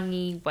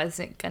Bonnie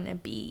wasn't gonna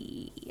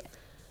be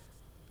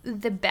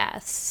the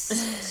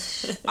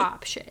best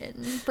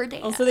option for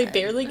Dan. Also, they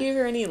barely gave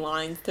her any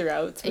lines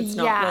throughout, so it's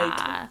not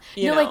like,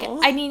 you know. Like,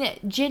 I mean,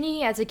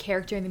 Ginny as a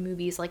character in the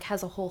movies, like,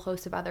 has a whole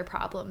host of other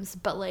problems,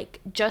 but, like,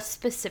 just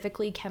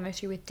specifically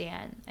chemistry with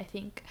Dan, I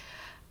think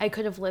I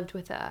could have lived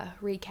with a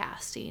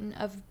recasting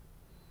of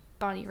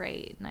Bonnie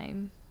Wright,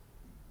 and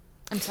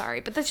I'm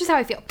sorry, but that's just how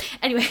I feel.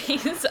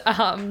 Anyways,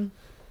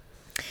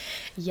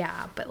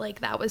 yeah, but like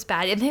that was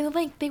bad. And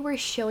then they were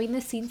showing the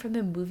scene from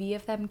the movie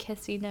of them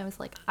kissing. And I was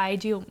like, I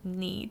don't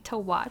need to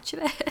watch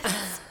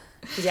this.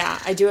 Yeah,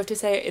 I do have to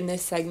say, in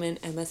this segment,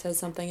 Emma says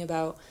something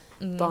about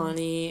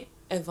Bonnie,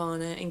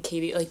 Ivana, and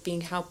Katie, like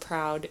being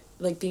proud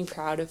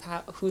of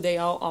who they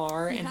all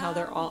are and how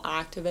they're all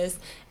activists.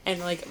 And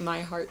like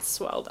my heart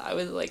swelled. I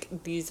was like,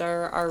 these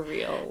are our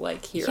real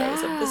like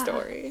heroes of the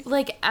story.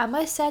 Like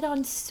Emma said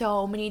on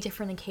so many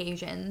different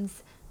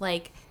occasions,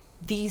 like,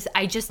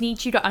 I just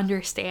need you to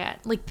understand,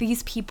 like,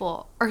 these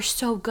people are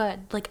so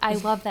good. Like, I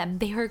love them.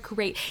 They are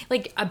great.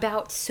 Like,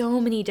 about so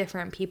many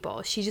different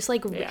people. She just,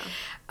 like, it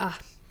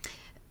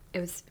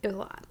was a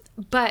lot.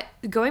 But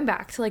going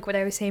back to like what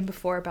I was saying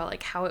before about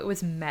like how it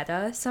was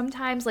meta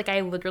sometimes, like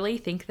I literally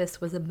think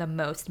this was the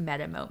most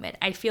meta moment.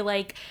 I feel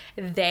like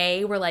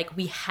they were like,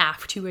 we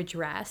have to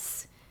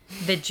address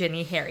the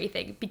Ginny Harry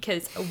thing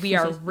because we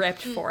are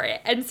ripped for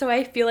it. And so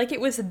I feel like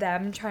it was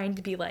them trying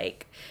to be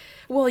like,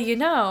 well, you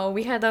know,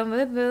 we had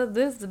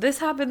this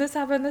happened, this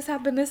happened, this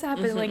happened, this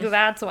happened. Like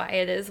that's why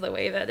it is the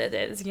way that it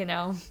is, you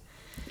know?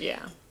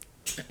 Yeah.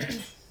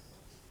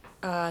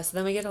 So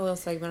then we get a little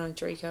segment on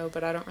Draco,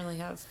 but I don't really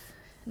have...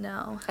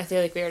 No. I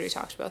feel like we already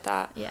talked about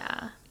that.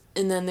 Yeah.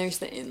 And then there's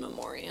the in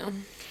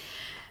memoriam.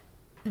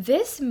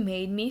 This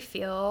made me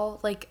feel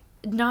like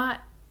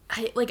not,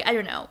 I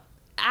don't know.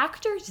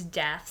 Actors'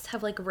 deaths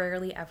have like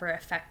rarely ever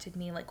affected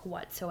me like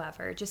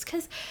whatsoever, just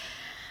because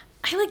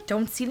I like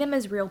don't see them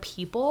as real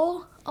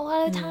people a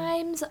lot of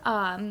times.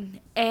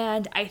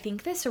 And I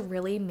think this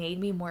really made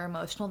me more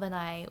emotional than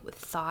I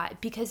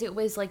thought, because it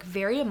was like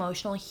very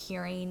emotional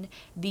hearing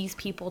these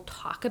people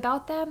talk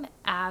about them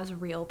as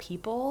real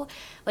people.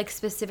 Like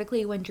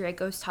specifically when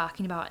Draco's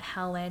talking about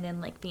Helen and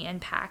like the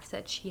impact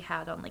that she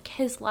had on like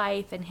his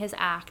life and his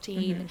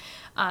acting.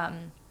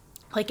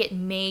 Like it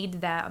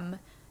made them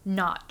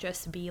not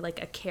just be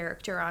like a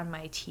character on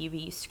my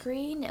TV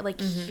screen.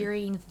 Like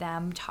hearing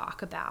them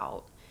talk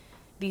about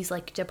these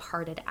like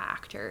departed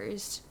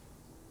actors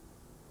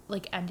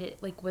like ended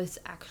like was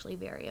actually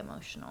very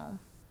emotional.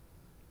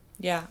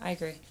 Yeah, I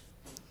agree.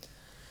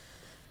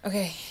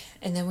 Okay,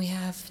 and then we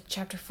have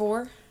chapter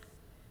 4,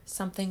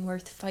 something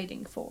worth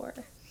fighting for.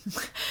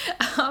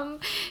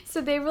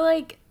 So they were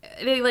like,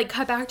 they like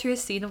cut back to a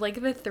scene of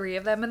like the three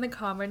of them in the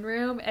common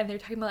room, and they're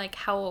talking about like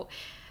how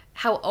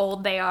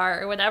old they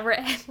are or whatever,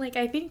 and like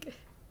I think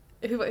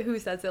who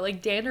says it,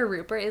 like Dan or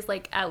Rupert is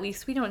like, at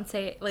least we don't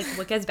say like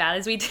look as bad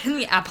as we did in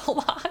the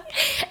epilogue.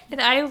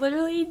 And I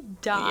literally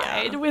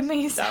died when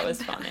they said that.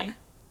 Was funny.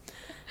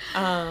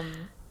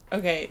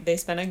 Okay, they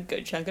spent a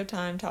good chunk of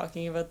time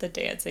talking about the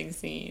dancing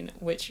scene,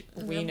 which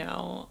we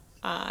know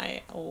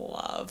I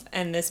love,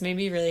 and this made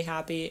me really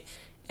happy.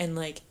 And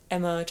like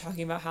Emma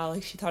talking about how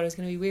like she thought it was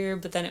gonna be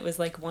weird, but then it was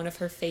like one of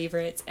her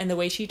favorites, and the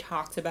way she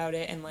talks about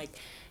it and like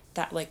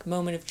that like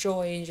moment of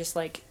joy and just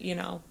like, you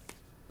know,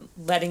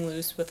 letting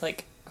loose with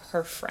like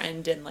her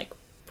friend and like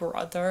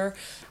brother,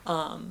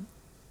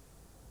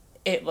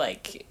 it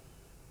like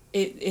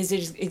it is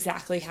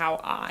exactly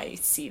how I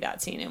see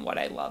that scene and what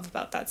I love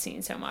about that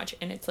scene so much.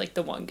 And it's like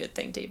the one good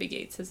thing David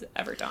Gates has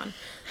ever done,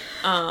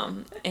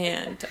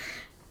 and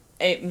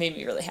it made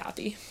me really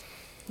happy.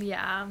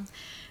 Yeah.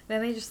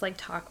 Then they just like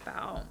talk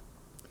about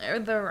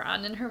the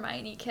Ron and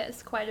Hermione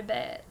kiss quite a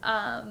bit.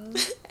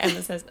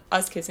 Emma says,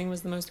 us kissing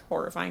was the most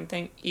horrifying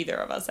thing either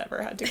of us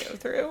ever had to go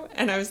through.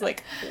 And I was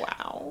like,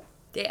 wow.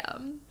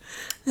 Damn.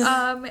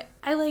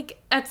 I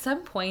like, at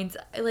some points,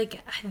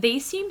 like, they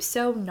seem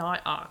so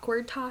not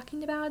awkward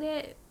talking about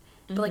it,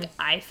 but like,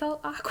 I felt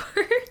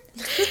awkward.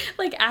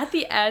 Like, at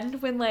the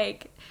end, when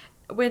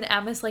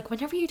Emma's like,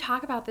 whenever you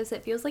talk about this,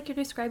 it feels like you're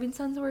describing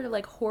some sort of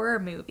like horror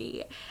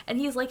movie. And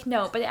he's like,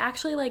 no, but it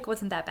actually like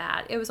wasn't that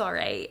bad. It was all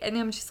right. And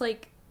I'm just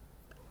like,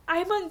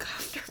 I'm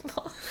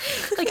uncomfortable.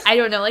 Like, I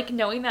don't know, like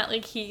knowing that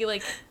like he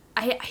like,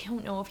 I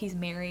don't know if he's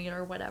married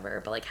or whatever,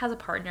 but like has a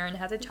partner and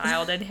has a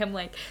child, and him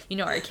like, you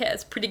know, our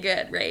kid's pretty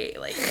good, right?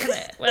 Like,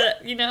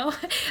 what, you know,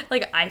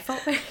 like I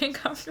felt very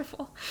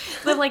uncomfortable,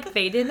 but like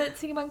they didn't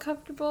seem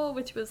uncomfortable,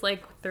 which was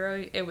like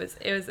it was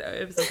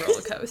a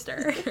roller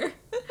coaster.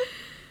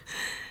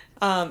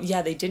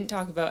 Yeah, they didn't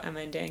talk about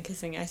Emma and Dan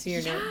kissing. I see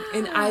your note.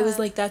 And I was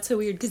like, that's so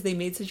weird because they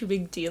made such a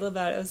big deal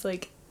about it. I was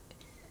like,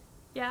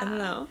 yeah, I don't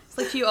know. It's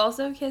like you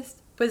also kissed,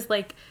 was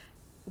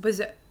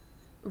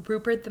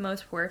Rupert the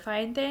most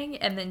horrifying thing,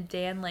 and then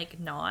Dan like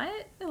not?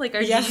 Like,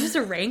 are you just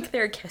rank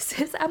their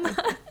kisses, Emma?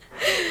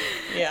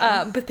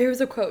 Yeah. But there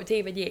was a quote,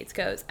 David Yates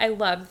goes, I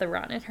loved the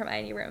Ron and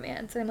Hermione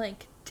romance. And I'm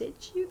like, did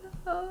you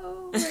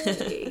though?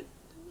 Like,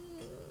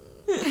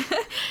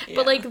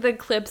 but like the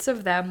clips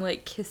of them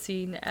like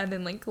kissing and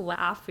then like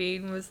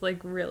laughing was like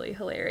really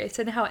hilarious.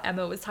 And how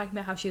Emma was talking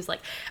about how she was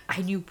like,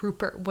 I knew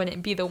Rupert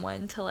wouldn't be the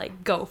one to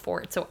like go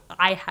for it, so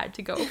I had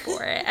to go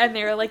for it. And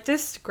they were like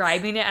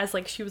describing it as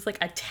like she was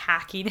like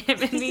attacking him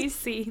in these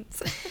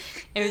scenes.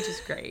 It was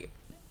just great.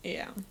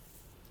 Yeah.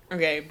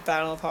 Okay,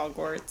 Battle of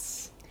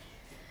Hogwarts.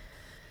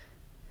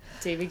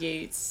 David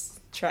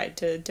Gates tried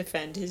to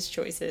defend his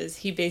choices.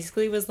 He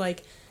basically was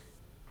like,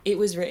 it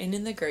was written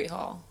in the Great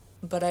Hall,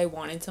 but I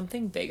wanted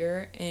something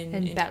bigger and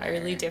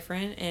entirely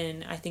different,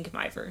 and I think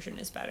my version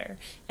is better.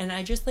 And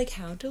I just like,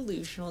 how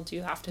delusional do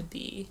you have to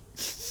be?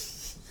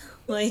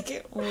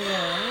 Like,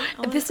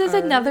 what? This is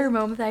another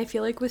moment that I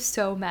feel like was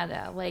so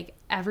meta. Like,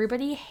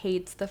 everybody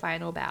hates the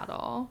final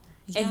battle.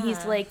 Yeah. And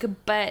he's like,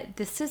 but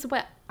this is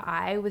what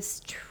I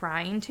was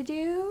trying to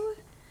do.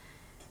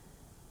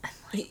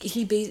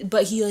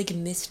 But he like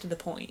missed the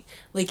point.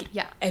 Like,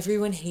 yeah,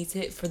 everyone hates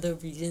it for the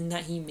reason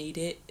that he made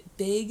it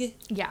big.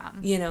 Yeah.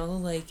 You know,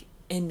 like,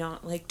 and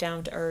not like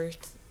down to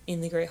earth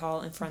in the Great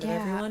Hall in front of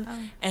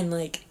everyone. And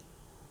like,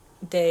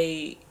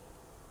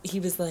 he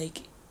was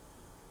like,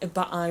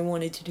 but I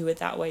wanted to do it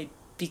that way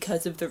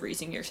because of the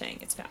reason you're saying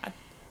it's bad.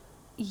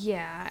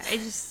 Yeah, I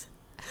just,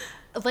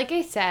 like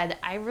I said,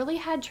 I really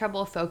had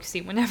trouble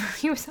focusing whenever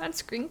he was on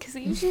screen because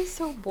he was just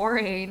so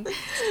boring.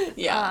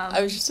 Yeah,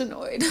 I was just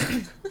annoyed.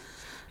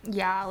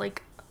 Yeah,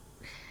 like,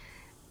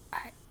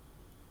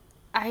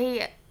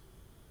 I,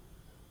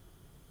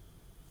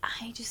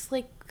 I just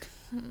like,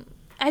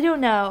 I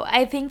don't know.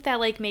 I think that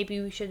like maybe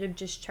we should have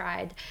just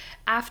tried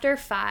after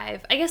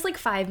 5. I guess like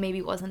 5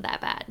 maybe wasn't that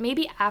bad.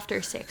 Maybe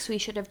after 6 we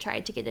should have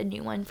tried to get a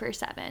new one for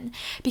 7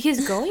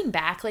 because going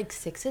back like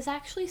 6 is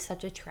actually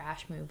such a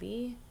trash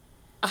movie.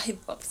 I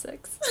love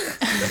 6.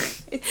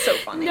 It's so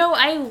funny. No,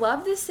 I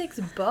love the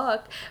 6th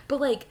book,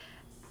 but like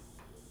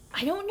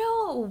I don't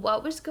know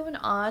what was going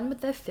on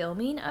with the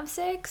filming of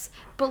 6,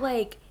 but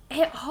like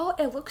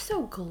it looks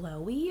so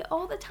glowy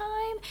all the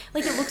time.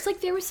 Like it looks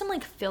like there was some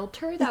like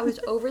filter that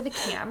was over the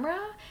camera.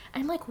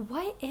 I'm like,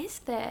 what is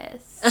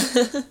this?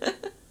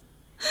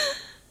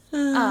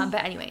 But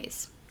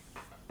anyways.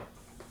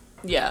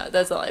 Yeah,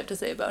 that's all I have to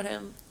say about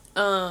him.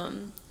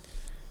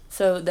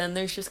 So then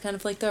there's just kind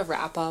of like the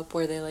wrap up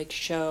where they like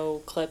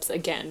show clips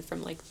again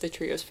from like the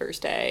trio's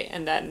first day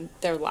and then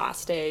their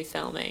last day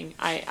filming.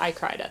 I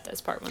cried at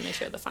this part when they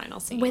show the final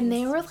scene. When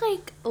they were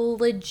like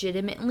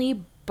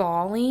legitimately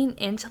bawling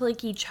into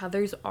like each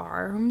other's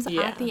arms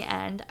at the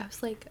end, I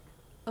was like,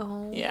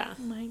 oh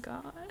my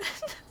god.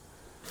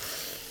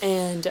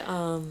 And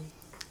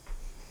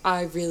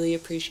I really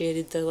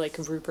appreciated the like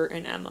Rupert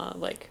and Emma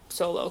like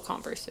solo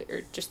conversation,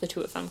 or just the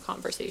two of them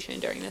conversation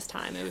during this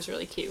time. It was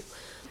really cute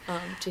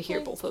to hear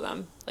both of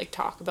them like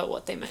talk about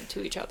what they meant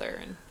to each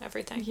other and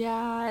everything.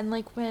 Yeah, and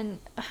like when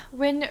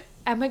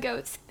Emma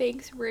goes,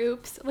 thanks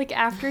Rupes, like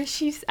after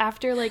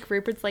like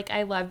Rupert's like,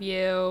 I love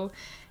you,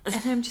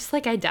 and I'm just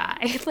like, I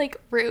die.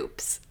 Like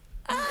Rupes.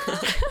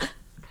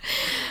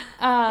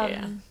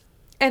 And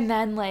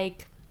then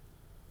like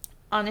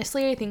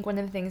honestly, I think one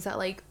of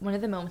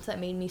the moments that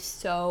made me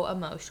so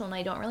emotional, and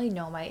I don't really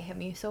know why it hit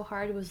me so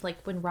hard, was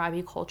like when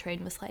Robbie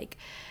Coltrane was like,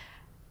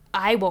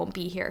 I won't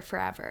be here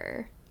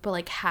forever, but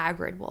like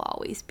Hagrid will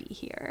always be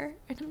here.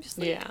 And I'm just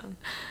like,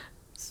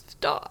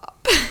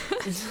 stop.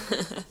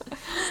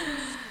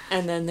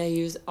 And then they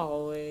use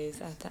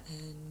always at the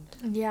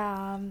end.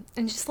 Yeah.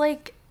 And just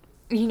like,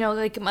 you know,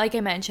 like I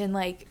mentioned,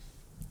 like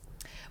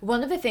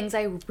one of the things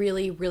I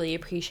really, really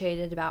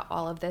appreciated about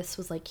all of this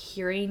was like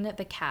hearing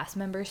the cast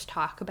members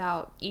talk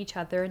about each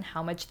other and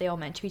how much they all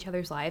meant to each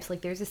other's lives.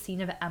 Like there's a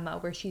scene of Emma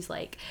where she's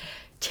like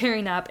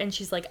tearing up and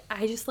she's like,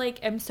 I just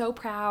like am so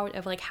proud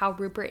of like how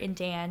Rupert and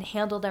Dan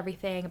handled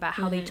everything, about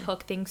how they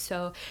took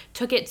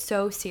it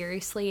so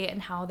seriously,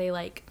 and how they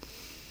like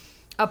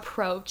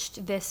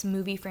approached this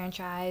movie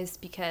franchise,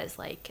 because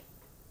like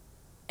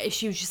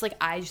she was just like,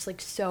 I just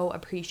like so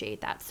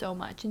appreciate that so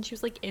much. And she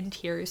was like in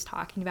tears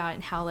talking about it,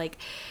 and how like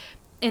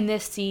in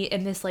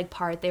this like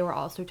part they were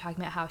also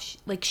talking about how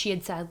she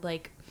had said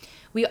like,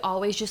 we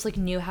always just like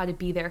knew how to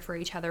be there for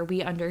each other.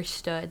 We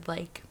understood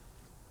like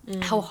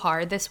how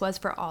hard this was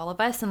for all of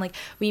us, and like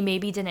we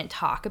maybe didn't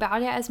talk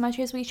about it as much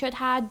as we should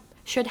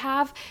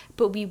have,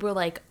 but we were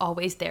like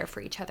always there for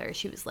each other.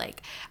 She was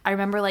like, I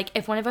remember like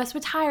if one of us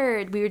was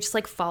tired, we would just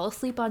like fall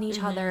asleep on each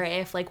other.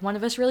 If like one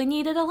of us really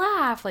needed a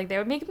laugh, like they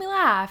would make me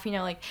laugh, you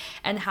know, like,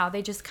 and how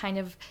they just kind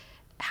of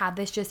had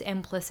this just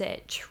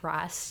implicit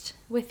trust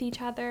with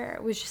each other.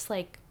 It was just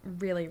like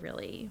really,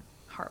 really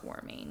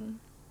heartwarming.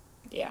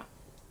 Yeah,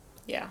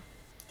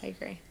 I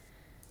agree.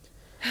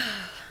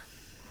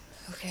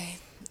 Okay,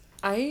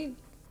 I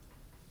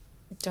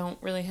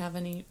don't really have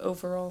any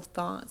overall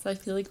thoughts. I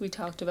feel like we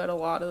talked about a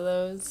lot of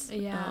those.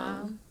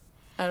 Yeah.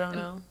 I don't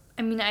know.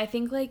 I mean, I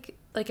think like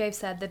I've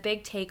said, the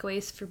big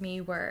takeaways for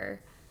me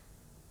were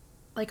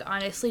like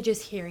honestly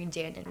just hearing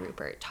Dan and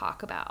Rupert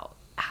talk about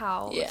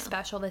how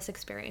special this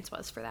experience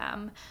was for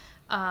them.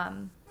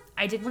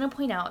 I did want to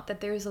point out that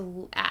there's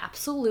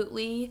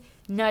absolutely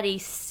not a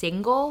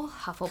single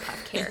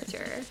Hufflepuff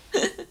character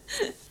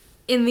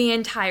in the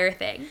entire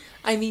thing.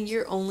 I mean,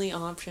 your only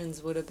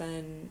options would have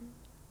been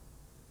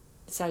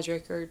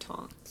Cedric or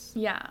Tonks.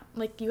 Yeah,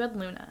 like you had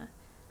Luna.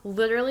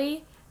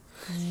 Literally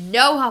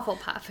no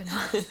Hufflepuff in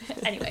all of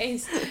it.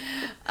 Anyways.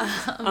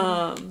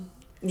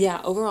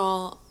 Yeah,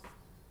 overall,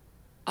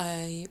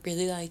 I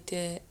really liked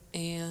it,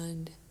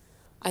 and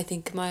I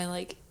think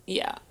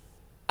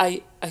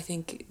I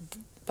think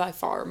by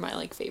far my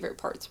like favorite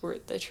parts were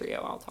the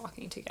trio all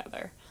talking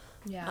together.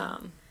 Yeah.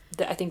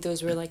 I think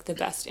those were like the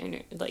best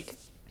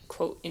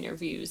quote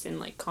interviews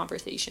and like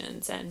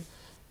conversations, and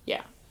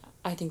yeah,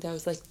 I think that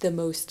was like the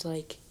most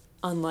like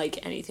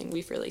unlike anything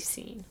we've really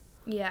seen.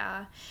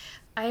 Yeah.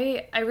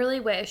 I really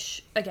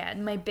wish,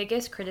 again, my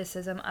biggest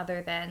criticism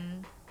other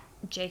than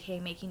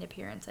JK making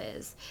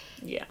appearances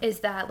is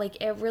that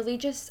like it really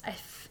just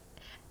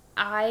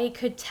I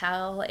could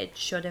tell it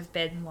should have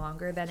been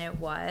longer than it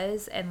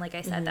was, and like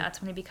I said, that's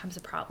when it becomes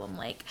a problem.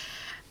 Like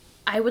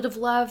I would have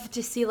loved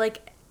to see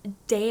like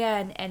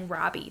Dan and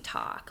Robbie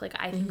talk. Like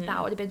I think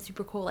that would have been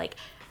super cool. Like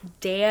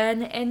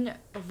Dan and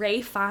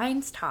Ray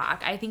Fiennes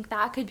talk. I think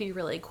that could be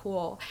really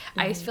cool.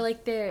 I just feel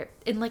like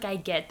and like I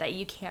get that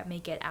you can't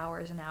make it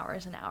hours and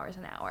hours and hours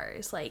and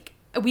hours. Like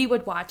we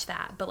would watch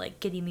that, but like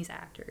getting these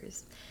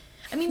actors.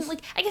 I mean,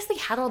 like, I guess they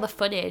had all the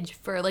footage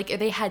for, like,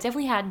 they had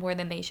definitely had more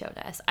than they showed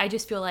us. I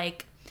just feel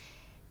like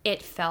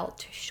it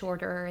felt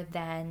shorter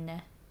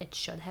than it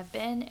should have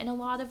been in a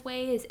lot of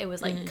ways. It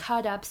was, like,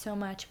 cut up so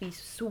much.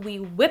 We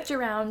whipped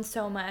around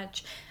so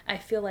much. I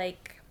feel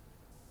like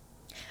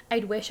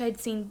I'd wish I'd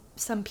seen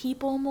some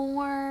people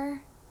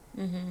more.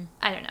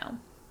 I don't know.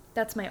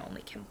 That's my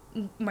only,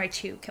 my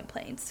 2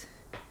 complaints.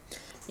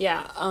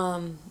 Yeah,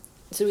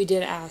 so we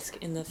did ask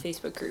in the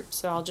Facebook group,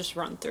 so I'll just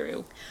run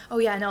through. Oh,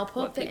 yeah, and I'll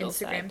pull What up the people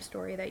Instagram said.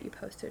 story that you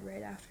posted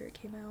right after it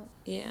came out.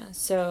 Yeah,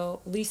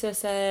 so Lisa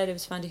said it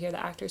was fun to hear the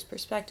actors'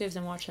 perspectives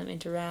and watch them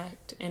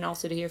interact, and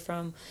also to hear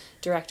from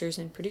directors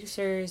and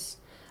producers.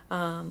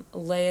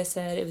 Leia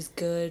said it was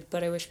good,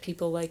 but I wish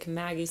people like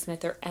Maggie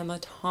Smith or Emma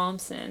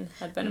Thompson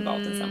had been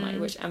involved in some way,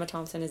 which Emma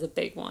Thompson is a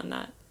big one.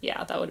 That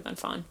would have been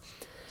fun.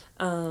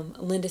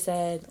 Linda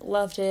said,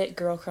 loved it,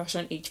 girl crush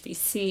on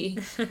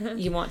HBC.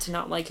 You want to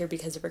not like her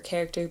because of her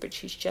character, but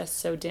she's just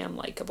so damn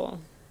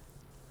likable.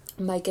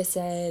 Micah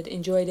said,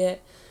 enjoyed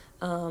it,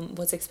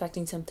 was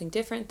expecting something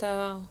different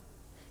though.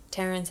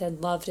 Taryn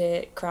said, loved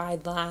it,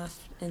 cried,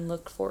 laughed, and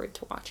looked forward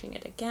to watching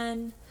it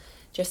again.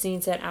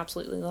 Justine said,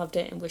 absolutely loved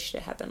it and wished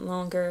it had been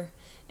longer.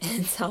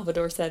 And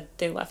Salvador said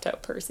they left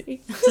out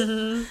Percy.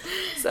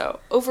 So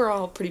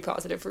overall, pretty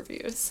positive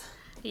reviews.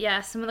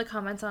 Yeah, some of the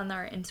comments on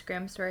our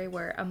Instagram story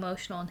were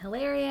emotional and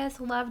hilarious.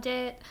 Loved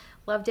it.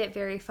 Loved it.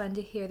 Very fun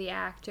to hear the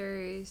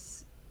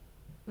actors.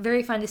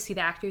 Very fun to see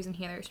the actors and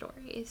hear their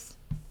stories.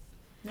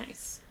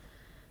 Nice.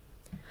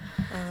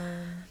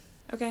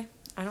 Okay,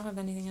 I don't have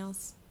anything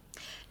else.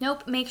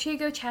 Nope. Make sure you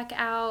go check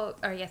out,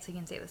 or yes, I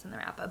can say this in the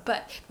wrap up,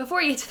 but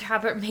before you get to the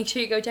wrap up, make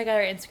sure you go check out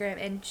our Instagram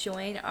and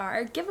join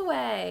our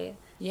giveaway.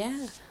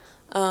 Yeah.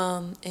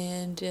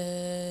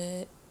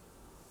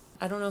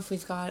 I don't know if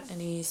we've got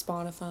any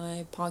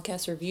Spotify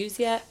podcast reviews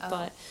yet,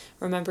 but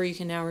remember you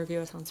can now review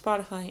us on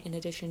Spotify in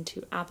addition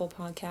to Apple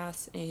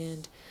Podcasts,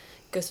 and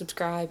go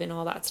subscribe and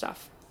all that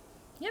stuff.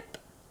 Yep.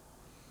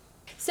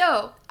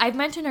 So, I've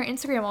mentioned our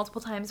Instagram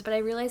multiple times, but I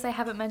realize I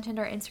haven't mentioned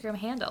our Instagram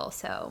handle,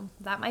 so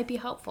that might be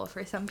helpful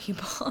for some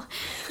people.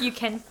 You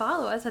can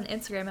follow us on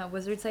Instagram at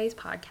Wizard Studies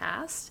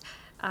Podcast.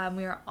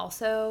 We are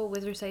also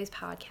Wizard Studies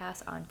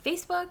Podcast on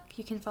Facebook.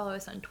 You can follow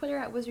us on Twitter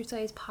at Wizard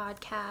Studies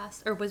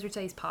Podcast, or Wizard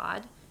Studies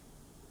Pod.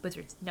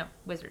 Wizard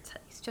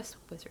Studies, just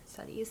Wizard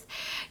Studies.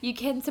 You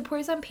can support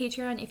us on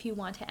Patreon if you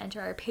want to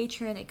enter our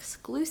Patreon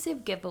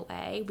exclusive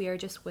giveaway. We are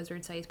just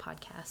Wizard Studies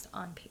Podcast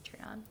on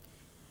Patreon.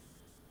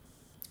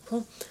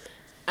 Cool.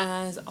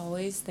 As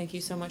always, thank you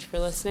so much for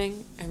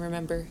listening, and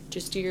remember,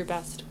 just do your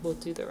best, we'll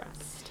do the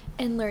rest.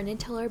 And learn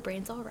until our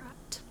brains all rot.